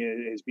nothing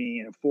is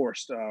being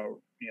enforced, or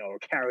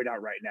carried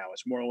out right now.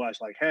 It's more or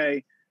less like,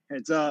 hey,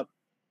 heads up.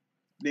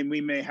 Then we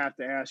may have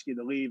to ask you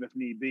to leave if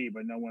need be,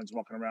 but no one's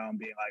walking around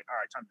being like, all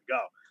right, time to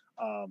go.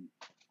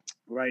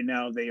 Right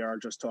now, they are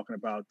just talking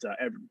about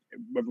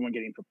everyone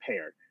getting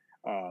prepared.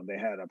 They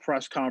had a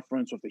press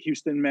conference with the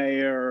Houston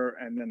mayor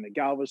and then the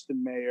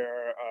Galveston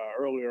mayor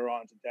earlier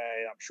on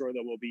today. I'm sure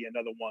there will be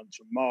another one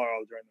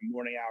tomorrow during the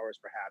morning hours,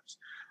 perhaps,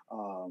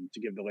 to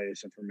give the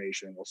latest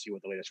information. We'll see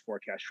what the latest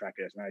forecast track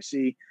is. And I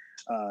see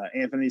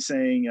Anthony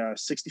saying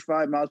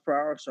 65 miles per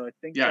hour. So I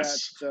think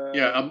Yes.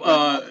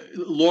 that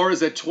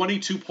Laura's at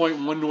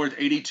 22.1 north,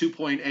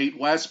 82.8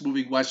 west,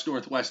 moving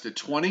west-northwest at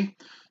 20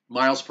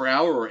 miles per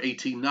hour or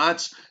 18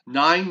 knots.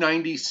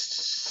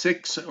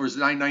 996, or is it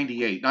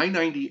 998?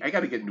 990. I got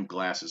to get new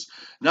glasses.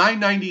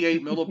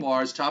 998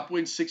 millibars, top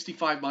wind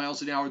 65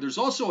 miles an hour. There's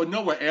also a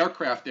NOAA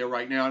aircraft there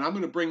right now, and I'm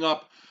going to bring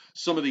up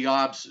some of the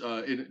obs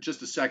in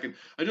just a second.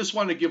 I just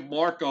want to give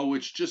Marco,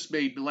 which just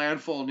made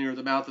landfall near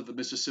the mouth of the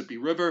Mississippi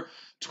River,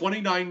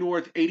 29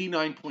 north,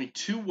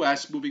 89.2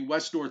 west, moving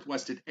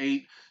west-northwest at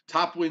 8.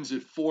 Top winds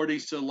at 40,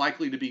 so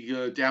likely to be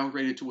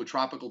downgraded to a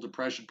tropical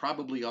depression,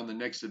 probably on the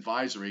next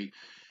advisory.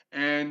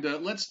 And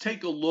let's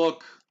take a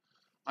look.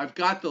 I've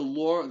got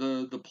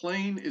the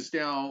plane is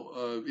now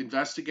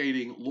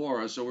investigating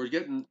Laura, so we're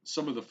getting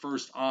some of the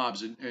first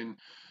obs. And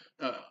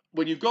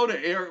when you go to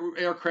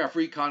aircraft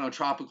recon on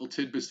tropical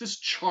tidbits, this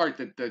chart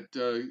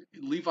that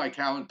Levi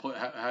Cowan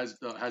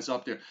has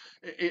up there,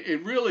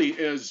 it really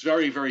is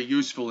very, very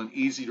useful and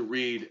easy to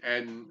read,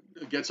 and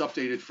gets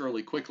updated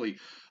fairly quickly.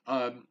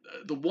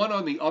 The one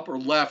on the upper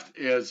left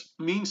is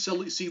mean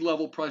sea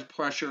level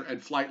pressure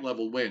and flight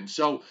level wind.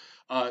 So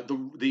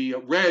the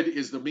red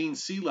is the mean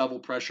sea level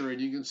pressure, and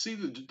you can see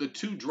the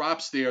two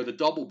drops there, the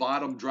double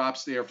bottom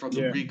drops there from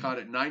the recon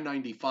at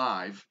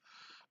 995.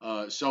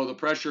 So the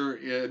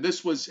pressure,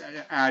 this was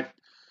at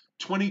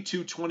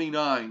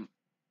 2229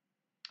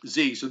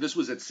 Z, so this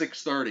was at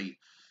 6:30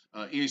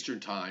 Eastern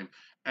time.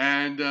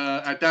 And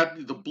at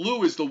that, the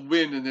blue is the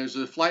wind, and there's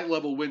a flight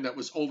level wind that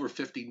was over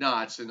 50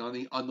 knots. And on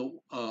the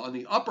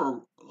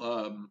upper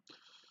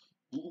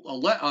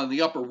on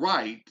the upper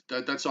right,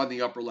 that's on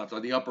the upper left.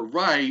 On the upper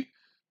right,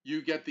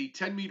 you get the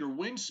 10-meter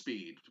wind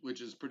speed,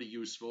 which is pretty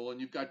useful.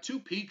 And you've got two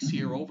peaks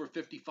here over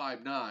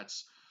 55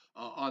 knots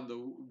on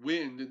the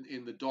wind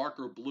in the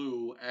darker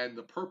blue, and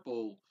the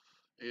purple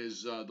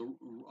is the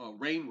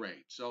rain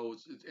rate. So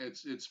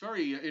it's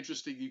very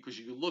interesting because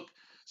you can look.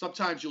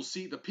 Sometimes you'll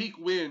see the peak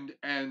wind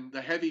and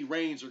the heavy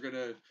rains are going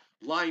to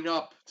line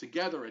up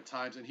together at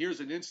times. And here's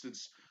an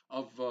instance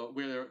of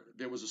where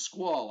there was a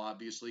squall,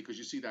 obviously, because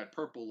you see that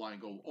purple line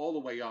go all the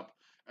way up,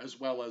 as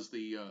well as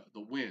the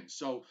wind.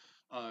 So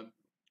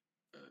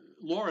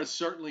Laura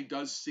certainly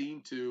does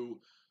seem to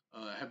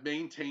have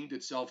maintained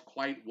itself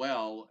quite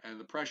well, and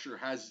the pressure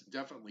has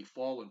definitely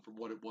fallen from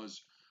what it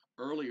was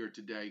earlier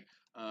today.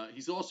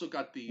 He's also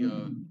got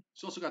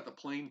the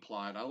plane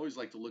plot. I always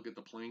like to look at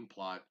the plane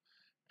plot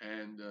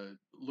and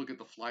look at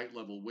the flight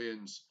level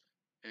winds.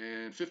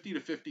 And 50 to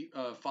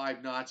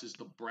 55 knots is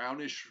the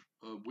brownish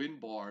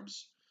wind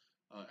barbs,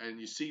 and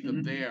you see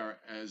them there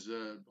as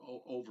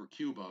over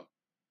Cuba.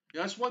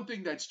 Yeah, that's one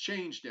thing that's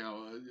changed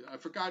now. I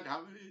forgot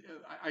how.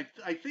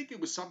 I think it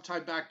was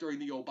sometime back during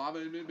the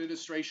Obama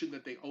administration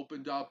that they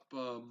opened up,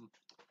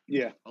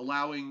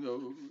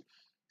 allowing.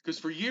 Because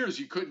for years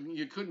you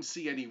couldn't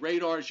see any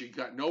radars. You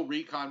got no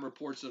recon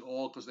reports at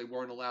all because they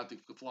weren't allowed to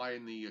fly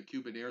in the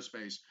Cuban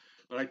airspace.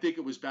 But I think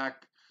it was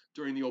back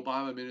during the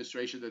Obama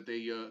administration that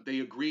they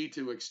agreed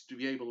to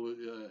be able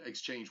to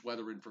exchange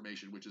weather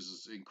information, which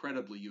is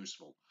incredibly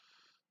useful.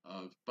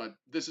 But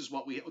this is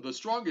what the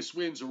strongest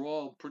winds are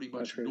all pretty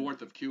much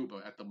north of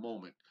Cuba at the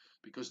moment,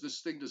 because this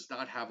thing does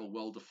not have a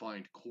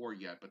well-defined core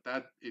yet.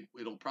 But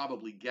it'll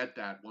probably get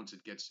that once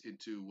it gets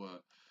into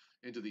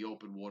the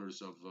open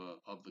waters of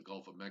the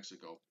Gulf of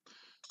Mexico.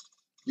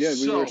 Yeah,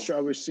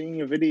 I was seeing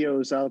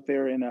videos out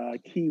there in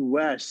Key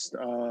West.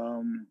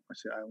 I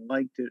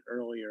liked it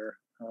earlier.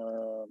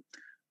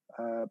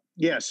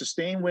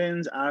 Sustained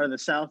winds out of the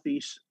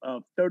southeast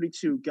of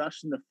 32,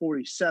 gusting to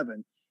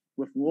 47,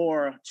 with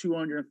Laura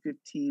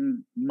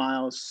 215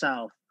 miles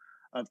south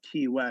of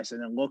Key West,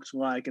 and it looks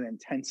like an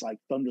intense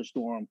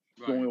thunderstorm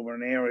going over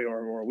an area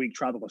or a weak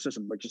tropical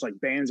system, but just like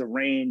bands of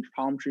rain,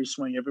 palm trees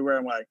swinging everywhere.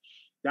 I'm like,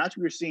 that's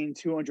what you're seeing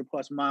 200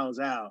 plus miles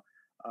out.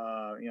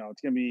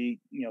 It's going to be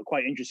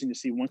quite interesting to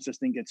see once this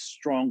thing gets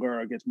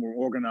stronger, gets more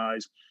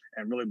organized,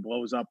 and really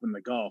blows up in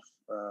the Gulf.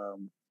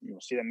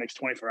 You'll see that next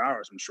 24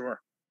 hours, I'm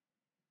sure.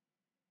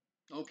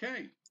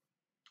 Okay.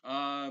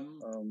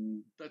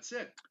 That's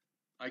it,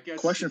 I guess.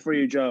 Question for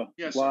you, Joe.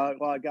 Yes.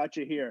 While I got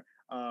you here,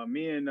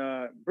 Me and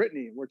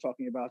Brittany were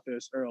talking about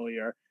this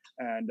earlier,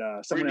 and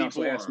someone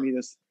Brittany else asked Borer. me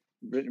this.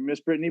 Miss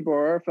Brittany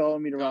Borer, fellow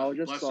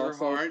meteorologist, Bless her also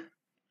heart.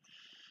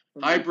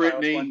 from Hi, the Clouds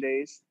Brittany.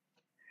 Mondays.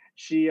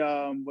 She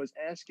was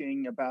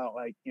asking about,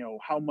 like,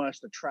 how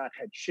much the track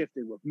had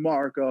shifted with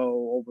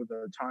Marco over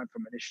the time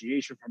from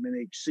initiation from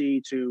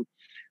NHC to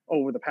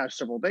over the past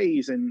several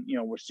days, and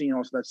we're seeing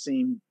also that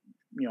same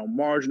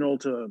marginal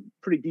to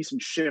pretty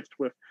decent shift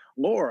with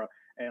Laura,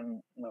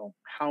 and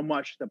how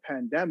much the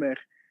pandemic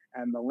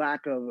and the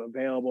lack of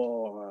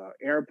available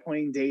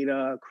airplane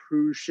data,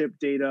 cruise ship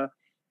data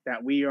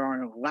that we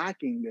are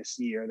lacking this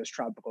year, this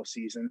tropical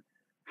season,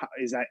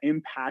 is that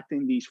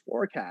impacting these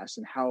forecasts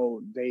and how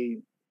they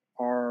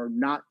are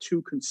not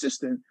too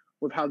consistent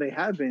with how they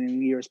have been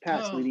in years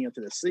past leading up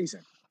to this season?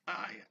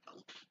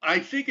 I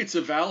think it's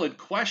a valid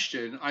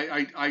question.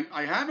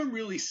 I haven't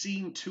really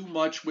seen too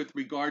much with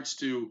regards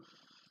to,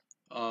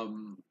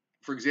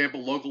 for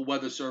example, local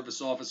weather service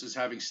offices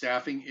having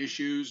staffing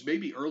issues.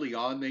 Maybe early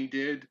on they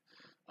did.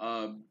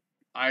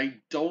 I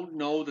don't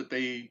know that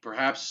they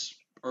perhaps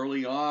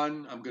early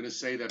on. I'm going to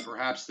say that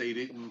perhaps they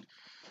didn't.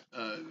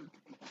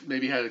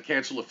 Maybe had to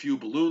cancel a few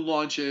balloon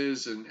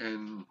launches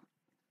and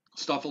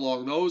stuff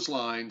along those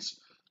lines.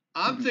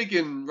 I'm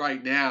thinking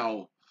right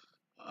now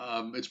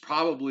it's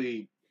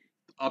probably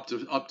up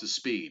to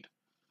speed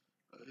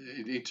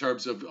in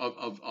terms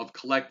of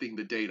collecting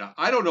the data.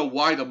 I don't know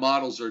why the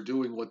models are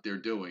doing what they're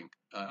doing.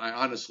 I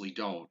honestly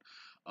don't.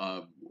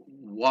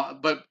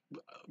 But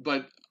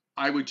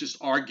I would just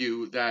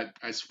argue that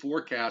as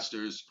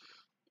forecasters,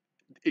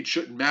 it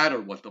shouldn't matter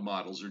what the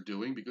models are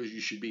doing because you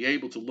should be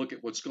able to look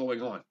at what's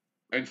going on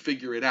and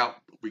figure it out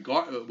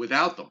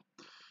without them,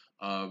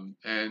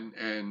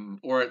 and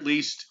or at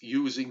least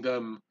using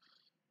them,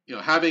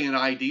 having an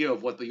idea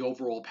of what the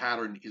overall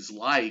pattern is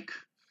like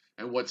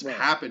and what's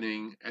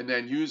happening, and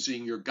then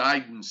using your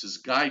guidance as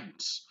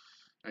guidance.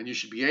 And you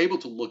should be able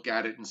to look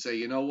at it and say,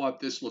 you know what,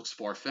 this looks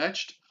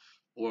far-fetched,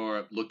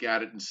 or look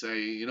at it and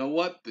say, you know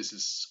what, this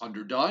is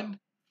underdone.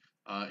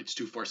 It's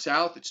too far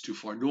south. It's too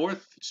far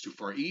north. It's too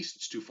far east.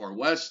 It's too far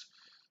west.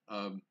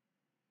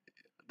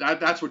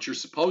 That's what you're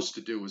supposed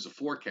to do as a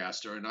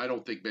forecaster. And I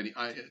don't think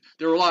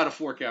there are a lot of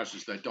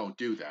forecasters that don't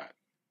do that.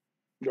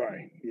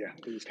 Right. Yeah.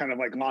 It's kind of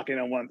like locking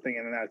on one thing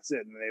and then that's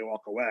it, and they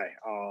walk away.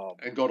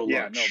 And go to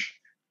lunch. No.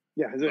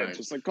 Yeah, it's right.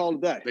 Just like call it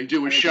a day. They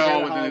do a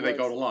show and then they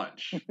go to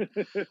lunch.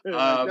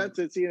 That's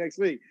it. See you next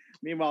week.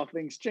 Meanwhile,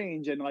 things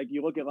change, and like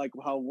you look at like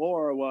how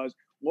Laura was.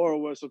 Laura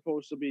was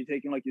supposed to be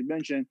taking, like you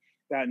mentioned,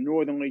 that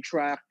northerly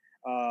track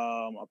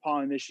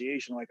upon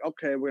initiation. Like,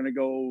 okay, we're gonna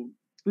go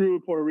through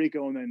Puerto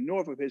Rico and then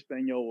north of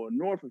Hispaniola,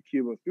 north of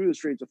Cuba, through the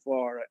Straits of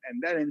Florida,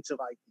 and then into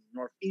like the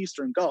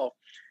northeastern Gulf,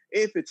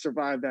 if it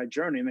survived that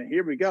journey. And then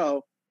here we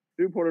go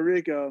through Puerto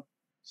Rico,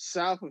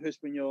 south of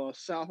Hispaniola,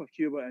 south of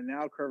Cuba, and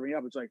now curving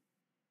up. It's like,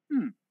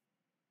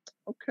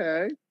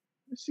 okay,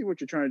 let's see what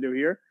you're trying to do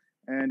here.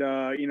 And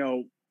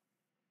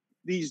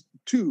these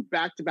two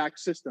back-to-back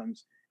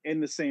systems in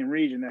the same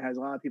region that has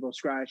a lot of people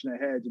scratching their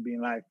heads and being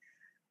like,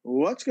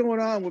 what's going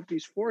on with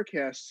these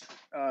forecasts,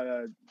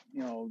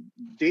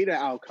 data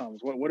outcomes?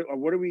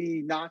 What are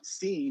we not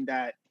seeing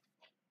that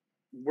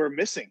we're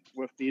missing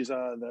with these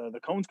the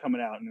cones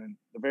coming out and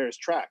the various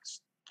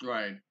tracks?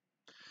 Right.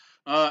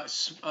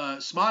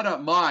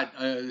 Smada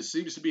Mod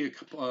seems to be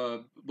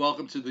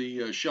welcome to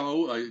the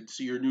show. I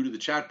see you're new to the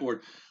chat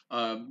board.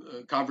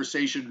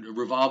 Conversation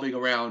revolving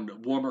around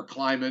warmer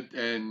climate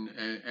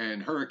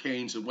and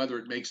hurricanes and whether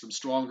it makes them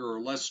stronger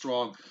or less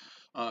strong.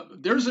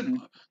 There's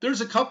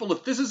a couple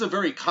of. This is a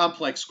very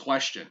complex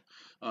question,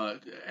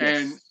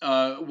 and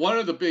one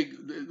of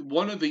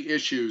the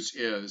issues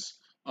is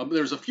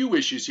there's a few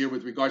issues here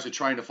with regards to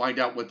trying to find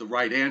out what the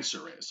right answer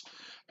is.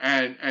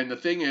 And the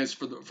thing is,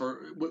 for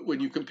when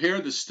you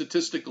compare the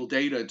statistical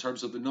data in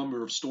terms of the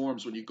number of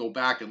storms, when you go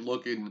back and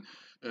look in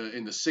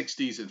the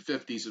 60s and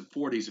 50s and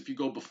 40s, if you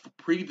go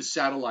pre the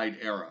satellite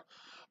era,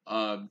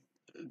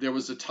 there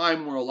was a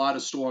time where a lot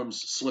of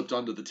storms slipped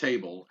under the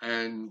table.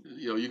 And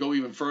you go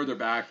even further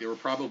back, there were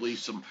probably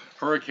some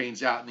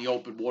hurricanes out in the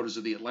open waters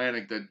of the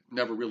Atlantic that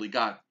never really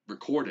got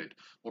recorded,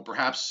 or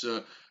perhaps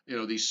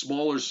these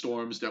smaller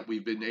storms that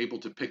we've been able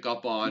to pick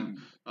up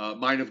on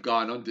might have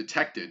gone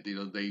undetected.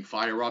 They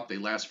fire up, they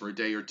last for a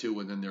day or two,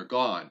 and then they're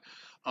gone.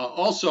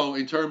 Also,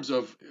 in terms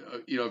of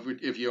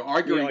if you're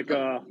arguing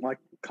like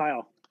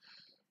Kyle.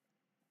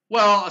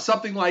 Well,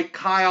 something like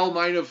Kyle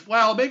might have.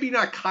 Well, maybe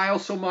not Kyle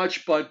so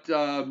much, but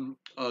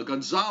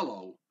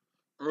Gonzalo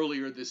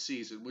earlier this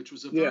season, which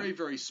was a very,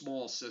 very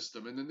small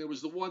system. And then there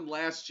was the one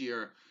last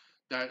year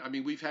that,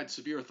 we've had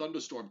severe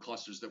thunderstorm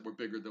clusters that were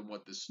bigger than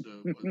what this.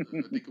 I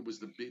think it was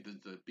the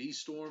B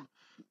storm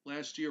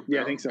last year.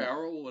 I think so.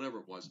 Barrel, whatever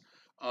it was.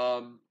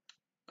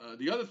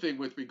 The other thing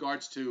with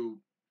regards to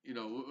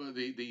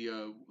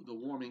the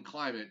warming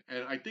climate,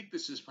 and I think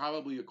this is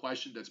probably a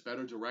question that's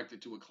better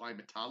directed to a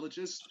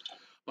climatologist.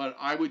 But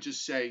I would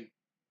just say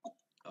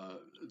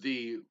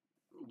the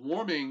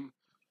warming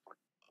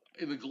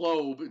in the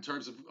globe in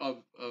terms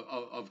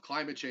of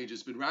climate change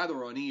has been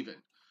rather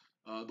uneven.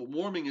 The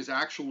warming has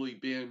actually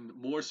been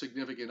more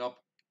significant up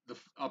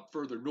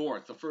further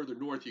north. The further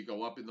north you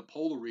go, up in the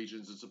polar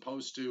regions, as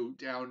opposed to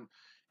down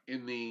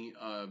in the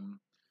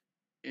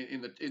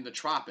in the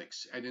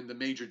tropics and in the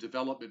major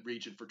development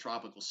region for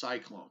tropical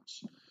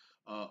cyclones.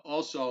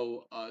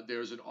 Also,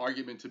 there's an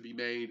argument to be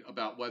made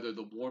about whether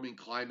the warming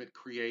climate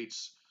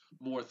creates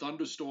more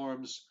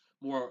thunderstorms,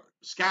 more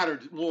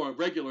scattered, more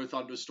regular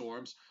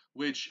thunderstorms,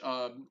 which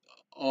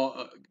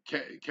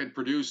can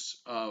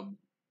produce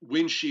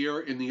wind shear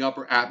in the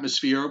upper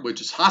atmosphere,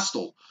 which is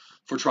hostile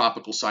for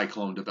tropical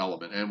cyclone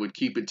development and would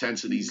keep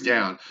intensities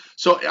down.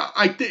 So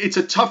it's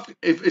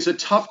a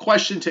tough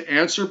question to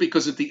answer,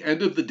 because at the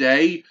end of the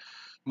day,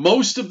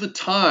 most of the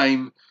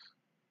time,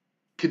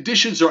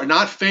 conditions are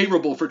not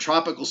favorable for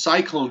tropical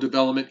cyclone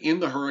development in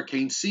the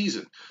hurricane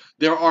season.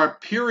 There are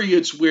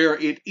periods where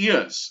it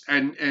is,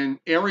 and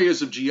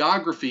areas of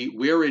geography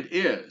where it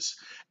is.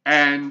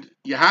 And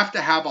you have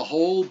to have a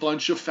whole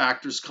bunch of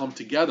factors come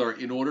together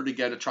in order to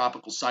get a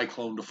tropical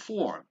cyclone to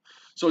form.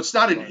 So it's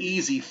not an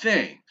easy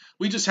thing.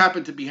 We just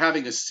happen to be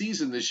having a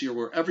season this year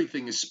where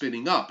everything is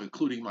spinning up,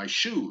 including my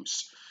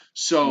shoes.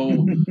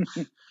 So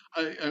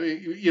I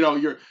mean, you know,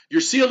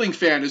 your ceiling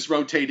fan is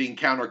rotating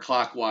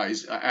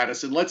counterclockwise,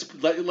 Addison.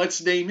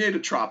 Let's name it a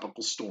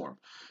tropical storm.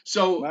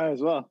 So might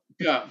as well.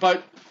 Yeah,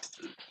 but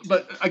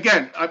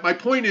again, my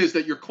point is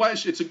that your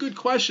question, it's a good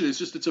question. It's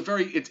just it's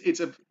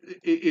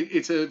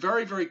a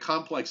very, very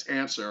complex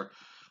answer.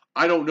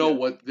 I don't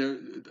know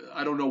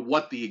I don't know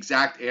what the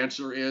exact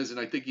answer is, and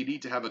I think you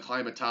need to have a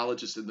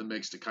climatologist in the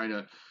mix to kind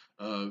of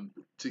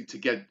to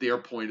get their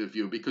point of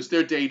view, because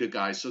they're data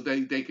guys, so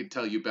they can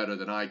tell you better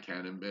than I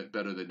can and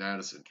better than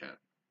Addison can.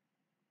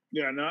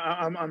 Yeah, no,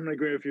 I'm gonna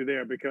agree with you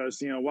there, because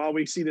while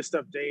we see this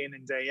stuff day in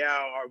and day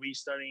out, are we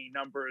studying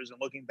numbers and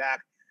looking back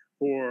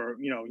for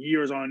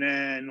years on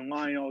end and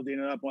lining all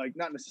data up? Like,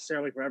 not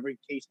necessarily for every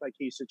case by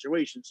case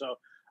situation. So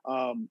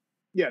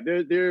yeah,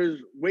 there's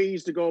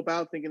ways to go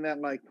about thinking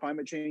that, like,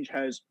 climate change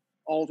has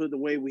altered the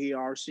way we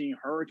are seeing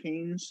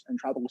hurricanes and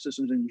tropical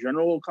systems in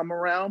general come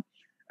around,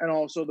 and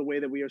also the way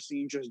that we are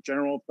seeing just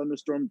general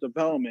thunderstorm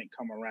development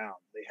come around.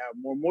 They have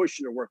more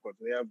moisture to work with.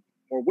 They have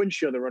more wind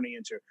shear they're running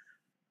into.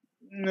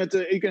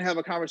 You can have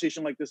a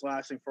conversation like this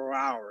lasting for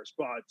hours,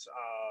 but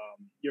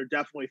you're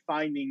definitely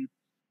finding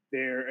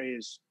there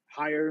is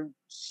higher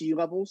sea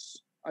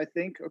levels, I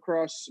think,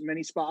 across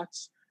many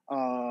spots.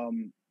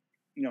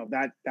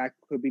 That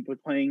could be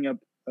playing a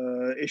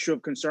issue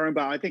of concern.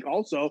 But I think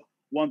also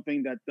one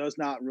thing that does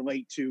not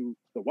relate to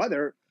the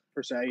weather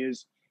per se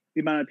is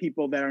the amount of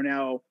people that are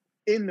now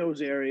in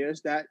those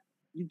areas that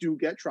you do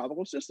get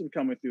tropical system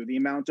coming through. The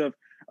amount of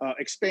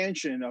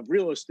expansion of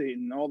real estate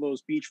and all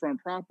those beachfront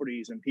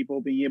properties, and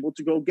people being able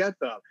to go get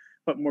them,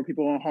 put more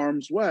people in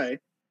harm's way,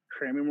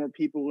 cramming more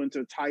people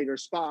into tighter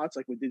spots,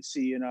 like we did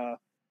see in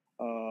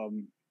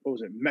what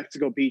was it,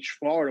 Mexico Beach,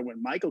 Florida,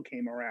 when Michael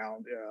came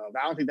around.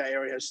 I don't think that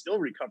area has still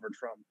recovered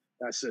from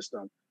that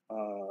system.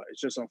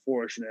 It's just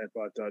unfortunate,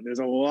 but there's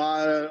a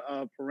lot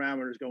of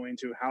parameters going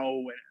into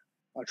how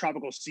a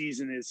tropical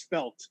season is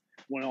felt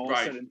when all is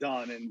said and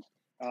done, and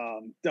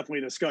definitely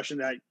a discussion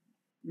that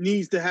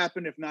needs to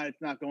happen. If not,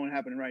 it's not going to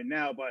happen right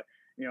now, but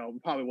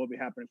probably will be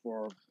happening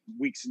for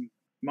weeks and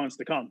months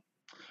to come.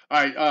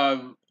 All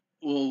right.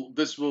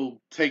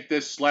 We'll take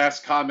this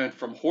last comment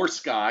from Horse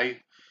Guy,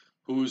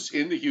 who's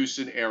in the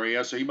Houston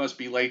area, so he must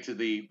be late to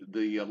the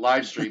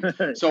live stream.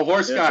 So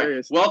Horse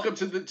Guy, welcome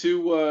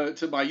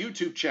to my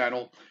YouTube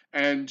channel.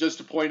 And just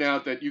to point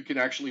out that you can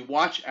actually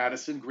watch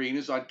Addison Green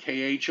is on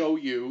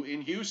KHOU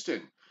in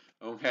Houston.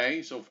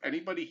 Okay, so if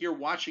anybody here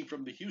watching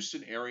from the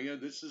Houston area,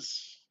 this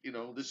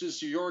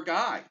is your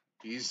guy.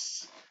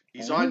 He's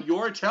on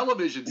your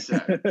television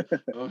set.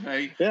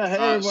 Okay.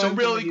 Yeah. So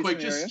really quick,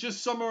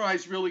 just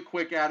summarize really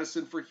quick,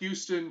 Addison, for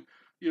Houston.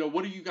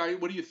 What are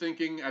you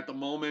thinking at the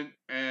moment?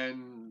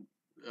 And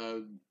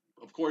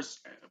of course,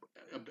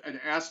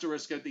 an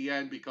asterisk at the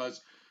end, because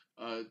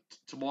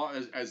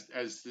tomorrow, as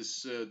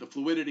this the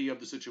fluidity of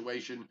the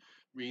situation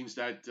means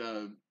that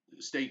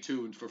stay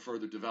tuned for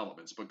further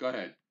developments. But go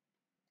ahead.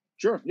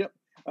 Sure. Yep.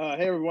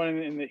 Hey, everyone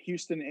in the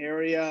Houston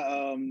area.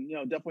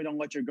 Definitely don't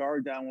let your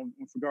guard down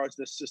with regards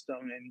to this system,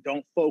 and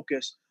don't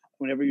focus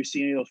whenever you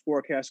see any of those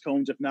forecast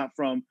cones, if not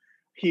from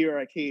here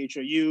at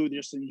KHOU,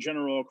 just in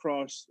general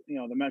across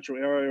the metro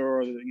area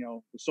or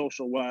the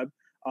social web.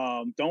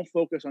 Don't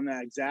focus on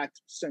that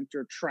exact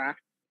center track.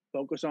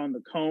 Focus on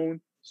the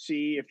cone.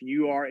 See if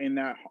you are in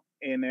the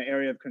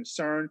area of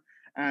concern.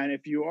 And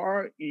if you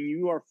are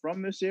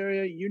from this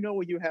area, you know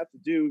what you have to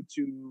do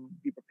to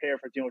be prepared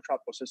for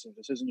tropical systems.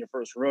 This isn't your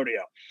first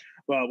rodeo.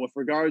 But with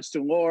regards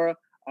to Laura,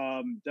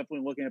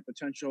 definitely looking at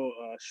potential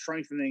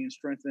strengthening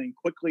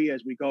quickly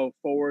as we go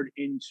forward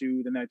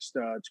into the next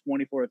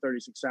 24 to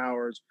 36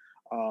 hours,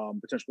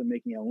 potentially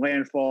making a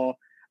landfall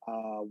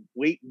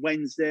late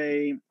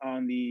Wednesday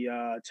on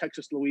the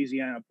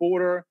Texas-Louisiana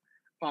border,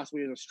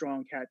 possibly as a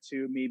strong Cat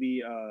 2,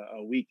 maybe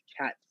a weak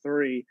Cat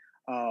 3.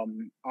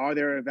 Are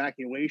there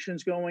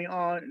evacuations going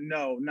on?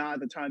 No, not at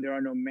the time. There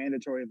are no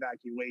mandatory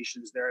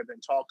evacuations. There have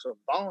been talks of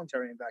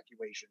voluntary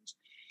evacuations.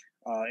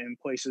 in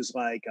places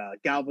like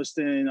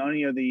Galveston,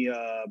 any of the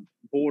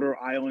border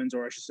islands,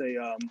 or I should say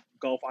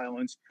Gulf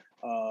Islands,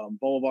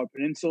 Boulevard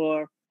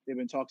Peninsula. They've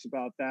been talks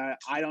about that.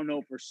 I don't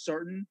know for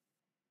certain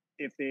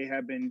if they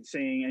have been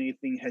saying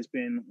anything has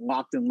been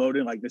locked and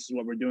loaded, like this is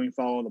what we're doing,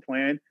 follow the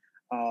plan.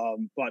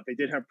 But they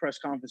did have press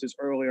conferences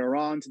earlier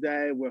on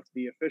today with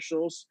the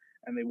officials,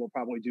 and they will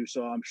probably do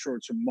so, I'm sure,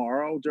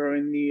 tomorrow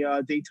during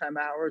the daytime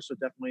hours. So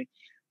definitely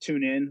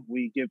tune in.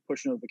 We give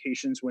push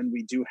notifications when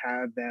we do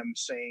have them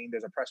saying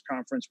there's a press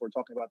conference. We're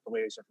talking about the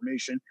latest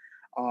information.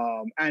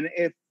 And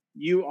if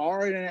you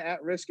are in an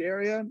at-risk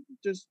area,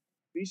 just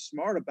be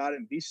smart about it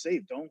and be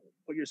safe. Don't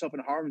put yourself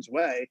in harm's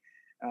way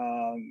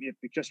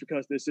just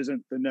because this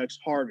isn't the next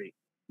Harvey.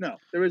 No,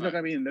 there is not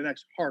going to be the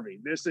next Harvey.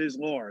 This is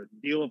Laura.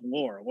 Deal with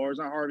Laura. Laura's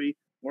not Harvey.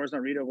 Laura's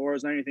not Rita.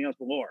 Laura's not anything else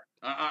but Laura.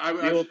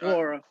 Deal with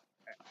Laura.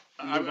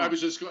 I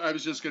was just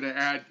going to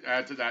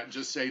add to that and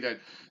just say that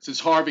since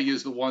Harvey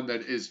is the one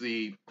that is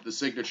the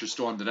signature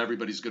storm that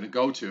everybody's going to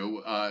go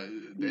to,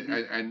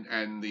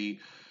 and the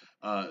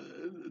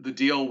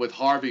deal with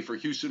Harvey for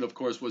Houston, of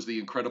course, was the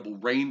incredible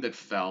rain that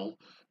fell.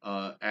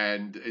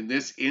 And in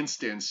this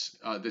instance,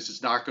 this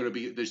is not going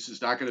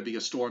to be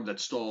a storm that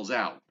stalls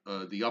out.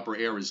 The upper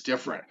air is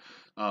different.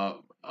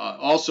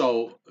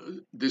 Also,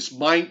 this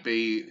might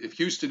be if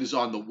Houston is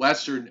on the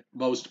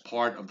westernmost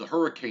part of the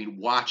hurricane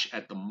watch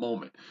at the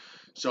moment.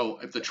 So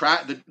if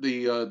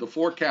the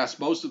forecast,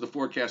 most of the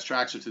forecast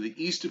tracks are to the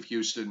east of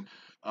Houston,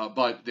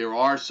 but there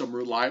are some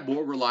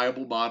more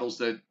reliable models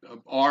that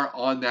are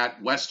on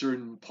that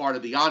western part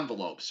of the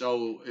envelope.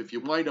 So if you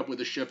wind up with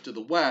a shift to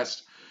the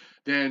west,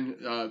 then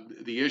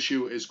the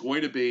issue is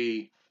going to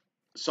be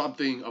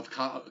something of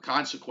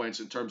consequence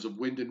in terms of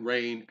wind and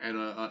rain,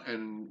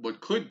 and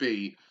what could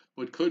be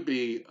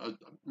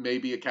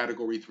maybe a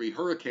Category 3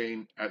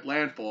 hurricane at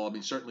landfall. I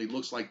mean, certainly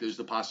looks like there's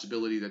the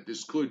possibility that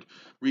this could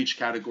reach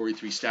Category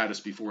 3 status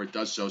before it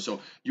does so.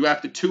 So you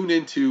have to tune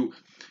into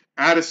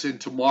Addison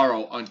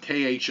tomorrow on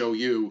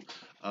KHOU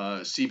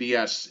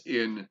CBS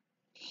in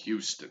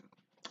Houston.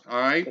 All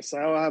right. So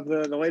I'll have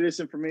the latest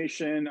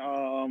information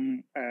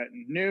at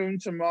noon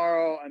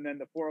tomorrow, and then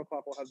the 4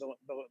 o'clock we'll have the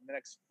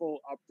next full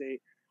update.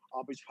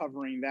 I'll be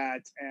covering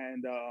that,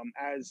 and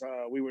as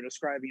we were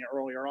describing it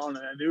earlier on in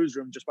the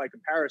newsroom, just by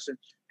comparison,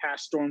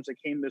 past storms that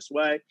came this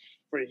way,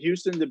 for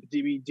Houston to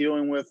be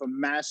dealing with a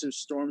massive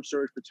storm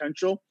surge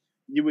potential,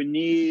 you would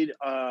need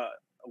a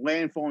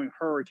landfalling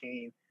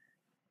hurricane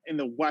in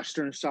the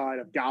western side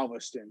of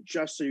Galveston,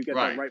 just so you get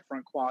that right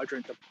front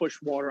quadrant to push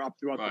water up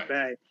throughout the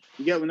bay.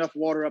 You get enough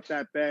water up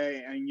that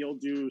bay, and you'll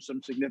do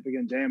some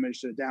significant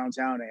damage to the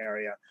downtown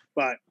area.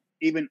 But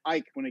even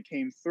Ike, when it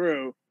came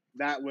through,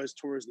 that was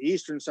towards the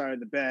eastern side of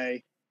the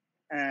bay,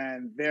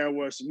 and there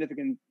were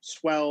significant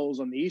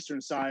swells on the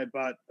eastern side,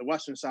 but the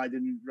western side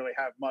didn't really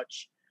have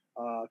much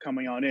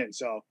coming on in.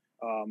 So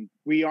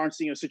we aren't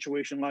seeing a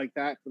situation like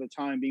that for the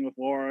time being with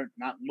Laura.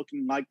 Not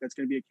looking like that's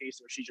going to be a case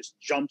where she just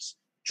jumps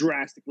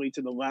drastically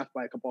to the left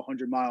by a couple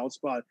 100 miles,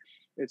 but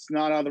it's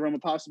not out of the realm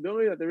of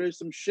possibility that there is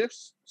some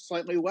shifts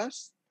slightly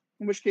west,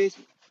 in which case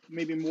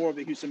maybe more of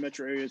the Houston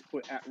metro area is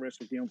put at risk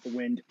with dealing with the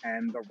wind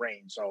and the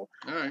rain. So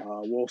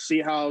we'll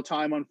see how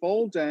time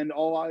unfolds, and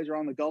all eyes are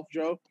on the Gulf,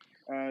 Joe,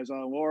 as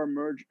Laura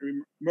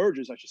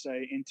merges, I should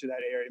say, into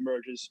that area,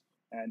 emerges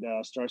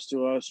and starts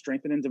to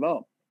strengthen and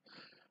develop.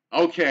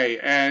 Okay,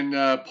 and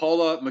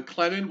Paula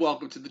McLennan,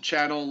 welcome to the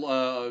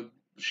channel.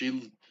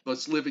 She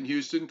must live in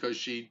Houston because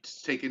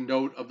she's taken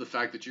note of the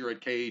fact that you're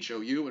at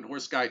KHOU. And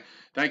Horse Guy,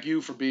 thank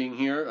you for being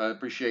here. I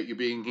appreciate you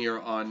being here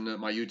on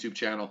my YouTube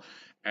channel.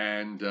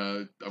 And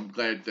I'm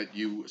glad that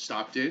you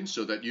stopped in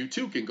so that you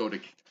too can go to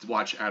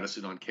watch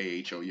Addison on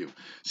KHOU.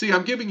 See,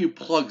 I'm giving you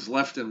plugs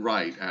left and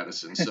right,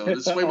 Addison. So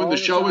this way when the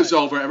show is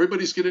over,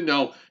 everybody's going to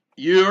know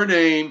your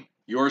name,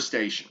 your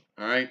station.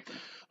 All right?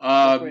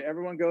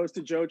 Everyone goes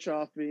to Joe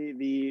Chaffee,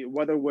 the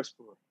weather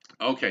whisperer.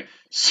 Okay.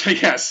 So,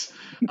 yes.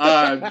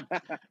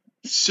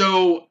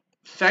 So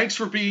thanks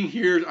for being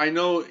here. I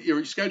know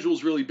your schedule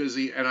is really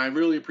busy, and I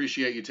really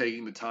appreciate you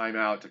taking the time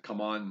out to come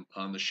on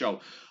the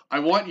show. I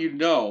want you to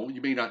know, you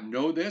may not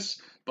know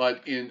this,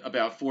 but in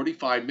about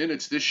 45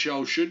 minutes, this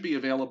show should be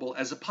available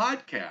as a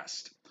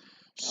podcast.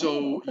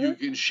 So you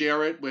can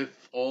share it with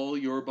all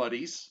your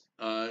buddies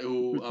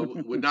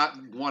who would not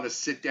want to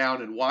sit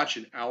down and watch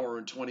an hour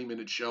and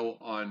 20-minute show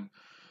on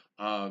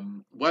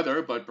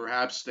weather, but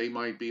perhaps they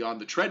might be on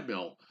the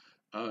treadmill.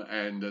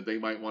 And they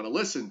might want to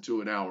listen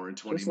to an hour and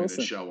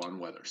 20-minute show on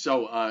weather.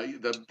 So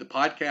the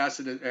podcast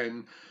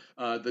and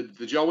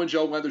the Joe and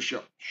Joe Weather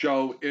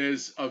Show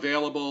is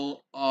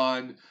available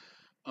on.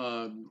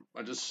 Let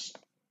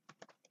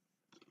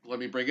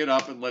me bring it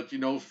up and let you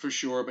know for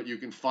sure. But you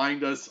can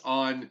find us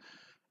on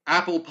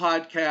Apple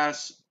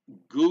Podcasts,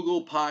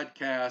 Google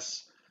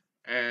Podcasts,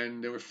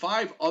 and there were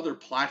 5 other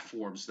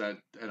platforms that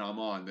I'm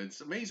on.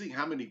 It's amazing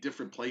how many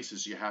different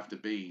places you have to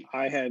be.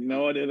 I had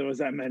no idea there was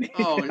that many.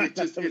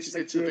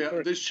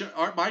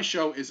 My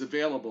show is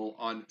available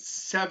on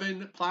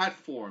 7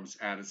 platforms,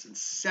 Addison.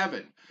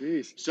 7.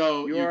 Jeez.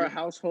 So you are a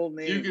household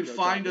name. You can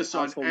find us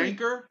on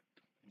Anchor,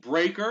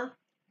 Breaker,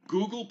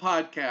 Google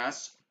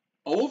Podcasts,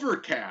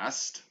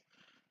 Overcast,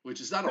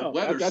 which is not a No,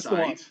 weather that's the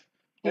one. site,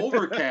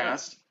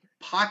 Overcast,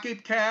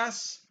 Pocket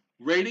Casts,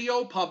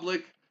 Radio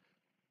Public,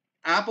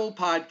 Apple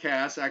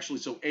Podcasts, actually,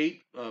 so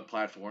 8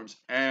 platforms,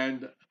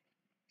 and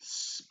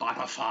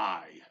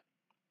Spotify.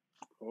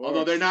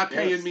 Although they're not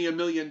paying me $1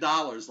 million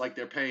like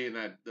they're paying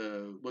that,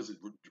 was it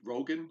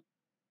Rogan?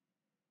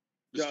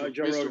 Joe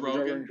Mr.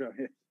 Rogan?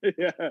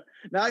 Yeah.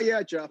 Not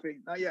yet, Jeffy.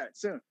 Not yet.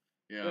 Soon.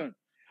 Yeah. Soon.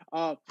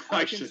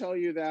 I can tell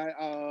you that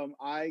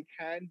I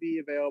can be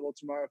available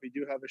tomorrow if we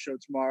do have a show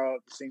tomorrow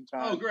at the same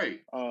time. Oh,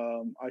 great.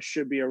 I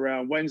should be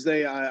around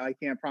Wednesday. I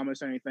can't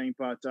promise anything,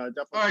 but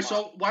definitely. All right,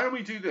 so why don't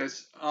we do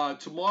this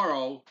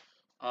tomorrow?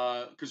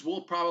 Because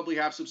we'll probably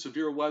have some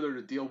severe weather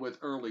to deal with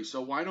early.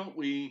 So why don't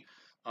we?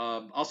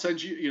 I'll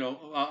send you.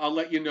 I'll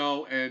let you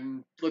know,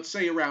 and let's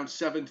say around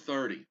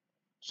 7:30.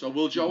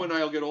 So Joe and I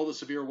will get all the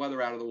severe weather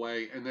out of the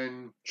way, and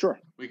then sure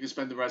we can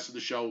spend the rest of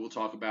the show. We'll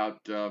talk about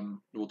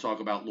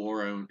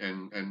Laura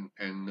and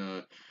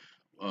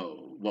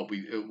what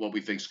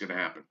we think is going to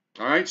happen.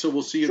 All right, so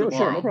we'll see you tomorrow.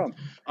 Sure, no problem.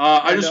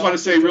 I just want to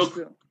say real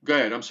quick. Go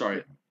ahead. I'm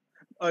sorry.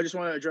 I just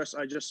want to address.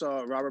 I just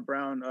saw Robert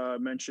Brown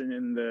mention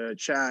in the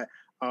chat.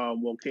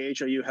 Will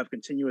KHOU have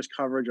continuous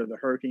coverage of the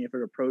hurricane if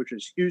it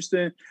approaches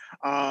Houston?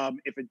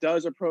 If it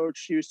does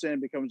approach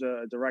Houston, becomes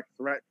a direct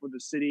threat for the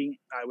city,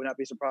 I would not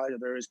be surprised if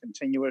there is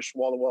continuous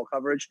wall-to-wall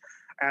coverage.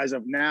 As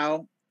of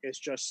now, it's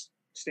just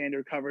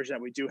standard coverage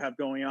that we do have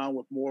going on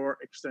with more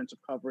extensive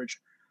coverage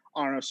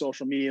on our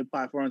social media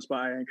platforms. But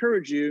I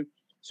encourage you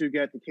to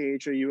get the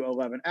KHOU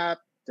 11 app,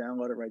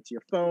 download it right to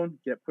your phone,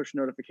 get push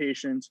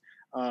notifications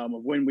of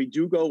when we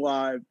do go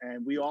live,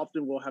 and we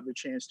often will have the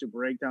chance to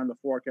break down the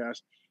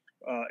forecast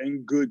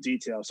in good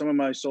detail. Some of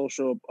my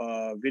social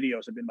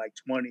videos have been like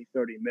 20,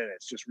 30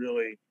 minutes, just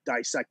really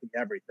dissecting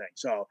everything.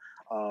 So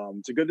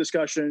it's a good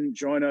discussion.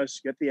 Join us,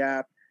 get the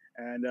app,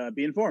 and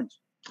be informed.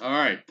 All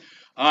right.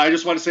 I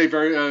just want to say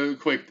very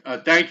quick,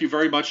 thank you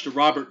very much to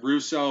Robert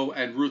Russo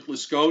and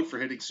Ruthless Goat for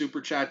hitting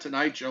Super Chat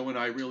tonight. Joe and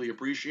I really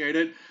appreciate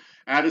it.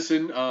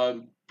 Addison,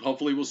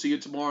 hopefully we'll see you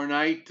tomorrow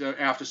night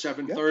after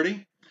 7:30.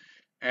 Yep.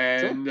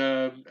 And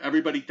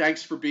everybody,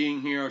 thanks for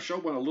being here. Our show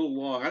went a little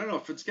long. I don't know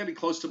if it's getting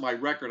close to my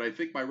record. I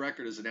think my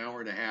record is an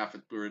hour and a half.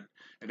 We're at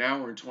an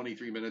hour and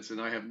 23 minutes,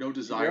 and I have no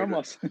desire.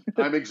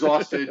 I'm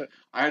exhausted.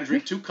 I had to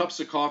drink 2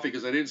 cups of coffee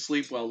because I didn't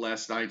sleep well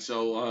last night.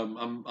 So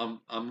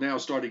I'm now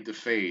starting to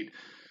fade.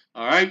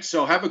 All right.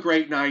 So have a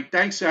great night.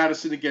 Thanks,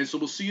 Addison, again. So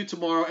we'll see you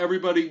tomorrow.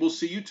 Everybody, we'll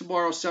see you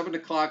tomorrow, 7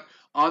 o'clock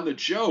on the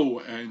Joe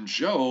and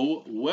Joe